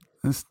perfect.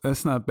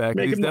 That's not bad.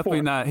 He's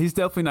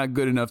definitely not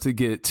good enough to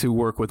get to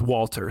work with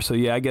Walter. So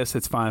yeah, I guess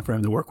it's fine for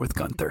him to work with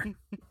Gunther.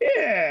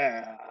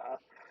 Yeah,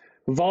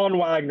 Von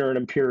Wagner and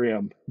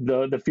Imperium,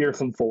 the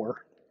fearsome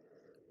 4.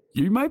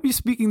 You might be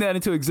speaking that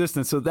into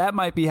existence, so that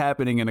might be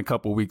happening in a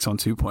couple weeks on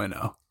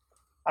 2.0.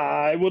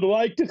 I would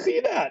like to see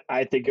that.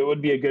 I think it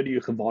would be a good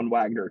use of Von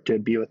Wagner to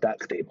be with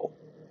that stable.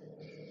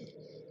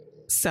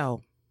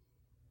 So,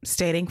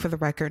 stating for the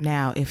record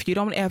now, if you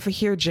don't ever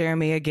hear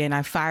Jeremy again,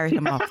 I fired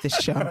him off this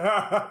show.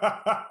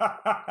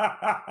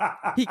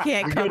 He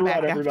can't come back.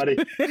 Good run, everybody.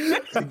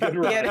 Good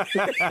run.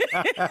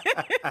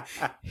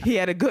 He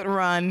had a good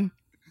run.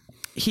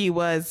 He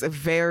was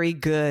very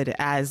good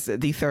as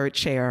the third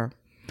chair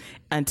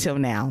until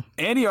now.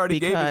 And he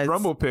already gave his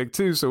Rumble pick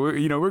too, so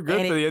we're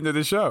good for the end of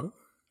the show.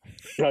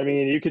 I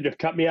mean, you could just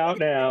cut me out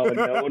now, and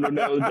no one would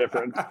know the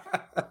difference.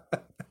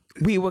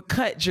 We would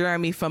cut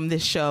Jeremy from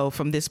this show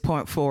from this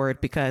point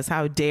forward, because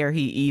how dare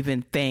he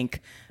even think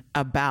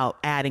about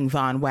adding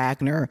Von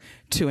Wagner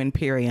to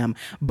Imperium.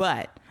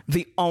 But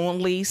the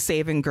only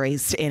saving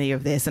grace to any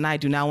of this, and I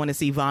do not want to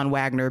see Von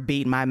Wagner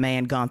beat my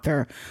man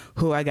Gunther,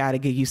 who I got to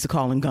get used to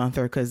calling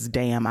Gunther, because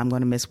damn, I'm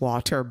going to miss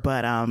Walter.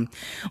 But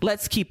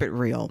let's keep it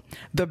real.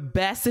 The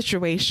best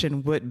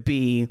situation would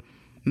be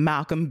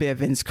Malcolm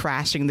Bivens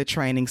crashing the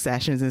training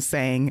sessions and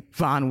saying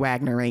Von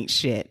Wagner ain't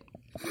shit.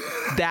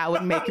 That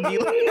would make me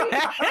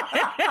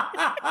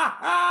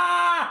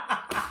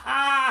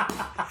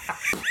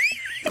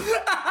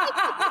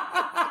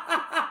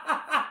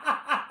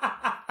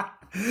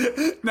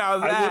Now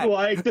that I would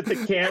like that the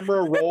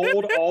camera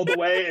rolled all the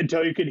way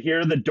until you could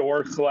hear the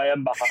door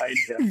slam behind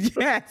him.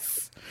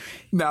 Yes.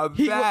 Now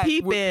that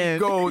would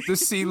go to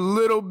see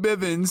little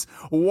Bivens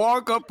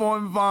walk up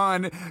on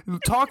Von,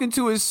 talking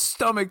to his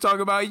stomach,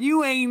 talking about,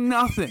 you ain't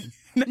nothing.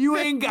 You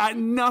ain't got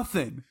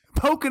nothing.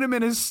 Poking him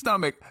in his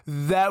stomach.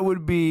 That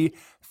would be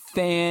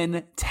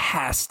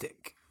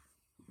fantastic.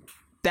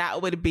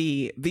 That would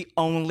be the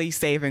only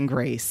saving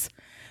grace.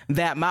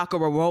 That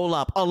Malcolm will roll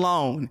up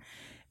alone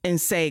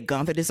and say,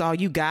 Gunther, this all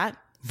you got?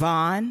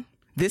 Von,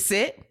 this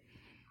it?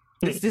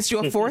 Is this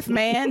your 4th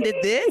man? Did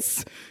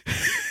this?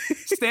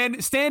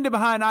 Standing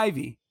behind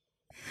Ivy.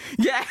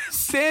 Yes.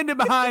 Standing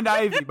behind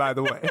Ivy, by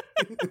the way.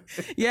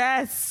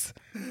 Yes.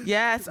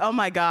 Yes. Oh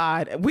my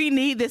God. We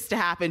need this to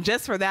happen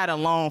just for that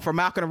alone, for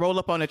Malcolm to roll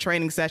up on a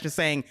training session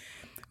saying,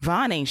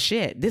 Von ain't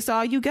shit. This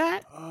all you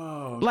got?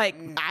 Oh, like,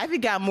 man. Ivy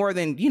got more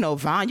than,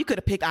 Von. You could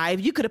have picked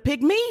Ivy. You could have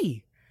picked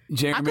me.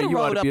 Jeremy, you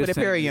ought to be ashamed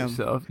of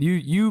yourself.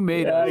 You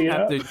made us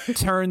have to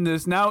turn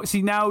this. Now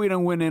we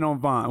don't win in on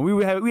Von.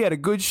 We had a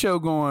good show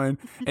going,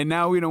 and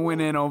now we don't win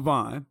in on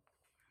Von.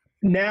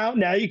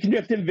 Now you can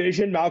just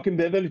envision Malcolm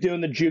Bivens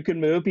doing the juke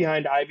and move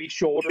behind Ivy's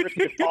shoulder.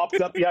 He just pops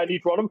up behind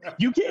each one of them.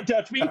 You can't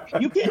touch me.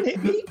 You can't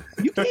hit me.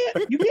 You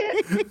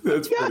can't.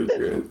 That's pretty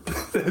good.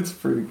 That's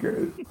pretty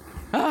good.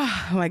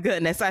 Oh, my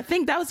goodness. I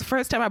think that was the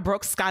first time I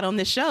broke Scott on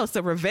this show.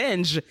 So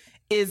revenge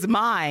is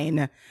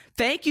mine.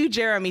 Thank you,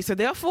 Jeremy. So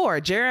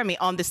therefore, Jeremy,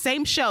 on the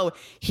same show,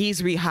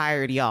 he's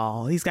rehired,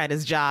 y'all. He's got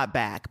his job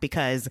back,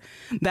 because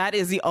that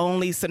is the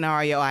only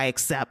scenario I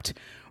accept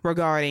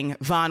regarding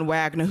Von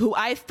Wagner, who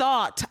I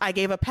thought I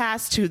gave a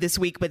pass to this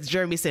week, but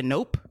Jeremy said,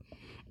 nope,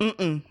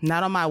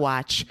 not on my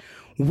watch.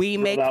 We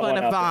make fun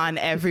of Von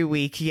every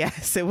week.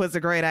 Yes, it was a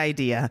great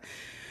idea.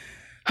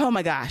 Oh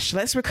my gosh,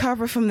 let's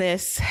recover from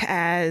this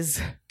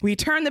as we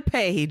turn the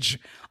page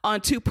on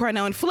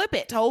 2.0 and flip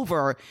it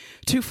over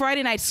to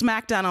Friday Night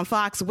SmackDown on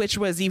Fox, which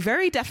was the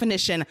very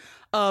definition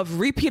of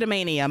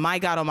Repeatomania. My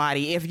God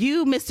almighty. If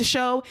you missed the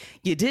show,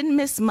 you didn't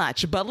miss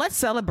much. But let's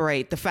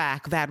celebrate the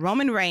fact that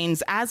Roman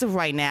Reigns, as of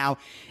right now,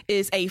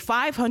 is a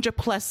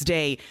 500-plus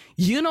day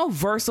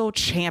Universal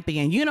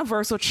Champion.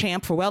 Universal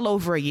Champ for well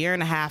over a year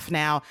and a half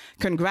now.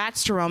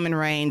 Congrats to Roman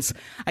Reigns.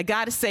 I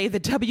gotta say, the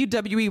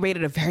WWE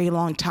waited a very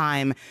long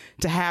time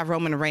to have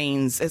Roman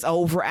Reigns as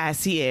over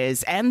as he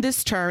is. And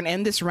this turn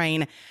and this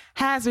reign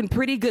has been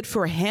pretty good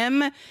for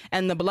him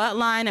and the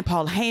Bloodline and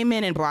Paul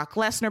Heyman and Brock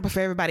Lesnar, but for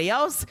everybody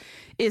else,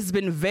 it's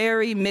been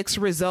very mixed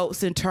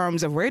results in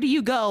terms of where do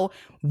you go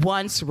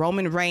once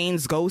Roman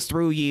Reigns goes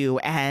through you,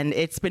 and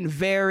it's been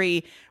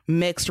very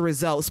mixed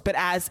results. But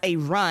as a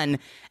run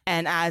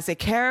and as a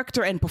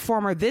character and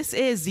performer, this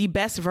is the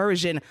best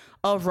version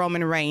of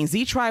Roman Reigns,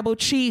 the tribal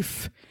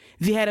chief,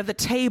 the head of the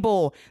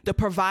table, the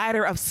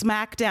provider of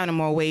SmackDown in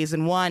more ways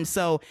than one.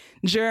 So,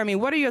 Jeremy,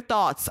 what are your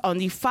thoughts on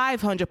the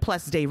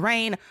 500-plus day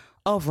reign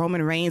of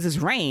Roman Reigns'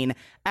 reign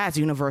as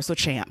Universal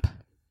Champ?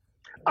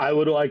 I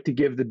would like to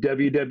give the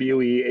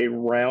WWE a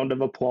round of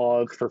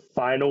applause for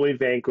finally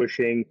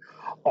vanquishing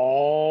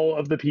all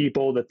of the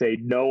people that they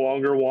no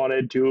longer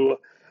wanted to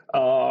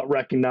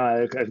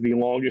recognize as the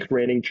longest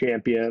reigning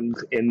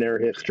champions in their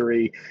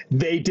history.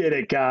 They did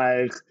it,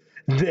 guys.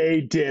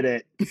 They did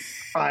it.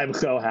 I'm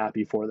so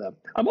happy for them.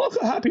 I'm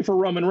also happy for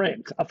Roman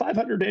Reigns. A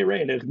 500-day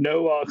reign is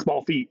no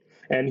small feat,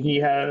 and he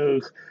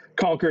has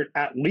conquered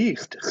at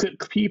least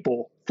 6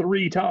 people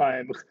 3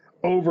 times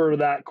over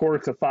that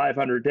course of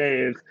 500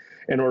 days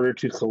in order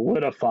to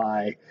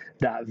solidify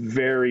that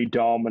very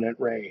dominant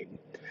reign.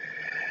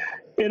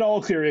 In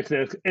all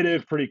seriousness, it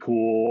is pretty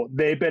cool.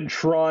 They've been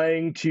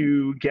trying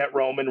to get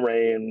Roman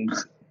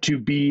Reigns to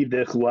be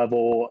this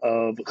level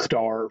of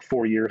star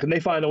for years, and they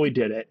finally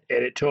did it.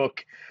 And it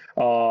took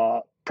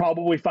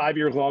probably 5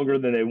 years longer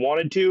than they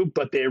wanted to,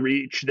 but they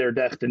reached their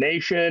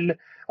destination.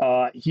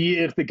 He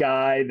is the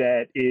guy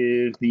that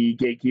is the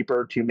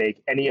gatekeeper to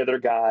make any other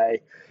guy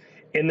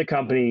in the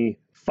company.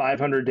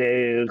 500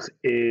 days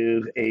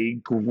is a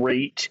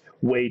great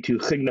way to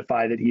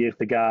signify that he is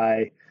the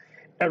guy.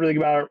 Everything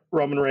about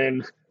Roman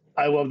Reigns,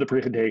 I love the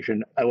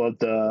presentation. I love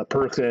the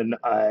person.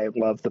 I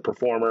love the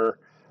performer.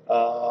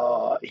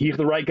 He's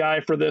the right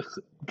guy for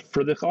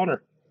this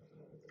honor.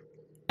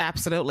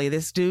 Absolutely.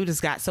 This dude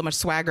has got so much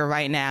swagger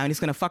right now, and he's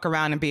going to fuck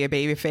around and be a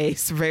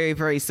babyface very,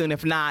 very soon,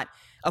 if not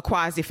a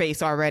quasi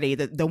face already.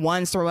 The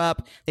ones throw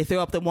up, they throw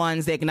up the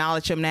ones, they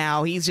acknowledge him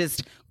now. He's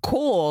just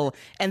cool,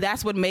 and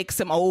that's what makes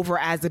him over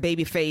as a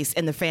babyface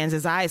in the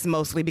fans' eyes,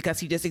 mostly because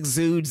he just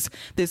exudes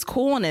this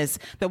coolness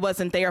that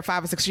wasn't there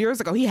 5 or 6 years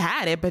ago. He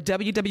had it, but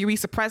WWE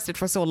suppressed it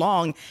for so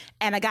long,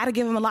 and I got to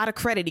give him a lot of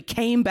credit. He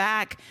came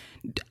back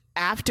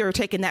after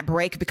taking that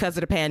break because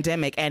of the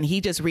pandemic, and he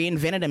just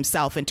reinvented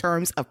himself in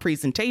terms of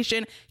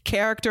presentation,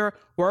 character,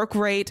 work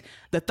rate.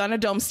 The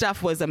Thunderdome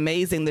stuff was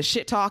amazing. The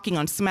shit talking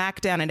on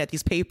SmackDown and at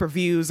these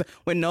pay-per-views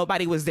when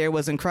nobody was there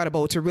was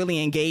incredible to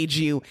really engage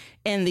you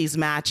in these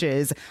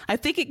matches. I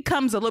think it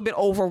comes a little bit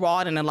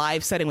overwrought in a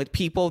live setting with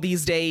people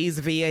these days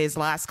via his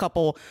last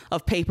couple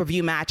of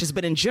pay-per-view matches,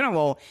 but in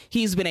general,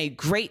 he's been a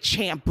great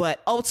champ,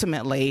 but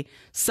ultimately,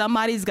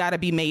 somebody's got to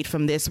be made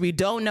from this. We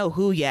don't know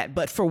who yet,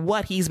 but for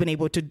what he's been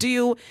able to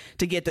do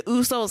to get the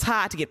Usos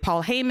hot, to get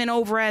Paul Heyman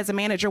over as a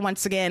manager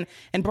once again,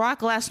 and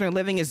Brock Lesnar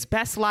living his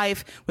best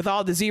life with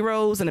all the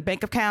zeros and the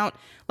bank account,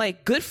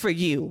 like, good for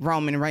you,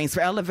 Roman Reigns,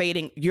 for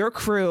elevating your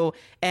crew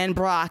and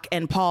Brock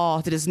and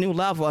Paul to this new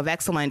level of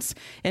excellence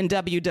in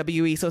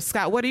WWE. So,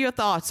 Scott, what are your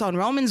thoughts on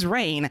Roman's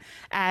reign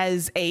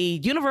as a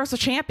Universal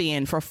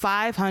Champion for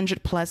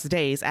 500 plus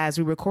days as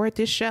we record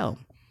this show?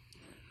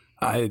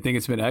 I think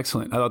it's been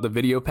excellent. I thought the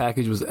video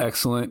package was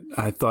excellent.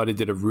 I thought it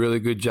did a really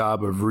good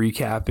job of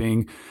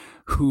recapping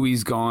who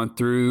he's gone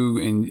through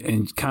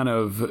and kind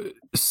of,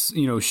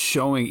 you know,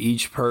 showing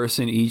each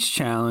person, each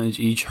challenge,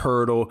 each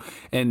hurdle,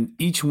 and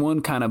each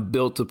one kind of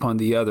built upon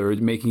the other,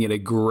 making it a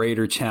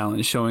greater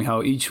challenge, showing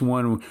how each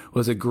one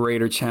was a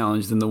greater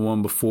challenge than the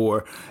one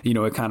before. You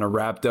know, it kind of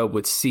wrapped up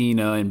with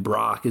Cena and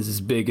Brock as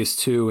his biggest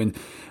two. And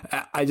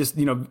I just,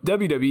 you know,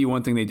 WWE,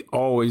 one thing they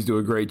always do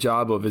a great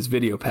job of is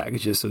video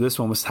packages. So this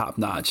one was top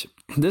notch.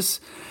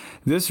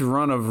 This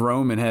run of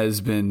Roman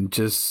has been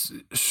just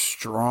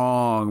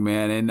strong,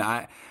 man. And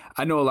I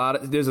know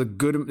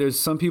there's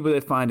some people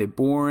that find it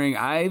boring.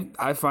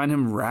 I find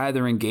him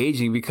rather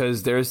engaging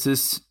because there's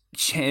this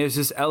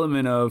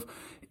element of,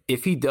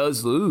 if he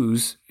does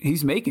lose,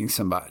 he's making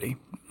somebody.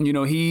 You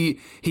know, he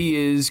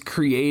is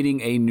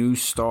creating a new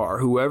star.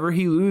 Whoever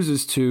he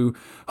loses to,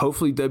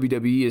 hopefully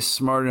WWE is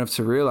smart enough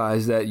to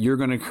realize that you're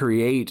going to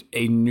create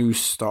a new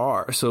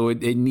star. So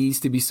it needs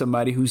to be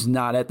somebody who's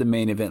not at the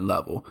main event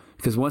level.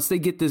 Because once they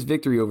get this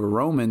victory over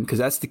Roman, because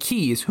that's the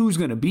key, is who's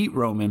going to beat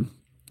Roman,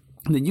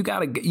 then you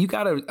got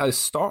a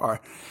star.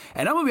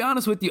 And I'm gonna be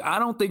honest with you, I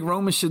don't think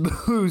Roman should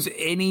lose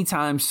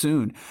anytime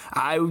soon.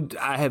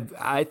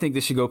 I think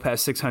this should go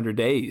past 600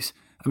 days.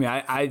 I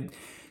mean,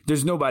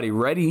 there's nobody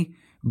ready,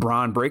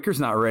 Braun Breaker's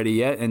not ready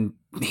yet, and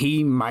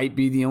he might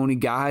be the only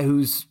guy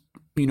who's,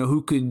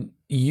 who could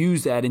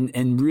use that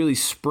and really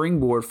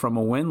springboard from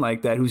a win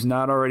like that, who's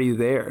not already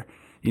there.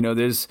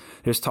 There's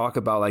talk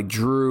about like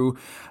Drew.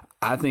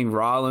 I think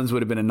Rollins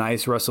would have been a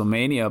nice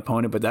WrestleMania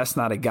opponent, but that's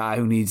not a guy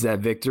who needs that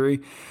victory.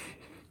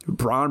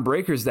 Braun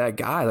Breaker's that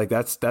guy. Like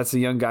that's the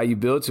young guy you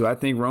build to. I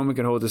think Roman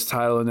can hold this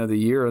title another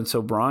year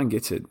until Braun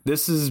gets it.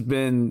 This has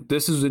been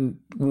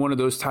one of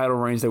those title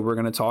reigns that we're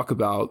going to talk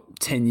about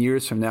 10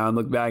 years from now and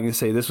look back and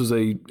say this was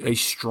a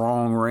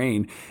strong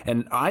reign.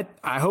 And I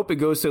hope it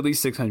goes to at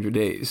least 600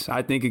 days.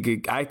 I think it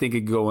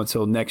could go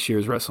until next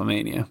year's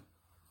WrestleMania.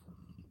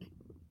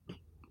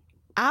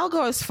 I'll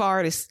go as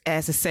far as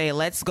to say,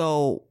 let's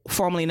go,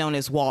 formerly known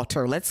as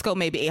Walter. Let's go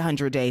maybe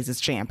 800 days as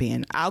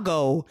champion. I'll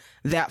go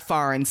that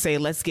far and say,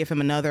 let's give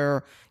him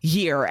another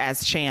year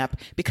as champ,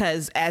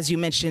 because as you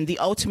mentioned, the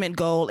ultimate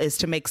goal is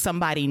to make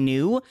somebody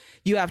new.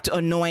 You have to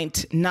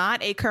anoint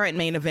not a current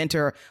main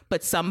eventer,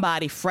 but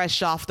somebody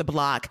fresh off the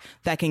block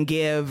that can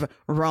give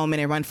Roman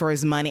a run for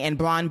his money, and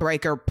Braun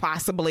Breaker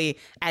possibly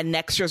at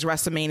next year's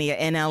WrestleMania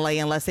in LA,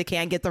 unless they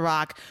can't get The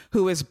Rock,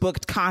 who is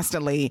booked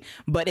constantly.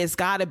 But it's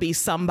got to be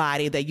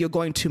somebody that you're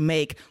going to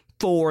make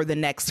for the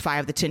next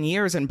 5 to 10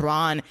 years. And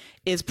Braun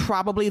is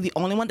probably the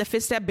only one that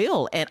fits that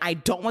bill. And I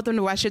don't want them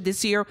to rush it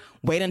this year.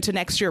 Wait until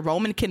next year.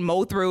 Roman can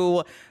mow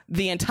through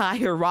the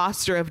entire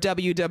roster of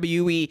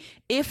WWE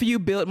if you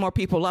build more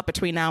people up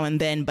between now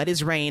and then. But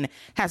his reign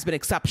has been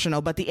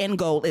exceptional. But the end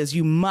goal is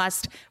you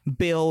must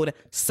build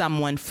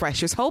someone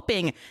fresh. Just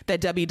hoping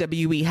that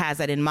WWE has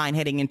that in mind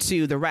heading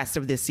into the rest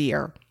of this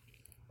year.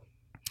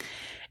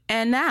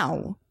 And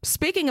now,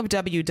 speaking of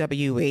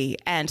WWE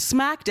and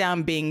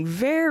SmackDown being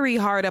very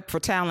hard up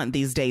for talent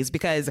these days,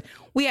 because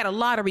we had a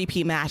lot of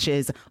repeat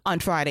matches on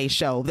Friday's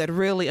show that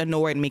really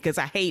annoyed me because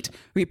I hate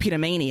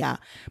repeatomania.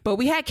 But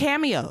we had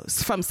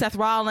cameos from Seth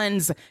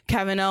Rollins,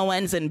 Kevin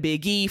Owens, and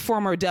Big E,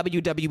 former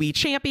WWE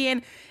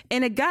champion.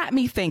 And it got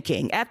me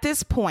thinking at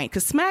this point,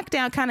 because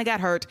SmackDown kind of got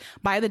hurt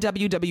by the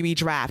WWE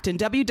draft, and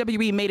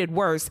WWE made it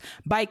worse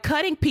by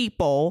cutting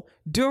people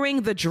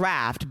during the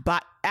draft,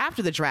 but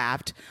after the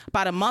draft,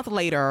 about a month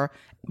later,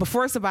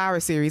 before Survivor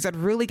Series, that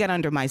really got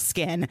under my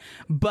skin.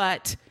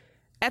 But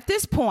at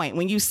this point,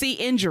 when you see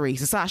injuries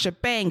to Sasha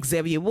Banks,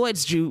 Xavier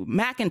Woods, Drew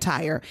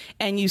McIntyre,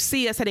 and you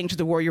see us heading to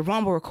the Royal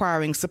Rumble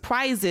requiring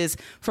surprises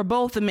for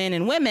both the men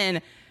and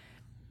women,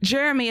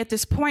 Jeremy, at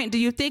this point, do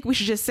you think we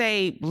should just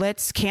say,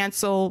 let's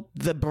cancel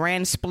the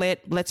brand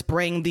split, let's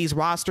bring these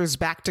rosters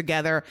back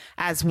together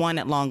as one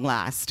at long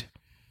last?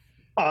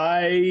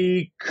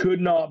 I could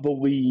not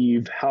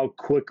believe how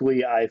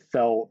quickly I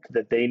felt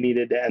that they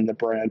needed to end the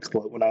brand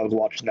split when I was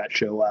watching that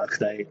show last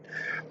night.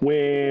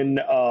 When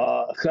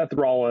Seth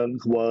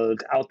Rollins was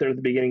out there at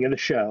the beginning of the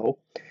show,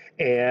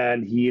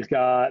 and he's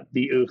got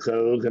the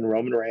Usos and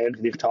Roman Reigns,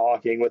 and he's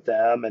talking with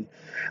them, and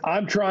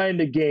I'm trying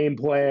to game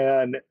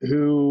plan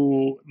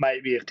who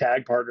might be his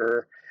tag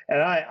partner.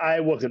 And I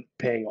wasn't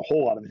paying a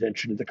whole lot of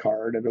attention to the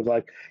card. And it was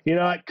like,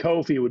 what?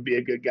 Kofi would be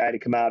a good guy to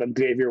come out, and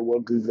Xavier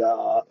Woods is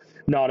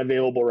not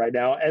available right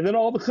now. And then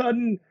all of a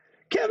sudden,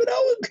 Kevin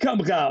Owens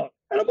comes out.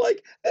 And I'm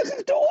like, this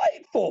is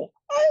delightful.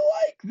 I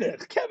like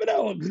this. Kevin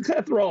Owens and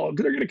Seth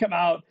Rollins, they're going to come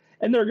out,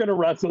 and they're going to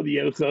wrestle the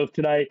Usos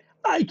tonight.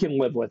 I can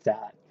live with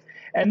that.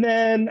 And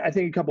then I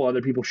think a couple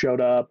other people showed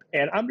up.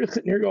 And I'm just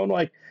sitting here going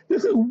like,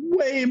 this is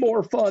way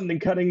more fun than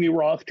cutting the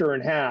roster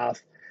in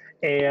half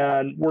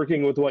and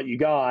working with what you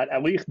got.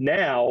 At least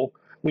now,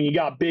 when you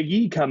got Big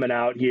E coming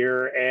out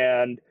here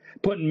and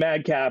putting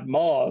Madcap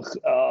Moss,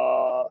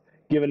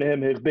 giving him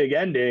his big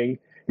ending,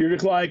 you're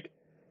just like,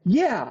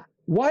 yeah,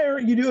 why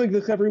aren't you doing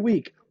this every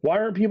week? Why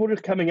aren't people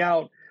just coming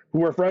out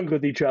who are friends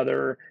with each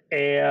other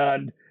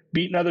and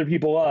beating other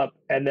people up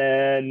and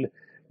then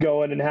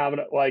going and having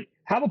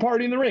have a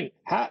party in the ring?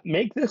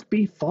 Make this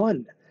be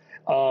fun.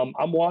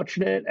 I'm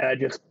watching it, and I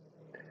just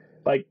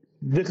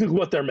this is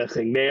what they're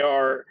missing. They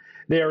are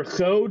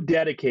so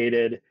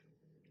dedicated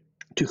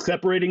to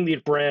separating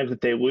these brands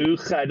that they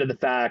lose sight of the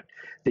fact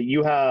that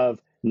you have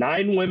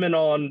 9 women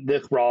on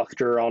this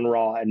roster on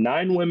Raw and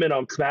 9 women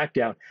on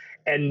SmackDown.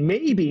 And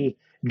maybe,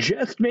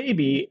 just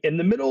maybe, in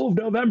the middle of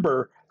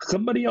November,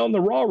 somebody on the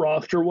Raw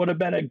roster would have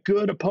been a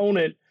good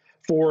opponent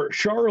for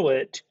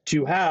Charlotte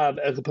to have,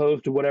 as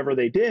opposed to whatever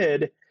they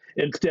did,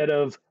 instead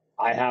of,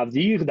 I have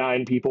these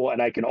 9 people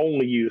and I can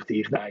only use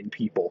these 9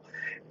 people.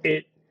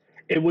 It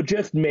would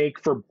just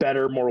make for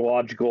better, more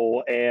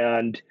logical,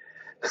 and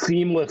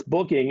seamless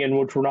booking, in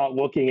which we're not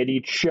looking at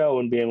each show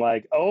and being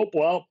like, oh,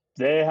 well,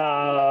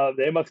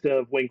 they must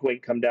have wink,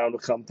 wink, come down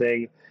with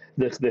something,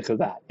 this or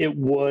that. It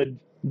would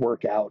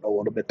work out a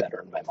little bit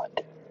better in my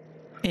mind.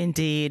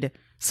 Indeed.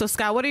 So,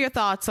 Scott, what are your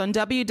thoughts on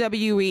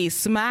WWE,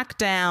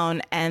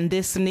 SmackDown, and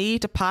this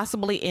need to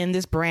possibly end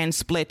this brand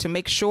split to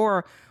make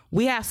sure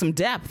we have some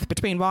depth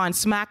between Raw and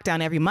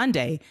SmackDown every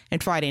Monday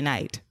and Friday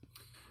night?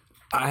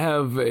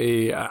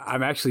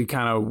 I'm actually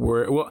kind of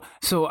worried. Well,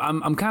 so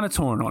I'm kind of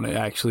torn on it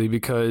actually,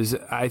 because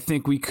I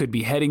think we could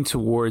be heading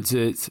towards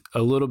it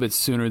a little bit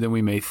sooner than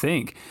we may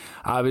think.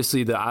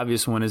 Obviously, the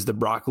obvious one is the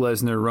Brock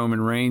Lesnar,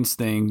 Roman Reigns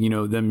thing,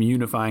 them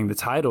unifying the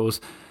titles.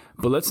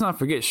 But let's not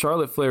forget,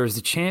 Charlotte Flair is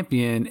the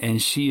champion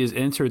and she has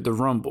entered the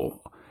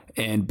Rumble.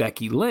 And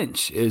Becky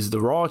Lynch is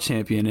the Raw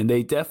champion, and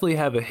they definitely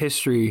have a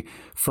history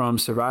from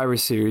Survivor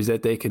Series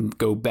that they can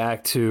go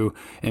back to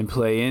and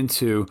play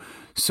into.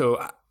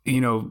 So,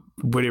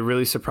 would it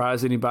really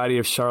surprise anybody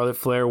if Charlotte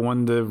Flair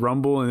won the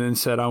Rumble and then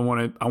said, I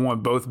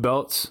want both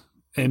belts?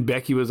 And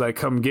Becky was like,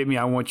 come get me.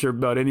 I want your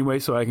belt anyway,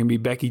 so I can be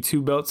Becky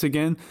 2 belts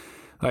again.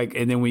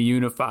 And then we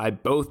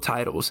unified both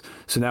titles.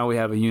 So now we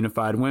have a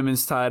unified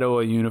women's title,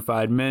 a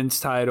unified men's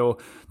title.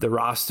 The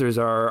rosters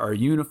are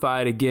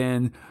unified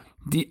again.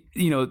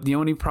 The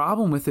only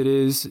problem with it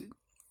is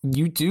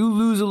you do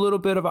lose a little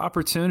bit of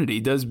opportunity.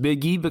 Does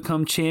Big E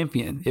become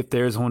champion if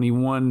there's only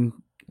one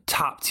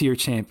top tier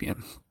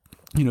champion?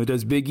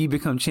 Does Big E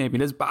become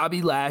champion? Does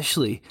Bobby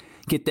Lashley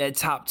get that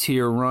top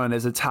tier run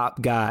as a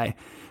top guy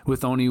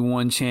with only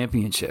one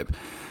championship?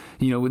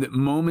 With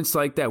moments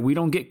like that, we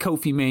don't get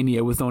Kofi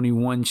Mania with only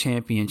one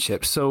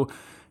championship. So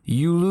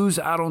you lose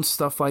out on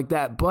stuff like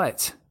that.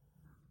 But,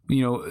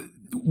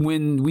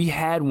 when we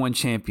had one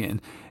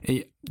champion,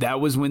 that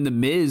was when The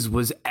Miz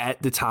was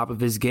at the top of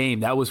his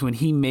game. That was when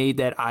he made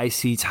that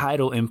IC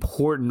title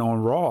important on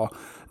Raw.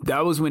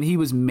 That was when he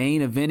was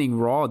main eventing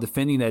Raw,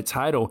 defending that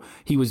title.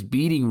 He was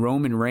beating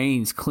Roman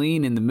Reigns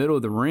clean in the middle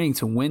of the ring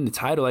to win the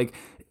title.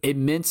 It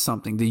meant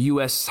something. The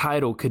U.S.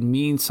 title could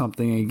mean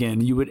something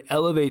again. You would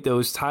elevate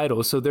those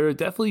titles. So there are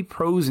definitely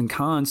pros and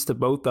cons to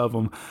both of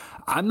them.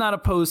 I'm not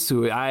opposed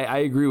to it. I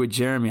agree with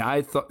Jeremy.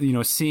 I thought,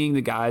 seeing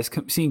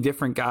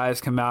different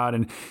guys come out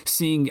and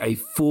seeing a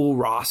full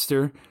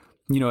roster,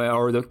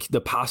 or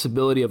the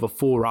possibility of a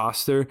full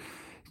roster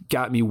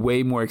got me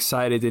way more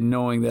excited than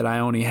knowing that I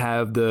only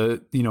have a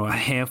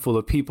handful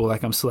of people,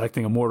 like I'm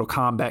selecting a Mortal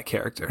Kombat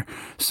character.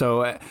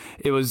 So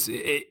there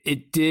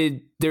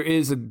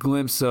is a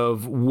glimpse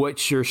of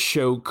what your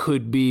show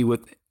could be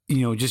with,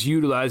 just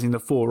utilizing the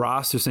full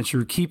roster, since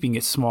you're keeping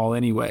it small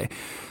anyway.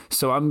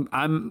 So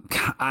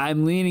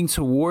I'm leaning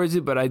towards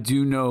it, but I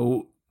do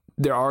know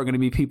there are going to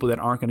be people that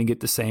aren't going to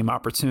get the same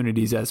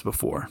opportunities as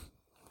before.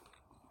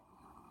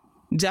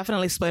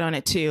 Definitely split on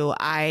it too.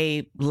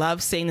 I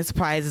love seeing the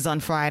surprises on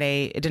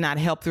Friday. It did not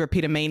help the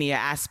Repeatomania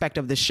aspect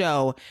of the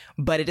show,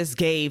 but it just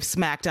gave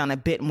SmackDown a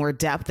bit more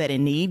depth that it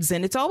needs.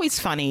 And it's always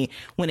funny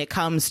when it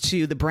comes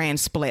to the brand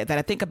split, that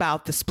I think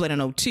about the split in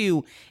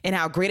 2002 and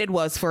how great it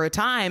was for a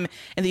time.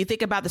 And then you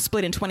think about the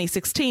split in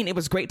 2016, it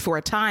was great for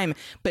a time,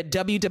 but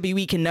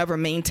WWE can never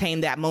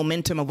maintain that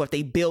momentum of what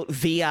they built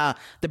via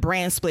the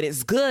brand split.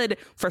 It's good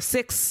for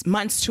 6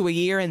 months to a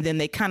year, and then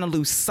they kind of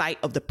lose sight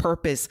of the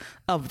purpose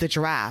of the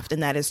draft.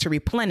 And that is to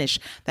replenish,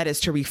 that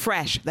is to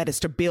refresh, that is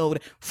to build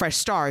fresh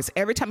stars.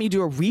 Every time you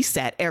do a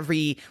reset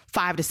every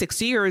 5 to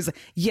 6 years,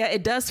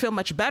 it does feel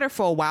much better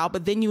for a while,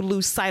 but then you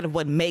lose sight of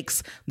what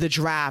makes the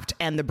draft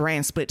and the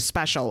brand split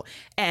special.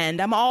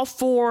 And I'm all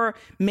for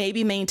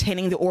maybe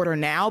maintaining the order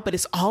now, but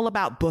it's all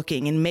about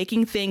booking and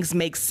making things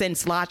make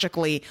sense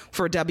logically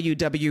for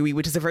WWE,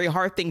 which is a very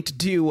hard thing to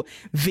do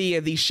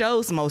via these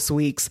shows most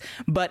weeks.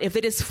 But if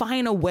it is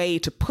find a way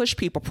to push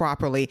people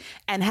properly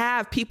and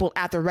have people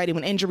at the ready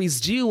when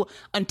injuries do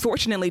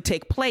unfortunately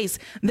take place,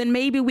 then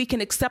maybe we can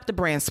accept the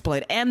brand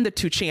split and the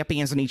 2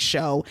 champions on each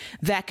show.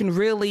 That can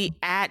really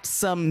add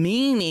some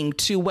meaning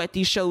to what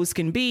these shows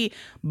can be,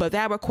 but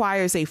that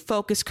requires a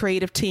focused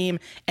creative team,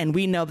 and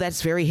we know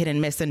that's very hit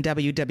and miss in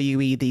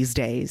WWE these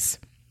days.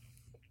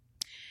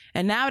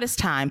 And now it is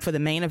time for the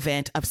main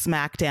event of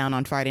SmackDown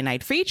on Friday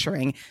night,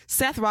 featuring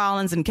Seth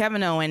Rollins and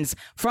Kevin Owens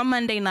from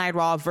Monday Night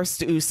Raw versus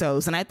the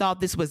Usos. And I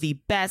thought this was the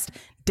best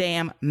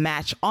damn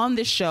match on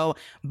this show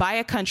by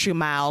a country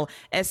mile.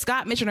 As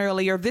Scott mentioned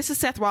earlier, this is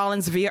Seth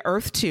Rollins via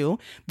Earth 2.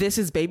 This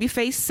is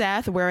babyface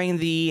Seth wearing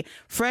the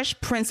Fresh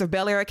Prince of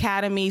Bel-Air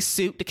Academy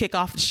suit to kick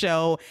off the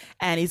show,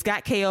 and he's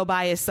got KO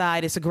by his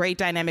side. It's a great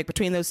dynamic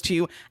between those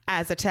two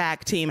as a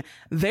tag team.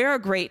 They're a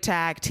great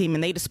tag team,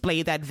 and they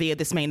display that via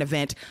this main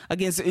event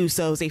against the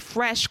Usos. A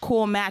fresh,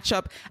 cool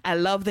matchup. I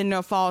love the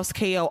No Falls.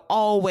 KO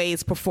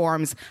always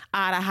performs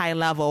at a high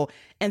level.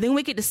 And then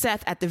we get to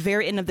Seth at the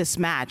very end of this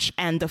match,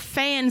 and the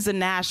fans in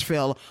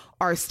Nashville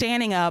are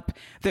standing up.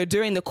 They're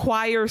doing the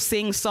choir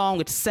sing song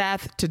with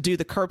Seth to do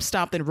the curb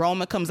stomp. Then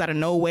Roman comes out of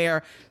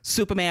nowhere.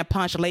 Superman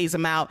punch lays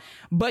him out.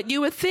 But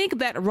you would think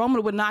that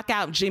Roman would knock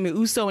out Jimmy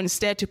Uso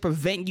instead to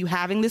prevent you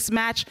having this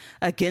match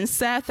against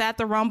Seth at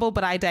the Rumble,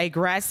 but I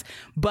digress.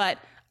 But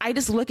I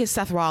just look at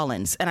Seth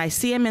Rollins and I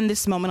see him in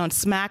this moment on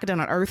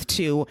SmackDown on Earth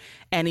 2,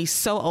 and he's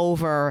so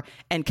over,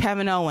 and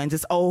Kevin Owens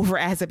is over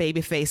as a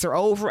babyface or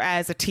over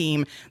as a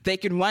team. They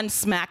can run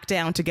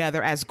SmackDown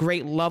together as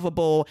great,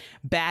 lovable,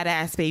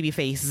 badass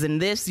babyfaces. In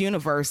this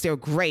universe, they're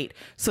great.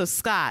 So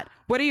Scott,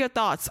 what are your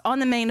thoughts on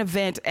the main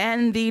event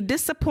and the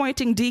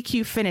disappointing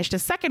DQ finish, the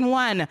second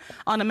one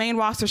on the main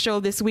roster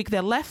show this week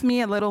that left me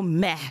a little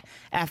meh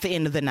at the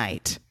end of the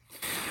night?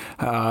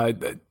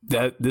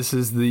 that this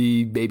is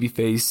the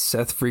babyface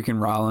Seth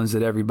freaking Rollins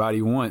that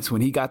everybody wants.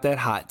 When he got that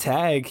hot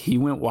tag, he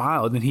went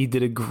wild and he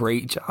did a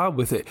great job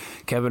with it.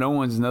 Kevin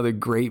Owens, another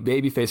great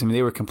babyface. I mean,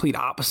 they were complete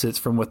opposites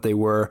from what they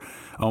were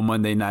on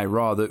Monday Night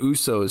Raw. The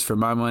Usos, for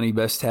my money,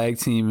 best tag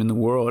team in the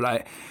world.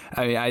 I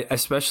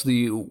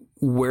especially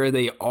where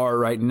they are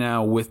right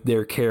now with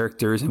their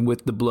characters and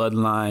with the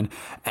bloodline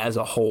as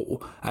a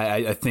whole.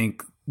 I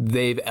think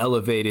they've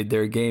elevated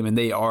their game, and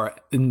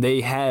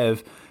they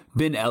have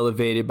been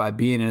elevated by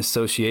being in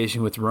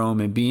association with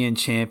Roman, being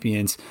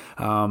champions.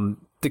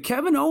 The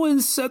Kevin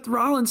Owens, Seth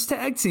Rollins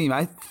tag team,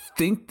 I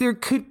think there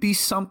could be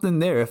something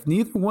there. If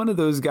neither one of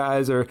those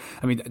guys are,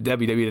 I mean,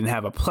 WWE didn't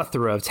have a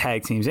plethora of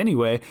tag teams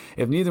anyway.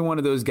 If neither one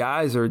of those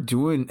guys are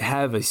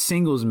have a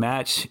singles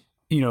match,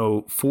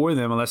 for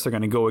them, unless they're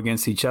going to go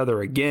against each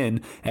other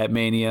again at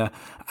Mania,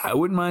 I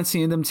wouldn't mind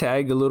seeing them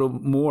tag a little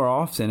more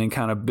often and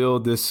kind of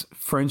build this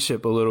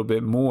friendship a little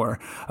bit more.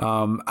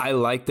 I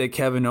like that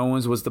Kevin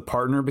Owens was the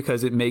partner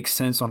because it makes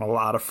sense on a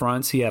lot of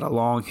fronts. He had a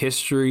long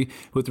history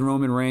with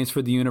Roman Reigns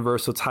for the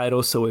Universal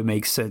title, so it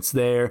makes sense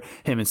there.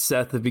 Him and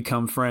Seth have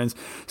become friends.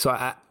 So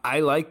I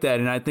like that,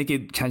 and I think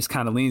it just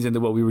kind of leans into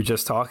what we were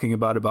just talking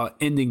about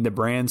ending the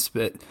brand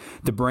split,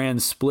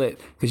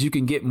 because you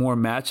can get more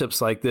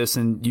matchups like this,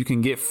 and you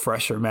can get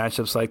fresher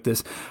matchups like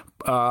this.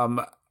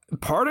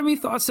 Part of me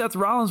thought Seth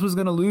Rollins was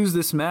going to lose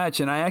this match,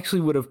 and I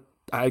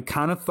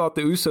kind of thought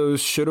the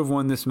Usos should have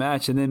won this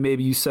match, and then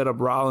maybe you set up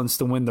Rollins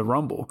to win the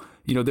Rumble.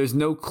 There's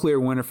no clear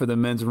winner for the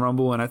men's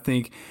Rumble, and I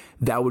think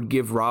that would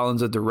give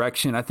Rollins a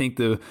direction. I think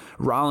the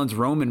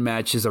Rollins-Roman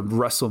match is a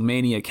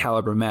WrestleMania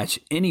caliber match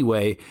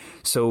anyway,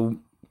 so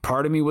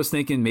part of me was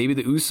thinking maybe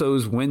the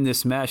Usos win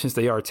this match since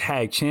they are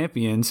tag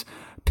champions,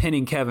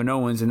 pinning Kevin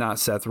Owens and not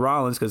Seth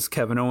Rollins, because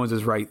Kevin Owens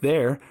is right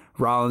there.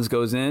 Rollins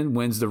goes in,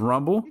 wins the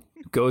Rumble,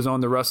 goes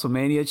on to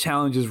WrestleMania,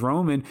 challenges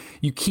Roman.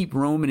 You keep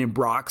Roman and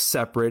Brock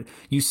separate.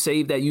 You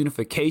save that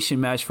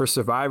unification match for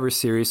Survivor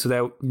Series,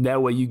 so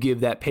that way you give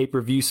that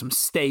pay-per-view some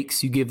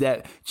stakes. You give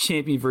that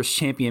champion versus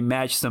champion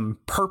match some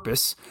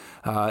purpose,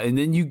 and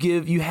then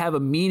you have a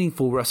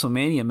meaningful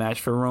WrestleMania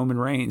match for Roman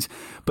Reigns.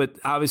 But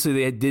obviously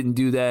they didn't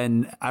do that,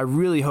 and I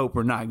really hope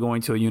we're not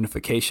going to a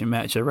unification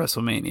match at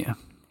WrestleMania.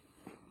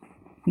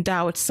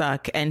 That would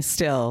suck, and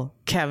still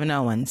Kevin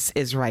Owens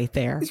is right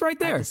there. He's right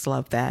there. I just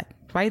love that.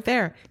 Right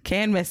there.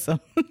 Can't miss him.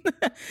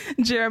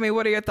 Jeremy,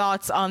 what are your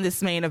thoughts on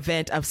this main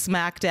event of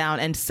SmackDown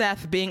and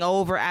Seth being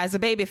over as a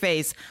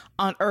babyface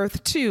on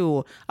Earth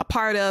 2, a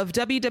part of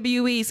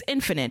WWE's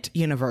Infinite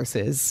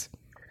Universes?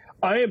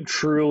 I am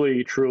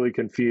truly, truly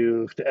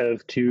confused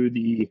as to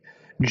the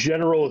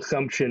general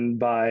assumption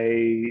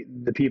by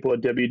the people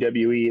at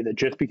WWE that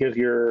just because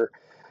you're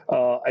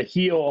a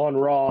heel on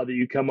Raw, that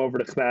you come over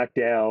to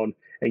SmackDown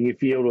and you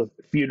feud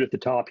with the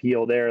top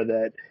heel there,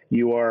 that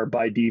you are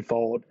by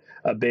default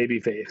a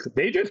babyface.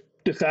 They just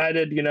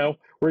decided,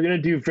 we're going to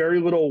do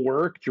very little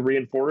work to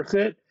reinforce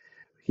it.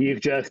 He's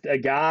just a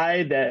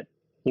guy that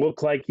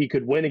looked like he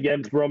could win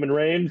against Roman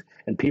Reigns,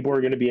 and people are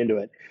going to be into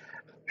it.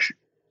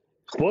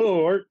 Spoiler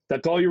alert,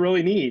 that's all you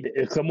really need,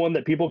 is someone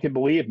that people can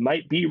believe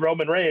might be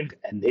Roman Reigns,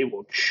 and they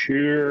will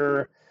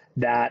cheer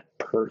that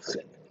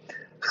person.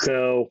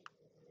 So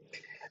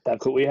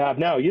that's what we have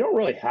now. You don't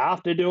really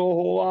have to do a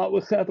whole lot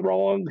with Seth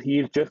Rollins.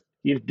 He's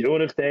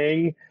doing his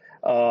thing.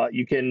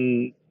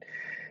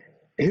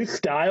 His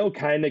style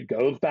kind of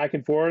goes back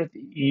and forth.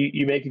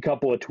 You make a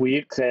couple of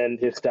tweaks, and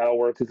his style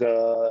works as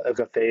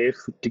a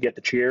face to get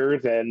the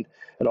cheers, and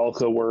it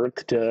also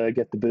works to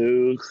get the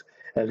boos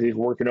as he's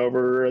working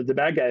over the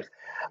bad guys.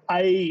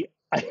 I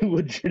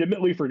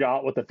legitimately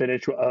forgot what the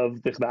finish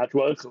of this match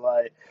was, so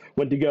I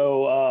went to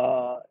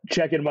go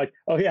check in. I'm like,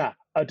 oh yeah,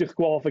 a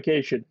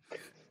disqualification.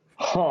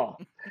 Huh.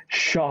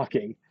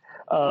 Shocking.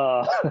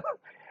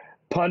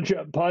 Punch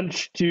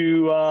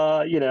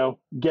to,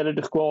 get a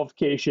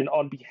disqualification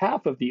on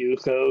behalf of the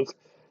Usos.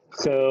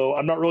 So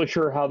I'm not really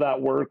sure how that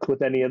works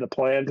with any of the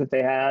plans that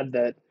they had,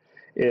 that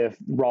if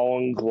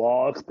Rollins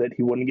lost, that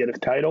he wouldn't get his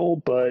title.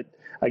 But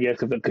I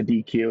guess if it's a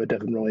DQ, it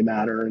doesn't really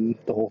matter, and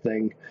the whole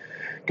thing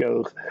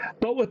goes.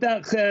 But with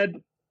that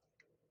said,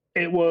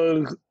 it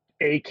was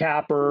a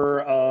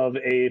capper of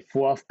a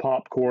fluff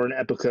popcorn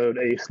episode,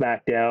 a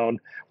SmackDown,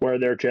 where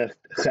they're just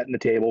setting the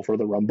table for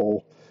the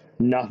Rumble.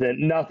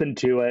 Nothing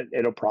to it.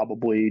 It'll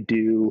probably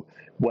do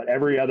what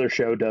every other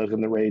show does in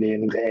the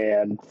ratings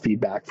and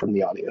feedback from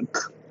the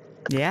audience.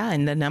 Yeah,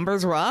 and the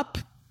numbers were up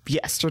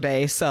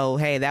yesterday, so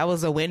hey, that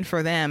was a win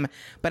for them.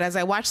 But as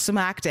I watched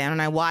SmackDown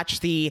and I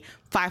watched the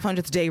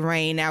 500th day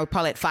reign, now we're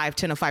probably at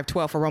 510 or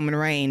 512 for Roman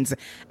Reigns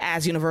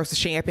as Universal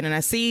Champion, and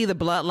I see the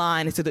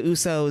bloodline, I see the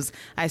Usos,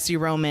 I see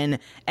Roman,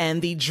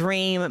 and the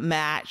dream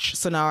match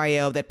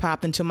scenario that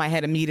popped into my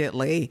head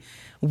immediately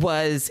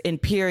was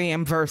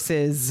Imperium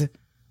versus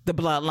the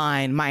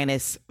bloodline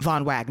minus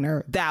Von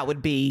Wagner. That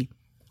would be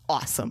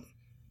awesome.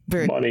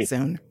 Very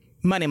soon.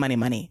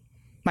 Money.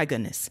 My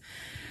goodness.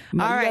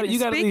 No, all right. You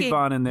got to leave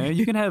Von in there.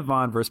 You can have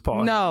Von versus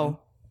Paul. No.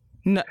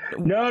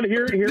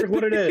 Here's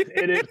what it is.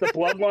 It is the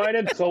bloodline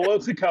and Solo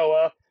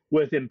Sikoa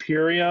with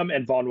Imperium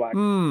and Von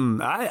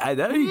Wagner.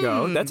 There you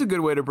go. That's a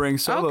good way to bring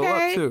Solo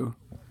up too.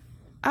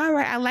 All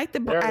right, I like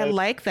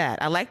that.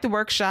 I like the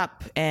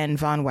workshop and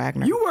Von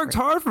Wagner. You worked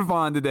hard for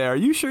Von today. Are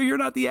you sure you're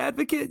not the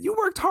advocate? You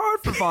worked hard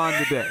for Von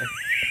today.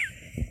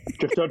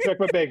 Just don't check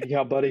my bank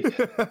account, buddy.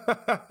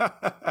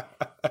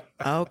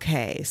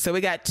 Okay, so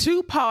we got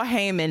two Paul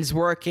Heymans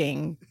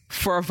working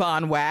for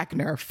Von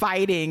Wagner,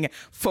 fighting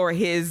for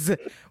his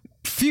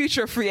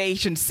future free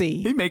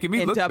agency. He's making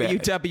me in look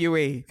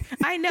WWE. Bad.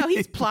 I know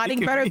he's plotting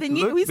better than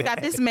you. He's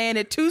got this man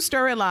at 2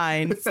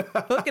 storylines,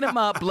 hooking him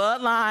up.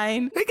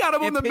 Bloodline. He got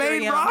him on the main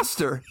Imperium.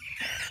 roster.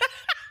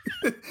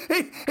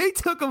 he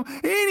took him.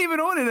 He ain't even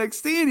on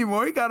NXT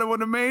anymore. He got him on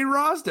the main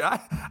roster.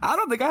 I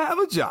don't think I have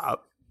a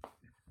job.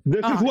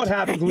 This is what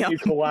happens when you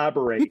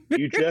collaborate.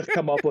 You just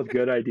come up with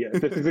good ideas.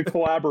 This is a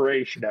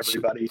collaboration,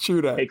 everybody.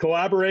 True that. A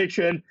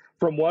collaboration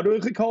from what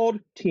was it called?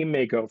 Team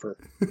Makeover.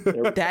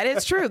 That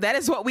is true. That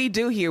is what we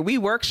do here. We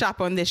workshop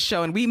on this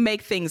show and we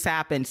make things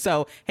happen.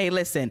 So, hey,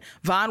 listen,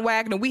 Von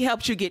Wagner, we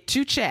helped you get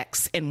 2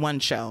 checks in one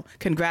show.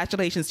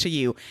 Congratulations to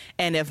you.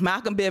 And if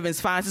Malcolm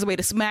Bivens finds his way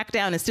to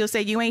SmackDown and still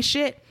say you ain't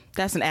shit,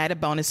 that's an added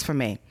bonus for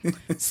me.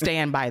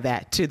 Stand by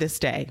that to this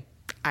day.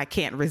 I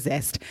can't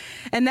resist.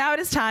 And now it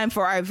is time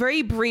for our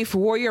very brief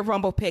Warrior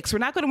Rumble picks. We're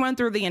not going to run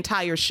through the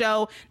entire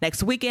show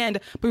next weekend,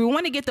 but we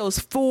want to get those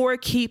 4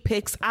 key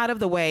picks out of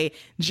the way.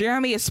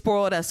 Jeremy has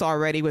spoiled us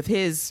already with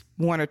his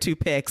 1 or 2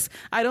 picks.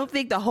 I don't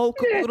think the whole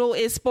caboodle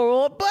is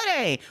spoiled, but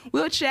hey,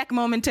 we'll check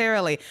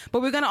momentarily.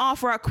 But we're going to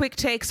offer our quick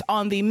takes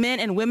on the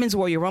men and women's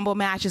Warrior Rumble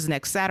matches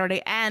next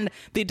Saturday and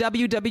the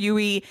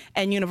WWE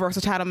and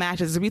Universal title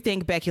matches. We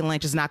think Becky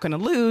Lynch is not going to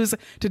lose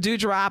to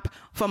Doudrop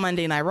for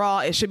Monday Night Raw.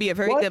 It should be a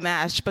very good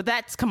match, but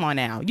come on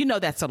now. You know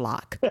that's a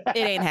lock. It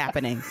ain't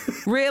happening.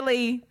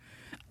 Really?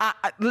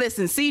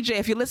 Listen, CJ,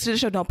 if you listen to the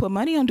show, don't put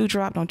money on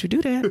Doudrop. Don't you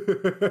do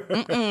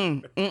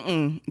that.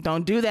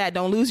 Don't do that.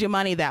 Don't lose your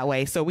money that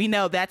way. So we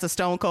know that's a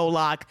stone cold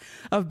lock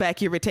of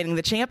Becky retaining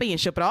the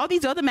championship. But all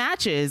these other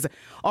matches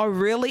are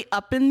really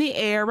up in the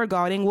air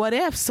regarding what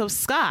if. So,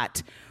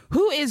 Scott,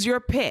 who is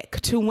your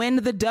pick to win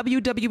the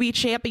WWE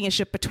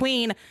championship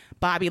between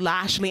Bobby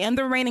Lashley and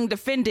the reigning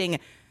defending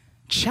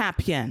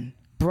champion,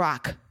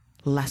 Brock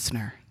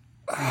Lesnar?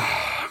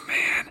 Oh,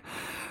 man.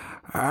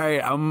 All right,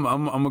 I'm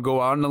gonna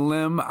go out on a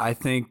limb. I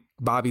think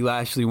Bobby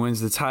Lashley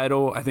wins the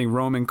title. I think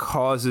Roman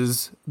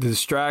causes the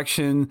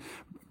distraction.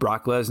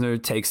 Brock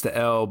Lesnar takes the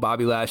L.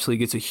 Bobby Lashley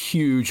gets a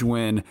huge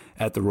win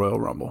at the Royal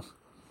Rumble.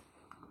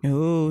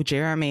 Ooh,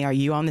 Jeremy, are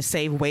you on the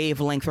same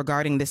wavelength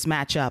regarding this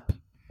matchup?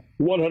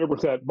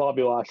 100%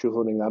 Bobby Lashley is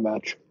winning that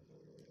match.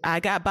 I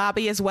got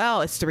Bobby as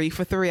well. It's 3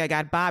 for 3. I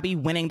got Bobby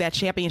winning that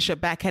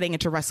championship back heading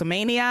into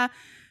WrestleMania.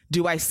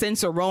 Do I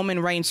sense a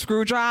Roman Reigns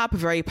screw drop?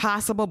 Very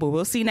possible, but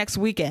we'll see next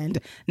weekend.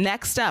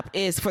 Next up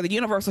is for the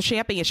Universal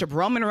Championship,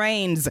 Roman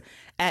Reigns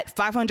at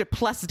 500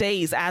 plus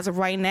days as of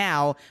right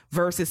now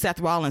versus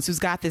Seth Rollins. Who's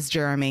got this,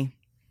 Jeremy?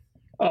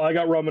 I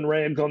got Roman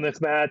Reigns on this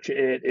match.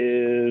 It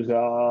is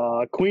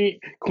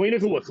Queen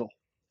is a whistle.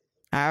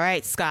 All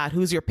right, Scott,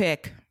 who's your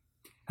pick?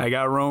 I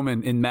got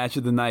Roman in match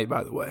of the night,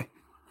 by the way.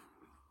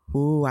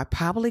 Ooh, I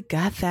probably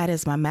got that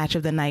as my match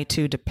of the night,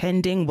 too,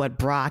 depending what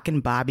Brock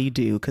and Bobby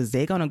do, because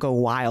they're going to go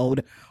wild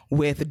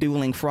with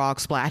dueling frog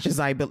splashes.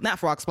 Not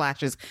frog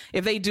splashes.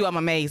 If they do, I'm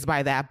amazed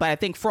by that. But I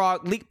think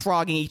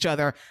leapfrogging each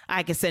other,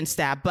 I can sense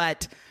that.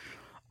 But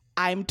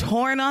I'm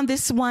torn on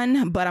this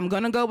one, but I'm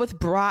going to go with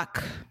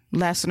Brock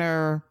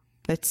Lesnar.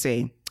 Let's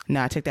see.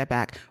 No, I take that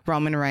back.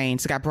 Roman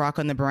Reigns. I got Brock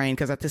on the brain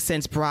because I have to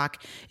sense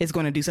Brock is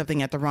going to do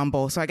something at the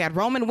Rumble. So I got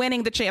Roman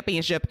winning the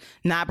championship,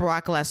 not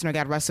Brock Lesnar. I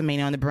got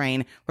WrestleMania on the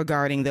brain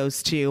regarding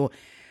those two.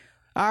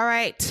 All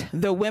right.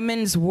 The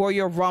Women's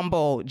Warrior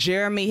Rumble.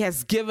 Jeremy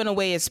has given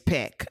away his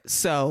pick.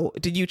 So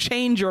did you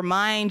change your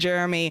mind,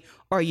 Jeremy,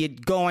 or are you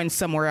going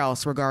somewhere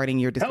else regarding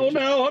your decision?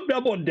 Hell no. I'm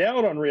doubling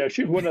down on Rhea.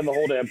 She's winning the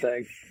whole damn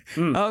thing.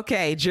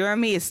 Okay.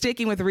 Jeremy is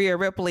sticking with Rhea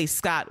Ripley.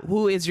 Scott,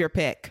 who is your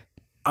pick?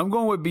 I'm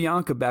going with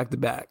Bianca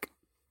back-to-back.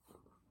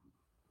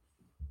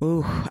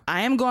 Ooh,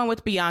 I am going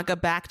with Bianca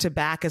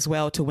back-to-back as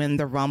well to win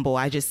the Rumble.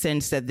 I just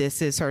sense that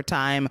this is her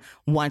time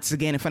once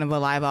again in front of a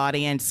live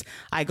audience.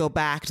 I go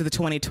back to the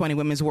 2020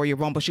 Women's Warrior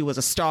Rumble. She was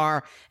a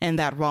star in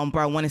that Rumble.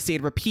 I want to see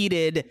it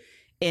repeated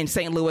in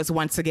St. Louis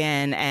once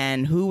again.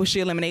 And who will she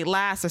eliminate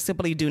last? I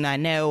simply do not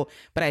know.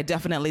 But I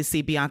definitely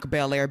see Bianca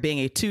Belair being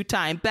a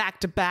 2-time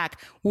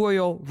back-to-back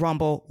Royal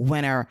Rumble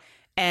winner.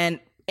 And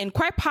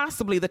quite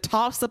possibly the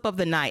toss-up of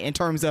the night in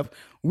terms of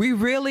we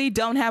really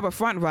don't have a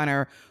front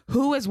runner.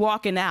 Who is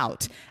walking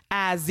out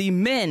as the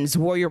men's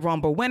Warrior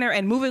Rumble winner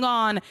and moving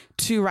on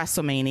to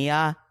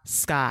WrestleMania?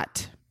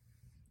 Scott.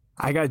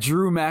 I got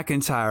Drew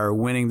McIntyre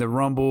winning the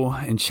Rumble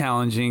and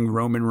challenging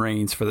Roman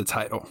Reigns for the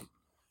title.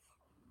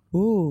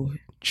 Ooh,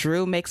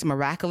 Drew makes a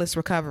miraculous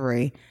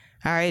recovery.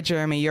 All right,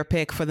 Jeremy, your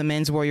pick for the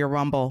men's Warrior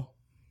Rumble.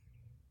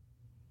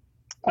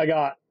 I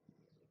got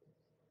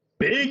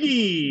Big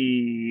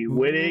E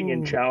winning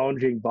and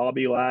challenging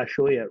Bobby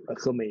Lashley at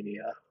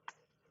WrestleMania.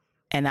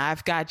 And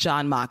I've got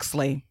Jon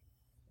Moxley.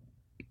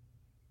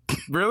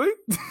 Really?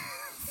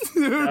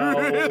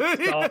 No,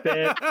 stop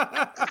it.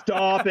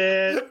 Stop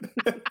it.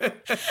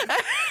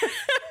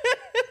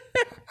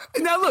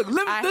 Now look,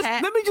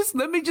 let me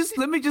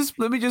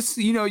just,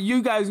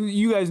 you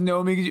guys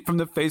know me from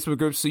the Facebook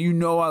group, so you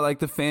know I like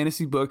the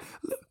fantasy book.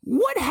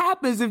 What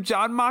happens if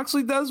Jon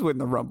Moxley does win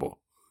the Rumble?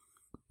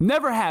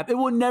 Never happen. It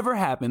will never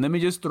happen. Let me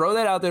just throw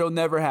that out there. It'll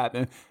never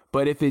happen.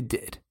 But if it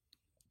did,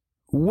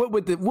 what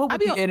would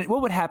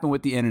happen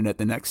with the internet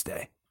the next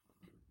day?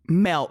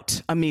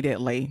 Melt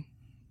immediately.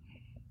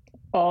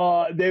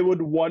 They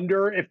would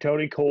wonder if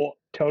Tony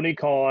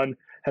Khan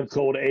has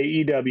sold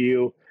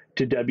AEW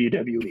to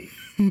WWE.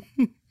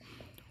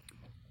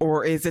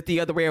 Or is it the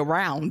other way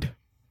around?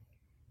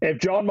 If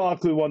Jon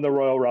Moxley won the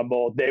Royal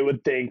Rumble, they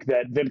would think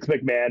that Vince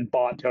McMahon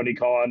bought Tony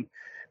Khan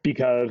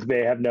because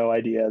they have no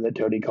idea that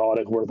Tony Khan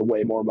is worth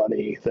way more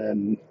money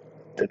than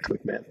Vince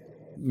McMahon.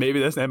 Maybe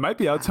that might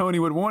be how Tony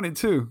would want it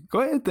too. Go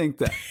ahead and think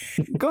that.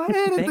 Go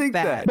ahead and think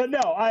that. But no,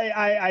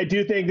 I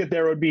do think that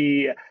there would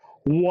be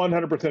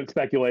 100%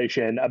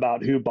 speculation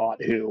about who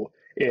bought who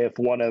if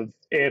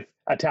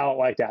a talent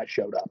like that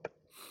showed up.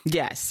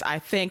 Yes, I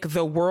think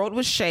the world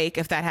would shake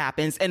if that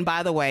happens. And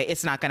by the way,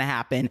 it's not going to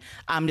happen.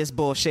 I'm just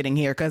bullshitting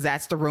here because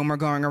that's the rumor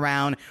going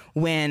around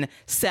when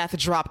Seth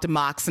dropped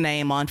Mox's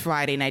name on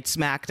Friday Night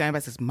SmackDown. I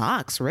says,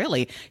 Mox,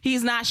 really?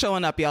 He's not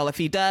showing up, y'all. If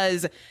he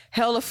does,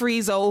 hella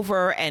freeze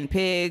over and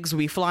pigs,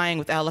 we flying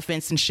with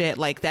elephants and shit.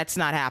 Like, that's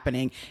not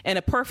happening. In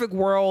a perfect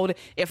world,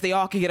 if they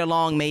all could get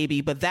along,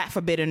 maybe. But that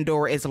forbidden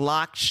door is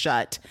locked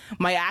shut.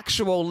 My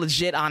actual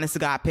legit honest to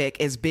God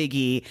pick is Big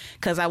E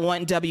because I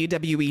want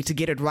WWE to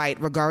get it right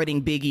regarding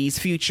Big E's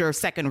future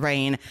second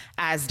reign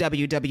as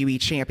WWE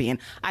champion.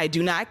 I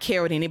do not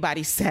care what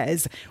anybody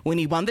says. When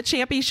he won the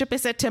championship in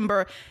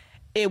September,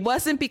 it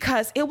wasn't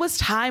because it was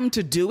time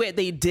to do it.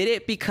 They did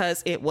it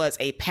because it was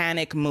a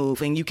panic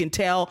move. And you can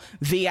tell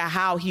via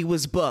how he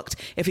was booked.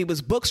 If he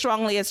was booked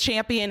strongly as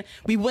champion,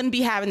 we wouldn't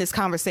be having this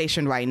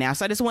conversation right now.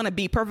 So I just want to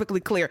be perfectly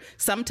clear.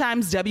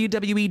 Sometimes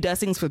WWE does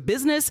things for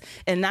business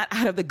and not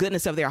out of the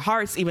goodness of their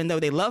hearts, even though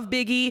they love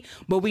Big E,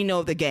 but we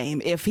know the game.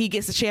 If he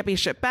gets the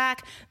championship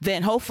back,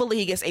 then hopefully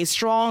he gets a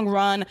strong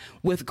run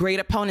with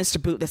great opponents to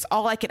boot. That's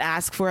all I could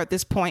ask for at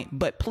this point.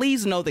 But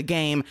please know the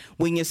game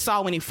when you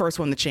saw when he first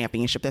won the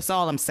championship. That's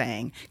all I'm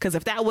saying. Because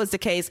if that was the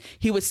case,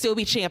 he would still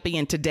be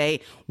champion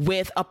today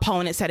with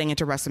opponents heading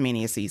into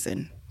WrestleMania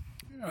season.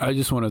 I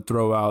just want to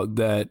throw out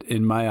that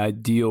in my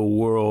ideal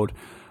world,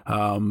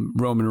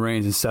 Roman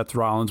Reigns and Seth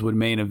Rollins would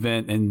main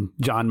event and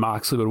Jon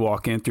Moxley would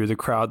walk in through the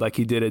crowd like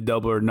he did at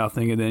Double or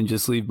Nothing and then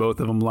just leave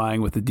both of them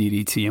lying with the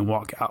DDT and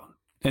walk out.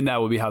 And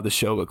that would be how the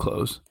show would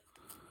close.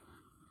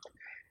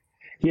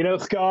 You know,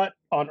 Scott,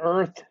 on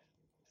Earth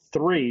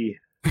 3,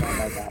 that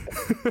might happen.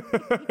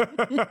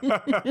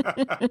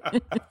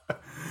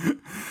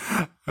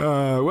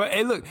 Well,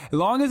 hey, look, as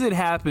long as it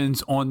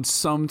happens on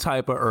some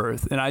type of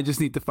Earth, and I just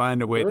need to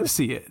find a way to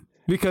see it.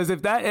 Because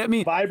if that, I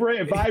mean,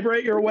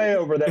 vibrate your way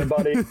over there,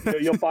 buddy.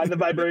 You'll find the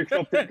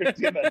vibrational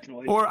frequency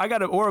eventually. Or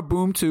a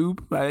boom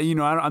tube. I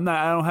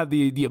don't have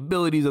the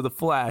abilities of the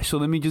Flash, so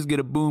let me just get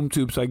a boom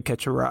tube so I can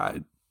catch a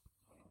ride.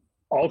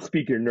 I'll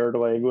speak your nerd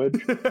language.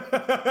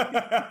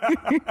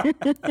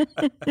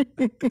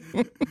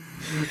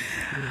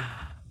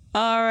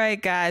 All right,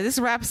 guys, this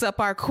wraps up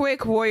our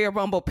quick Royal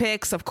Rumble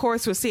picks. Of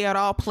course, we'll see how it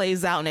all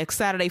plays out next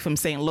Saturday from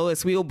St.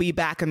 Louis. We will be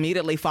back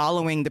immediately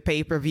following the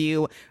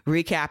pay-per-view,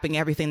 recapping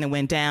everything that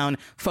went down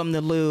from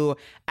the Lou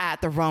at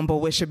the Rumble,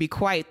 which should be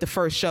quite the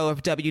first show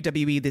of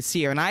WWE this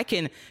year. And I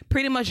can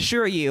pretty much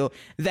assure you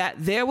that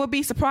there will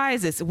be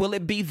surprises. Will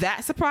it be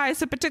that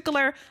surprise in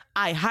particular?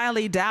 I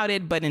highly doubt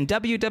it, but in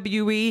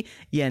WWE,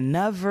 you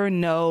never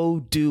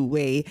know, do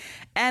we?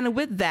 And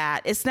with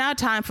that, it's now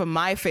time for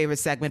my favorite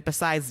segment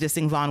besides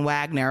dissing Von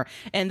Wagner,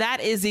 and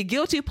that is the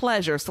guilty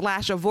pleasure /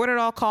 avoid at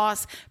all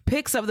costs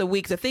picks of the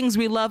week, the things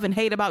we love and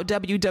hate about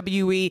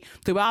WWE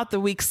throughout the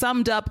week,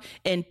 summed up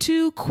in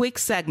 2 quick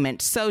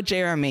segments. So,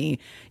 Jeremy,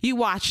 you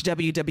watched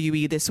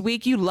WWE this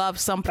week. You loved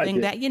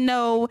something that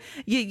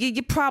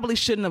you probably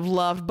shouldn't have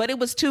loved, but it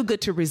was too good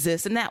to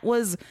resist, and that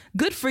was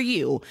good for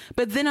you.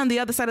 But then on the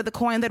other side of the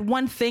coin, that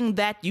one thing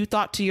that you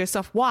thought to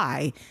yourself,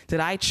 why did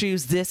I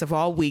choose this of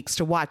all weeks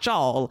to watch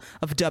all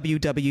of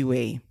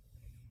WWE?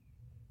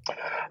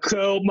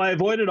 So my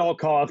avoid at all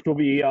costs will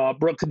be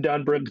Brooks and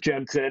Dunn, Brooks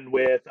Jensen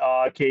with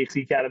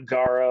Casey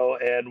Catanzaro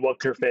and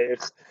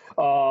What's-Her-Face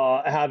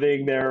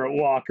having their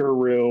locker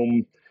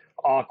room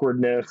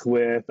awkwardness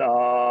with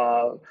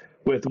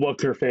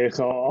What's-Her-Face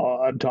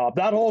on top.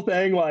 That whole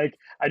thing, like,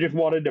 I just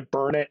wanted to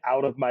burn it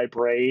out of my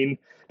brain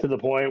to the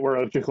point where I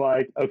was just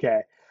like,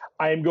 okay,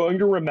 I am going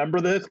to remember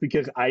this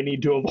because I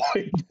need to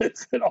avoid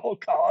this at all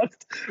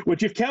costs,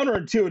 which is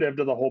counterintuitive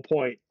to the whole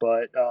point.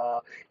 But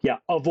yeah,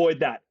 avoid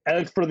that.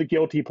 As for the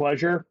guilty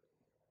pleasure,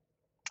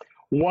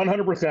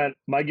 100%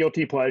 my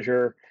guilty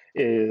pleasure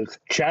is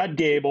Chad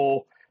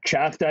Gable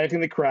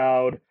chastising the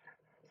crowd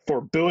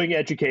for booing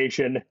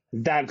education.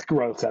 That's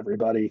gross,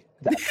 everybody.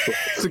 That's gross.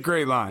 It's a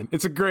great line.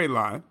 It's a great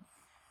line.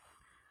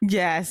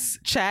 Yes,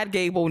 Chad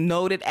Gable,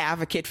 noted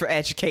advocate for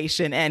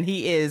education, and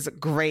he is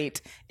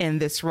great in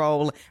this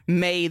role.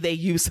 May they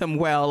use him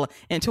well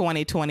in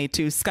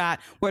 2022. Scott,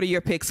 what are your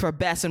picks for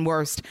best and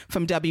worst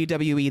from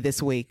WWE this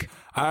week?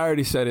 I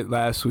already said it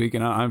last week,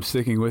 and I'm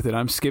sticking with it.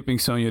 I'm skipping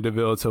Sonya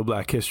Deville till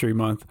Black History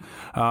Month.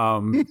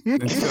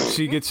 Until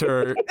she gets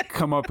her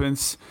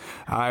comeuppance,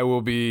 I will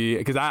be,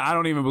 because I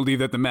don't even believe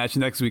that the match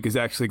next week is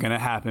actually going to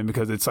happen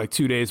because it's like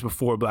 2 days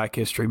before Black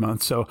History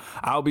Month. So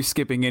I'll be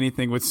skipping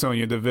anything with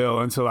Sonya Deville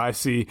until I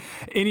see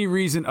any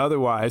reason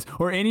otherwise,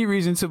 or any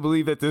reason to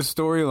believe that this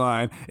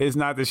storyline is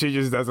not that she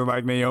just doesn't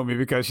like Naomi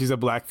because she's a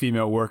black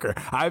female worker.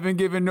 I've been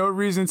given no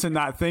reason to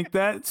not think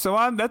that,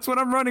 so that's what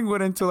I'm running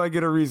with until I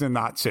get a reason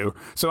not to.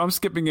 So I'm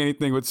skipping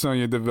anything with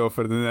Sonya Deville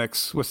for the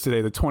next, what's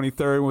today, the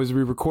 23rd, as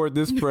we record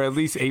this, for at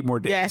least 8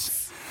 more days.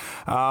 Yes.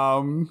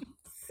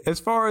 As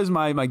far as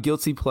my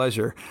guilty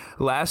pleasure,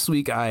 last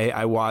week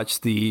I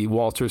watched the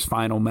Walters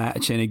final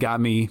match, and it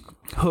got me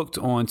hooked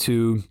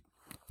onto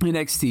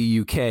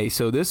NXT UK.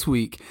 So this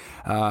week,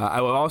 I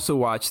will also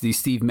watch the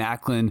Steve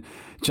Maclin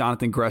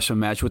Jonathan Gresham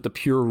match with the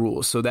Pure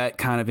Rules. So that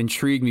kind of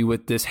intrigued me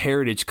with this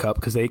Heritage Cup,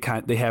 because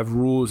they have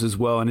rules as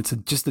well, and it's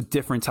just a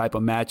different type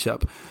of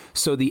matchup.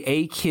 So the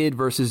A-Kid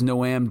versus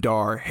Noam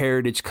Dar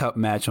Heritage Cup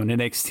match on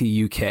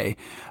NXT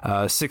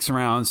UK, 6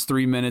 rounds,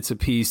 3 minutes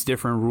apiece,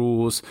 different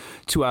rules,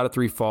 2 out of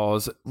 3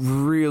 falls.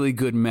 Really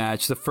good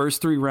match. The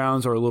first 3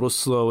 rounds are a little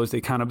slow as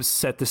they kind of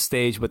set the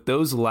stage, but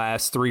those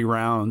last 3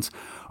 rounds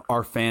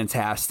are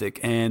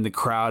fantastic, and the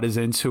crowd is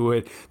into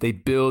it. They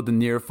build the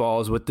near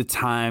falls with the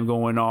time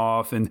going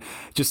off, and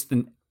just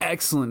an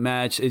excellent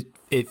match.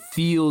 It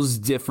feels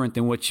different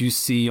than what you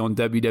see on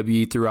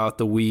WWE throughout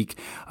the week.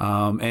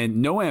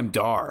 And Noam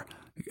Dar,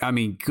 I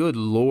mean, good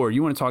Lord,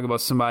 you want to talk about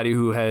somebody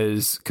who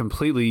has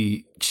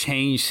completely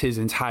changed his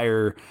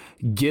entire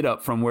get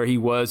up from where he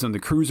was in the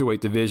cruiserweight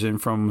division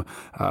from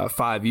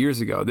 5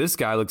 years ago. This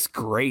guy looks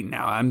great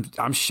now.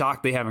 I'm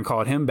shocked they haven't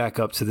called him back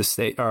up to the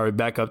state, or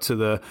back up to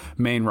the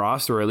main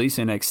roster, or at least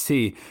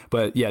NXT.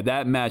 But yeah,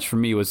 that match for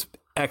me was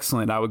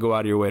excellent. I would go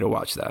out of your way to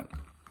watch that.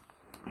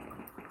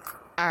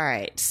 All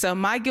right. So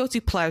my guilty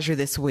pleasure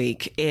this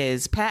week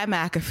is Pat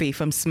McAfee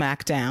from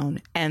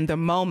SmackDown, and the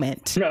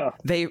moment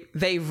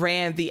they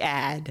ran the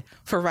ad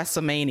for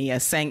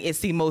WrestleMania saying it's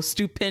the most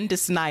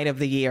stupendous night of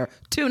the year,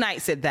 2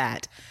 nights at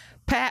that,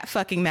 Pat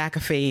fucking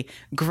McAfee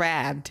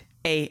grabbed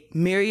a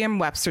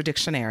Merriam-Webster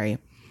dictionary.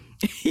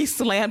 He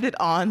slammed it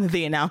on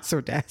the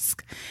announcer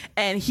desk,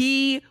 and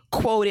he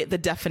quoted the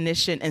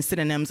definition and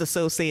synonyms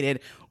associated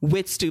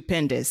with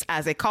stupendous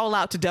as a call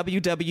out to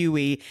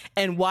WWE.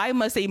 And why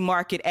must they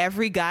market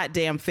every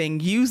goddamn thing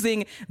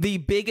using the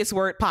biggest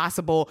word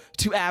possible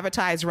to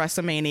advertise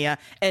WrestleMania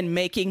and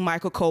making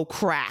Michael Cole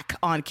crack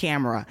on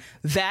camera?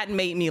 That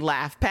made me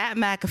laugh. Pat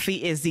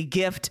McAfee is the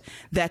gift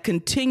that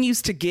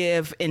continues to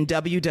give in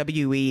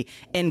WWE,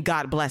 and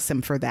God bless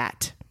him for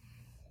that.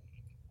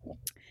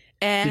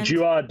 And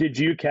did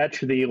you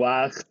catch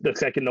the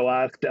second to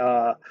last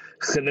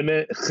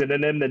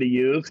synonym that he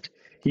used?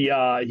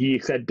 He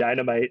said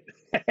dynamite.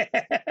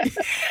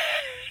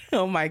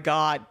 Oh my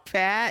God,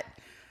 Pat's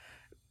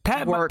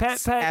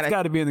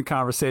got to be in the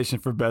conversation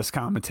for best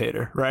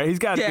commentator, right? He's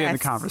got to be in the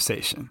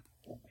conversation.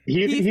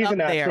 He's a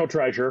national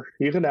treasure.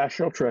 He's a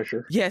national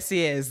treasure. Yes,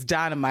 he is.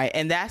 Dynamite.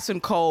 And that's when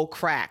Cole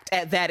cracked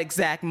at that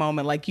exact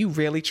moment. Like, you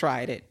really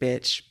tried it,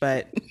 bitch.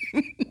 But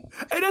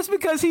and that's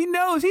because he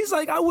knows. He's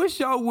like, I wish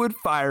y'all would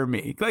fire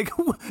me. Like,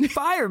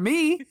 fire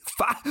me?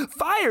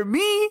 Fire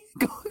me?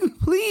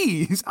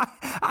 Please.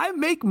 I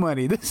make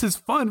money. This is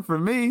fun for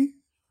me.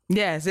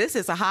 Yes, this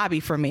is a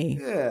hobby for me.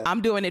 Yeah. I'm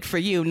doing it for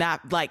you,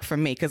 not like for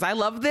me, because I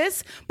love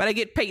this, but I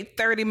get paid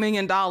 $30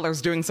 million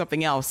doing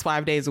something else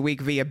 5 days a week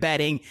via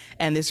betting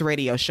and this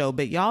radio show.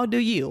 But y'all do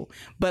you.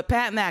 But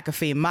Pat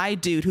McAfee, my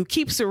dude who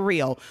keeps it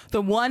real,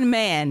 the one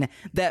man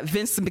that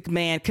Vince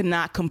McMahon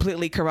cannot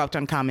completely corrupt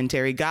on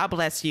commentary. God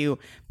bless you,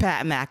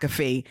 Pat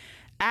McAfee.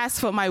 As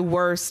for my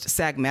worst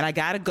segment, I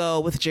got to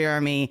go with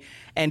Jeremy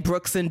and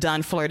Brooks and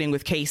Dunn flirting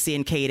with Casey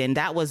and Kaden.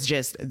 That was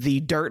just the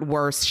dirt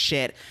worst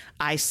shit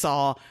I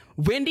saw.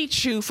 Wendy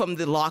Chu from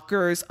the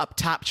lockers up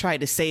top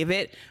tried to save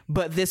it,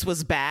 but this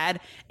was bad.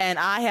 And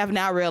I have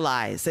now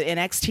realized that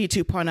NXT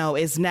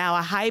 2.0 is now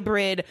a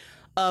hybrid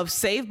of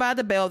Saved by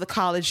the Bell, the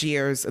college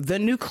years, the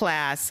new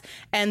class,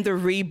 and the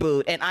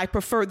reboot. And I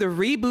prefer the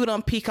reboot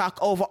on Peacock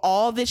over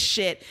all this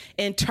shit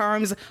in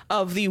terms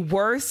of the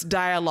worst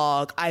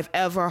dialogue I've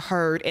ever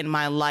heard in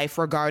my life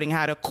regarding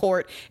how to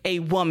court a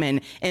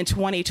woman in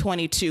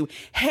 2022.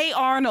 Hey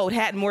Arnold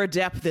had more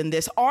depth than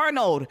this.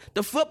 Arnold,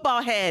 the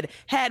football head,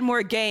 had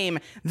more game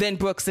than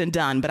Brooks and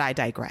Dunn, but I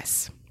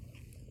digress.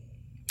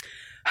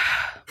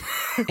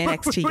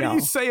 NXT, what do you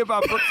say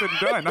about Brooks and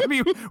Dunn? I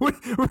mean,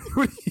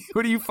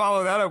 what do you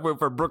follow that up with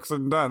for Brooks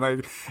and Dunn?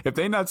 Like, if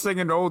they not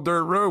singing the Old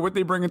Dirt Road, what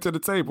they bringing to the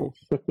table?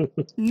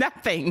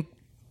 Nothing.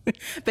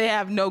 They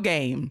have no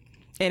game,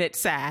 and it's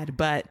sad,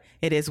 but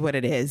it is what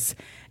it is.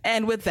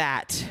 And with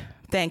that,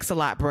 thanks a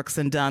lot, Brooks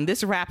and Dunn.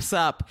 This wraps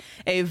up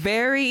a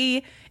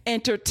very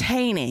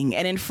entertaining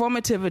and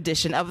informative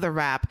edition of The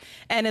Wrap.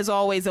 And as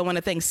always, I want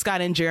to thank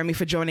Scott and Jeremy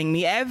for joining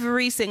me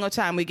every single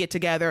time we get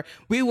together.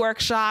 We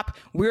workshop,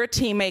 we're a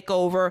team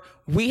makeover,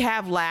 we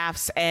have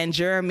laughs, and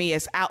Jeremy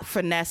is out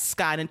finesse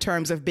Scott in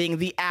terms of being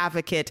the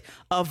advocate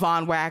of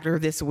Von Wagner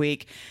this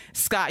week.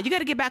 Scott, you got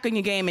to get back on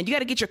your game and you got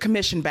to get your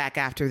commission back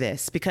after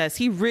this, because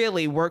he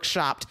really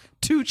workshopped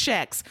 2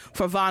 checks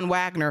for Von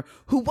Wagner,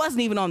 who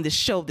wasn't even on this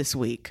show this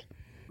week.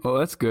 Well,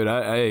 that's good.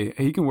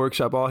 He can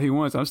workshop all he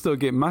wants. I'm still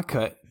getting my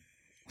cut.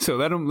 So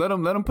let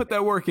him put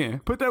that work in.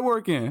 Put that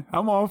work in.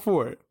 I'm all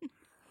for it.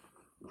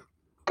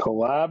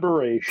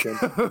 Collaboration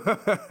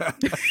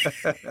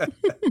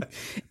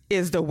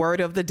is the word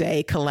of the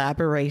day.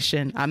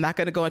 Collaboration. I'm not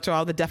going to go into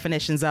all the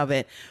definitions of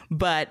it,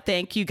 but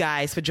thank you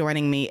guys for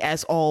joining me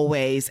as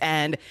always.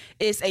 And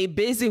it's a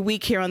busy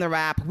week here on The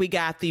Wrap. We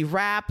got the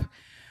Wrap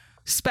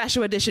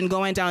special edition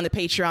going down the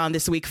Patreon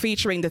this week,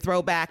 featuring the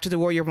throwback to the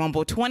Royal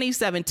Rumble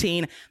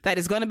 2017. That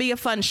is going to be a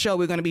fun show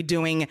we're going to be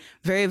doing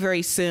very,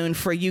 very soon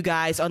for you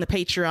guys on the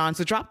Patreon.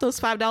 So drop those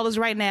 $5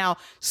 right now.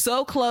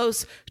 So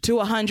close to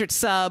 100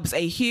 subs,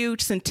 a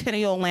huge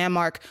centennial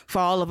landmark for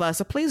all of us.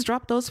 So please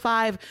drop those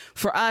 $5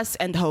 for us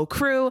and the whole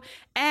crew.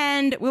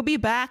 And we'll be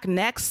back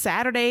next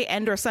Saturday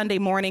and or Sunday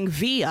morning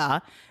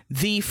via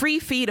the free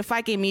feed of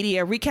Fight Game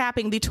Media,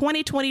 recapping the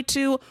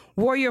 2022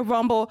 Royal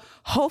Rumble.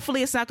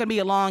 Hopefully it's not going to be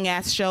a long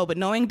ass show, but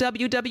knowing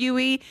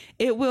WWE,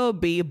 it will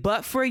be.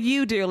 But for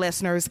you, dear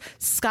listeners,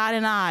 Scott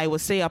and I will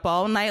stay up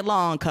all night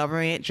long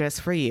covering it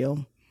just for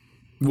you.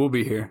 We'll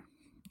be here.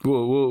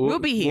 We'll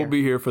be here. We'll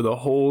be here for the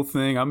whole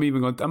thing. I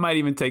might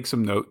even take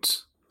some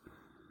notes.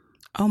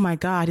 Oh my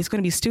God, he's going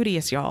to be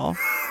studious, y'all.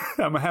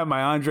 I'm going to have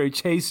my Andre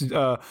Chase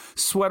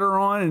sweater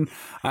on, and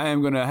I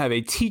am going to have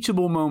a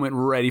teachable moment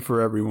ready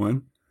for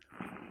everyone.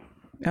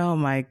 Oh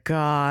my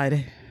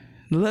God.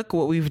 Look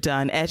what we've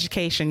done.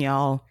 Education,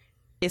 y'all.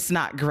 It's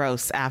not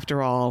gross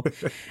after all.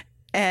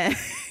 And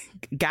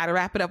got to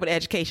wrap it up with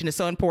education. It's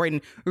so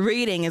important.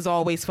 Reading is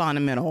always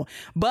fundamental.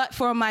 But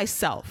for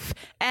myself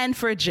and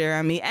for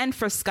Jeremy and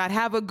for Scott,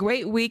 have a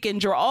great week.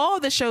 Enjoy all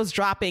the shows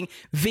dropping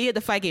via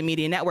the Fight Game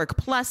Media Network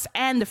Plus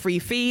and the free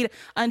feed.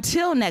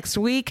 Until next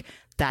week,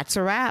 that's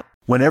a wrap.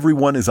 When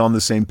everyone is on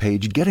the same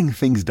page, getting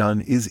things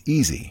done is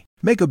easy.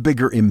 Make a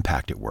bigger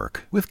impact at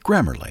work with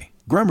Grammarly.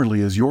 Grammarly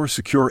is your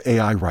secure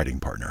AI writing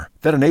partner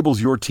that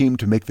enables your team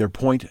to make their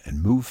point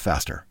and move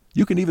faster.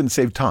 You can even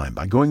save time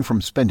by going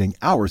from spending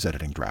hours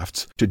editing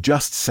drafts to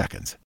just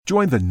seconds.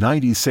 Join the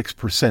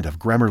 96% of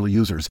Grammarly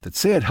users that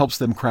say it helps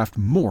them craft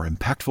more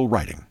impactful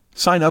writing.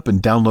 Sign up and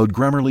download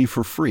Grammarly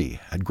for free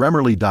at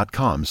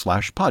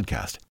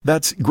Grammarly.com/podcast.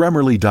 That's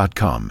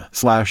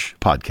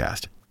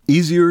Grammarly.com/podcast.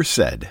 Easier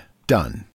said, done.